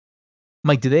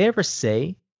 Mike, do they ever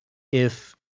say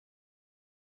if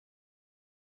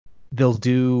they'll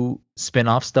do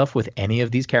spin-off stuff with any of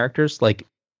these characters? Like,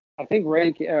 I think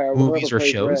Rey, movies or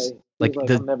shows? Rey,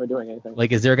 I'm never doing anything.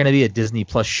 Like, is there going to be a Disney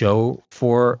Plus show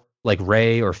for like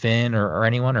Rey or Finn or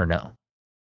anyone, or no?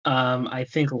 I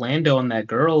think Lando and that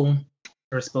girl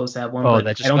are supposed to have one. Oh,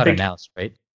 that just got announced,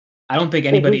 right? I don't think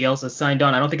anybody else has signed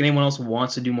on. I don't think anyone else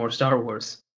wants to do more Star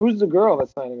Wars. Who's the girl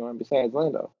that's signing on besides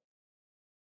Lando?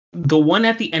 The one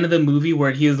at the end of the movie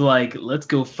where he's like, let's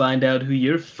go find out who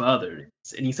your father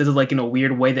is. And he says it like in a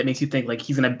weird way that makes you think like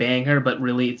he's going to bang her, but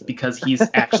really it's because he's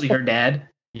actually her dad.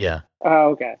 Yeah.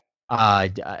 Oh, okay.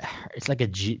 It's like a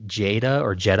Jada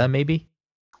or Jeddah, maybe?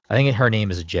 I think her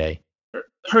name is a J.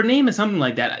 Her name is something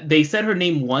like that. They said her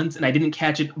name once, and I didn't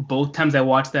catch it both times I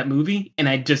watched that movie, and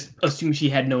I just assumed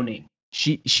she had no name.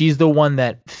 She's the one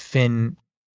that Finn,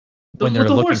 when they're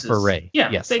looking for Rey. Yeah,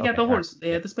 yes, they got the horse.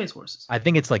 They had the space horses. I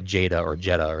think it's like Jada or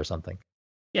Jeddah or something.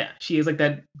 Yeah, she has like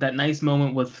that nice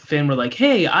moment with Finn where like,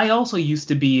 hey, I also used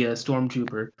to be a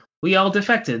stormtrooper. We all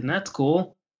defected, and that's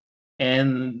cool.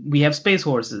 And we have space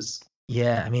horses.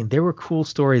 Yeah, I mean, there were cool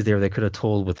stories there they could have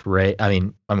told with Rey. I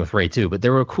mean, I'm with Rey too, but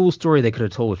there were a cool story they could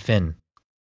have told with Finn.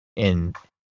 And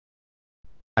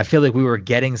I feel like we were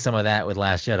getting some of that with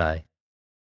Last Jedi.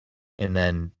 And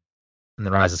then in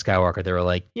The Rise of Skywalker, they were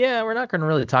like, yeah, we're not going to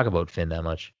really talk about Finn that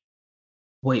much.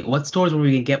 Wait, what stories were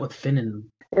we going to get with Finn?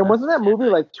 And wasn't that movie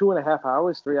like 2.5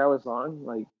 hours, 3 hours long?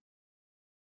 Like,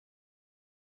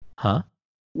 huh?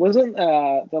 Wasn't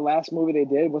the last movie they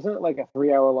did, wasn't it like a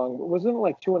 3 hour long? Wasn't it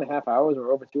like 2.5 hours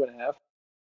or over 2.5?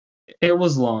 It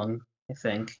was long, I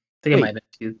think. It might have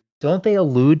been too. Don't they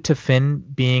allude to Finn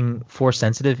being Force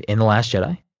sensitive in The Last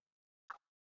Jedi?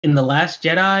 In The Last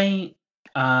Jedi,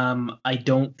 I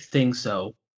don't think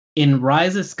so. In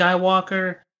Rise of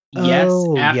Skywalker, yes.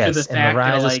 After the fact, in The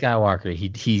Rise of Skywalker,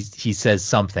 he says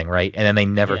something, right? And then they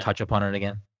never touch upon it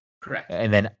again. Correct.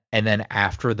 And then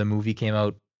after the movie came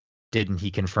out, didn't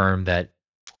he confirm that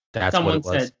that's what it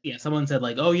was? Someone said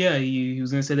like, oh yeah, he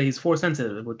was going to say that he's Force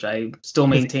sensitive, which I still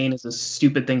maintain is a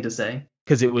stupid thing to say.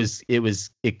 Because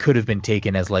it could have been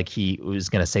taken as like he was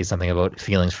going to say something about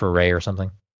feelings for Rey or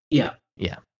something. Yeah.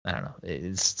 Yeah. I don't know.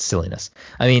 It's silliness.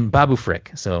 I mean, Babu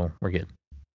Frick, so we're good.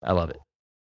 I love it.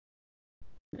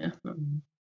 Yeah.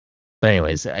 But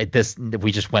anyways,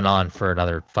 we just went on for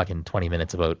another fucking 20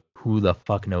 minutes about who the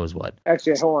fuck knows what.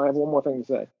 Actually, hold on. I have one more thing to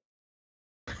say.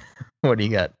 What do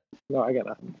you got? No, I got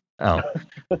nothing. Oh.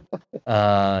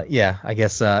 Yeah, I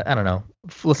guess, I don't know.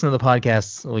 Listen to the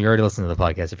podcast. Well, you already listened to the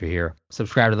podcast if you're here.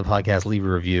 Subscribe to the podcast, leave a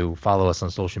review, follow us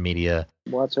on social media.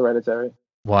 Watch Hereditary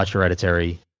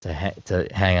To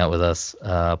hang out with us.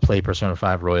 Play Persona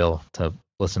 5 Royal to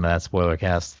listen to that spoiler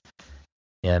cast.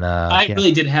 And I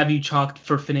really did have you chalked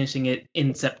for finishing it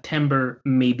in September,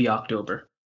 maybe October.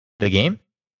 The game?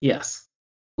 Yes.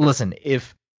 Listen,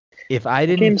 if I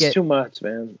didn't game's get too much,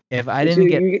 man. If I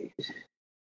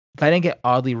didn't get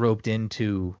oddly roped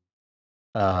into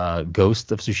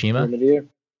Ghost of Tsushima,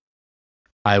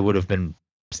 I would have been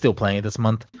still playing it this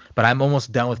month. But I'm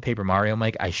almost done with Paper Mario,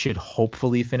 Mike. I should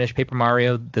hopefully finish Paper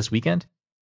Mario this weekend.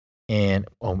 And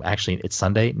actually, it's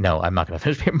Sunday. No, I'm not going to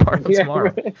finish Paper Mario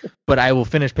tomorrow. Right. But I will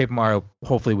finish Paper Mario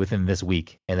hopefully within this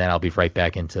week, and then I'll be right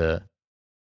back into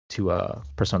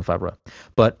Persona 5 Royal.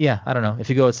 But yeah, I don't know. If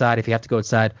you have to go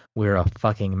outside, wear a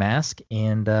fucking mask,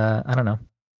 and I don't know.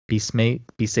 Be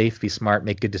safe, be smart,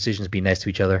 make good decisions, be nice to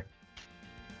each other.